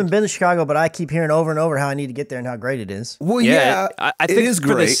Like- haven't been to Chicago, but I keep hearing over and over how I need to get there and how great it is. Well, Yeah, I it think is for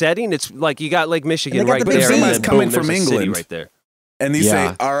the great. setting, it's like you got Lake Michigan And they got right the big there. cities And then coming boom, from there's a city England. right there. And you Yeah.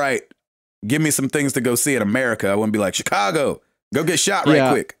 say, all right, give me some things to go see in America. I wouldn't be like, Chicago, go get shot right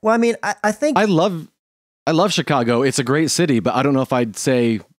Yeah. quick. Well, I mean, I think I love Chicago. It's a great city, but I don't know if I'd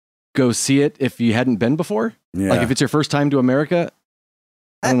say go see it if you hadn't been before. Yeah. Like if it's your first time to America,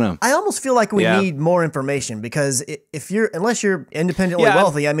 I don't know. I almost feel like we Yeah. need more information because unless you're independently Yeah,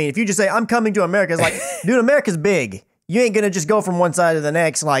 wealthy, I mean, if you just say I'm coming to America, it's like, dude, America's big. You ain't gonna just go from one side to the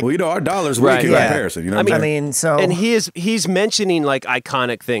next. Like, Well, you know, our dollar's Right, weak in yeah. comparison. You know I what I I'm saying? mean, so And he's mentioning like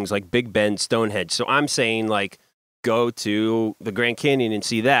iconic things like Big Ben, Stonehenge. So I'm saying like go to the Grand Canyon and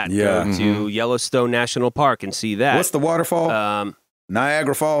see that. Yeah. Go to Yellowstone National Park and see that. What's the waterfall?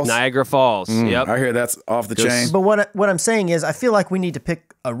 Niagara Falls. Niagara Falls. Yep. I hear that's off the Just- chain. But what I'm saying is, I feel like we need to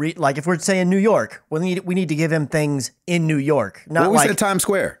pick like if we're saying New York, we need to give him things in New York, not Well, we like said Times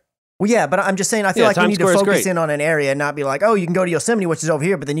Square. well, yeah. But I'm just saying, I feel Yeah, like we Times need to Square is focus great. in on an area and not be like, oh, you can go to Yosemite, which is over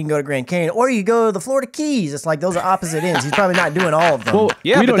here, but then you can go to Grand Canyon, or you go to the Florida Keys. It's like those are opposite ends. He's probably not doing all of them. Well,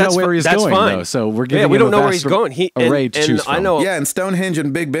 Yeah, we but don't know that's where fi- he's that's going fine. though, so we're giving Yeah, we him don't a know where vast he's going. array to choose I from. know Yeah, and Stonehenge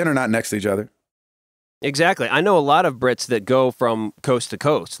and Big Ben are not next to each other. exactly. I know a lot of Brits that go from coast to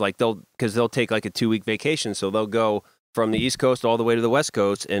coast. Like they'll take like a 2-week vacation, so they'll go from the East Coast all the way to the West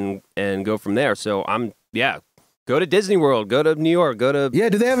Coast and go from there. So go to Disney World, go to New York, go to Yeah,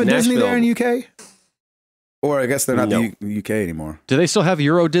 do they have a Disney Nashville. there in UK? Or I guess they're not No. the UK anymore. Do they still have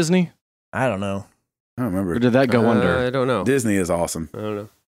Euro Disney, I don't know. I don't remember. or did that go I under? don't know. Disney is awesome. I don't know.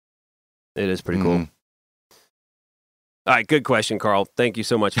 It is pretty cool. Mm. All right, good question, Carl. Thank you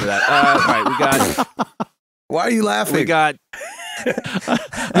so much for that. All right, Why are you laughing? we got.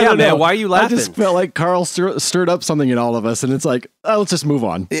 I Yeah, don't man. know. Why are you I laughing? just felt like Carl stirred up something in all of us, and it's like, oh, let's just move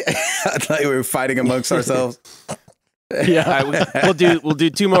on. I thought we were fighting amongst ourselves. Yeah. All right, we'll do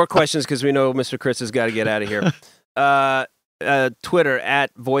 2 more questions because we know Mr. Chris has got to get out of here. Twitter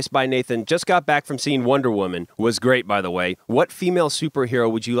at Voiced by Nathan just got back from seeing Wonder Woman. Was great, by the way. What female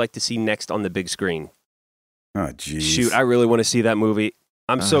superhero would you like to see next on the big screen? Oh, jeez. Shoot, I really want to see that movie.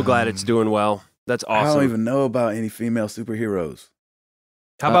 I'm so glad it's doing well. That's I don't awesome. even know about any female superheroes.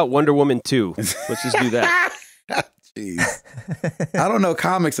 How about Wonder Woman 2? Let's just do that. Jeez. I don't know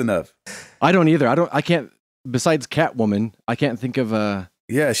comics enough. I don't either. I can't. Besides Catwoman, I can't think of a.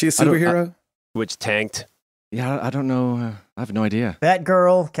 Yeah, she's a I don't- superhero. Which tanked. Yeah, I don't know. I have no idea.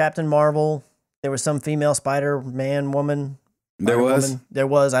 Batgirl, Captain Marvel. There was some female Spider-Man woman. There Spider was. woman. There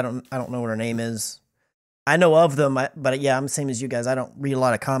was. I don't know what her name is. I know of them, but yeah, I'm the same as you guys. I don't read a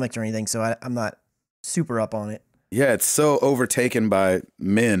lot of comics or anything, so I'm not super up on it. Yeah, it's so overtaken by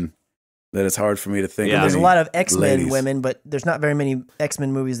men that it's hard for me to think Yeah. of There's a any lot of X-Men ladies. women, but there's not very many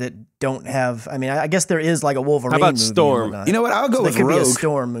X-Men movies that don't have. I mean, I guess there is like a Wolverine. How about movie and Storm? whatnot. You know what? I'll go So with there could be a Rogue.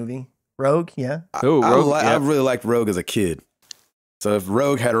 Storm movie. Rogue, yeah. Ooh, Rogue, I yeah. really liked Rogue as a kid. So if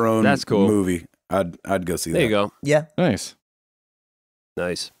Rogue had her own That's cool. movie, I'd go see There that. you go. Yeah. Nice.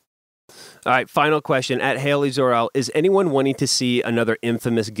 Nice. All right, final question. At Haley Zorel, is anyone wanting to see another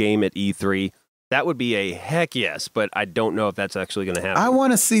Infamous game at E3? That would be a heck yes, but I don't know if that's actually going to happen. I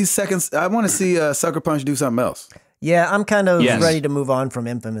want to see Sucker Punch do something else. Yeah, I'm kind of Yes. ready to move on from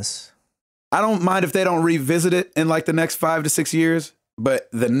Infamous. I don't mind if they don't revisit it in like the next 5 to 6 years, but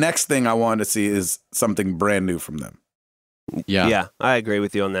the next thing I want to see is something brand new from them. Yeah. Yeah, I agree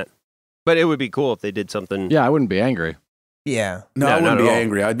with you on that. But it would be cool if they did something. Yeah, I wouldn't be angry. Yeah. No, No, I wouldn't not be at all.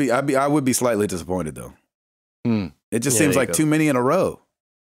 angry. I would be slightly disappointed though. It just Yeah, seems there you like go. too many in a row.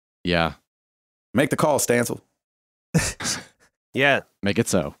 Yeah. Make the call, Stancil. Yeah. Make it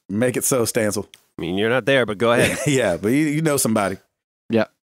so. Make it so, Stancil. I mean, you're not there, but go ahead. Yeah, but you know somebody. Yeah.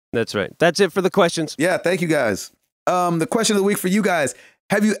 That's right. That's it for the questions. Yeah, thank you guys. The question of the week for you guys: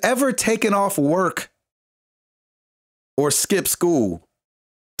 have you ever taken off work or skipped school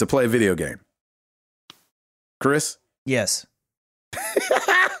to play a video game? Chris, Yes.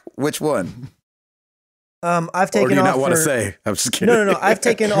 which one? I've Or taken do you off not want to for- say? I'm just kidding. No. I've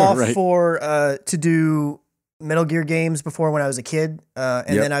taken off Right. for to do Metal Gear games before when I was a kid,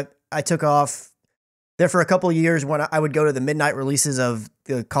 and Yep. then I took off there for a couple of years when I would go to the midnight releases of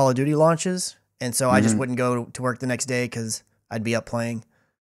the Call of Duty launches, and so I just wouldn't go to work the next day because I'd be up playing.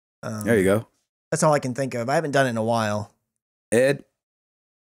 There you go. That's all I can think of. I haven't done it in a while. Ed,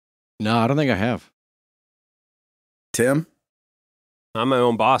 No, I don't think I have. Tim. I'm my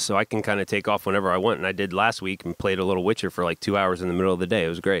own boss, so I can kind of take off whenever I want. And I did last week and played a little Witcher for like 2 hours in the middle of the day. It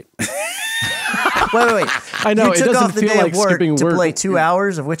was great. Wait. I know You it took doesn't off the feel day like of work skipping to work. play 2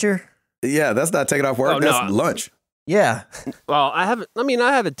 hours of Witcher. Yeah, that's not taking off work. Oh, no. That's lunch. Yeah. Well, I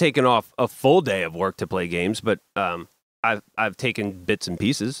haven't taken off a full day of work to play games, but I've taken bits and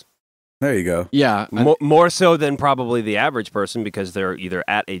pieces. There you go. Yeah. More so than probably the average person because they're either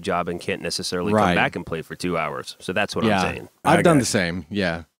at a job and can't necessarily Right. come back and play for 2 hours. So that's what I'm saying. I I've done got the same.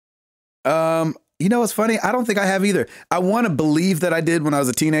 Yeah. You know what's funny? I don't think I have either. I want to believe that I did when I was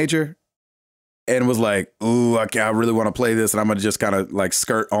a teenager and was like, ooh, I really want to play this and I'm going to just kind of like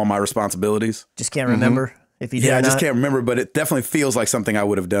skirt all my responsibilities. Just can't remember if you did. Yeah, or I just not. can't remember, but it definitely feels like something I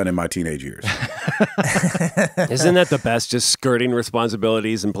would have done in my teenage years. Isn't that the best? Just skirting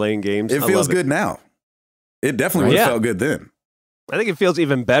responsibilities and playing games. It I feels love good now. It definitely would have felt good then. I think it feels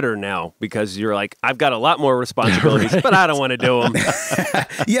even better now because you're like, I've got a lot more responsibilities, but I don't want to do them.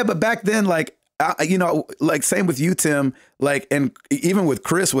 Yeah, but back then, like, like same with you, Tim, like, and even with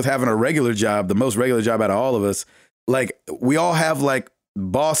Chris with having a regular job, the most regular job out of all of us, like we all have like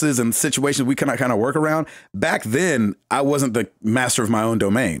bosses and situations we cannot kind of work around. Back then, I wasn't the master of my own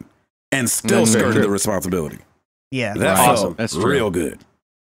domain and still That's very skirted true. the responsibility. Yeah. That Right. felt That's true. real good.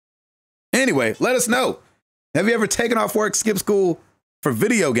 Anyway, let us know. Have you ever taken off work, skipped school for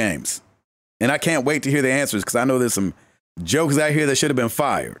video games? And I can't wait to hear the answers because I know there's some jokes out here that should have been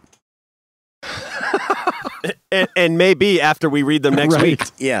fired. and maybe after we read them next Right. week.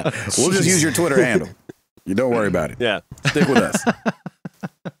 Yeah, we'll just use your Twitter handle. You don't worry about it. Yeah. Stick with us.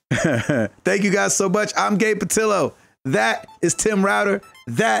 Thank you guys so much. I'm Gabe Patillo. That is Tim Router.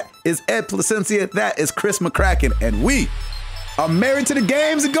 That is Ed Placencia. That is Chris McCracken. And we are married to the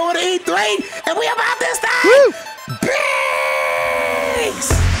games and going to E3. And we about this time. Woo!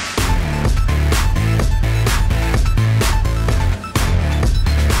 Bigs!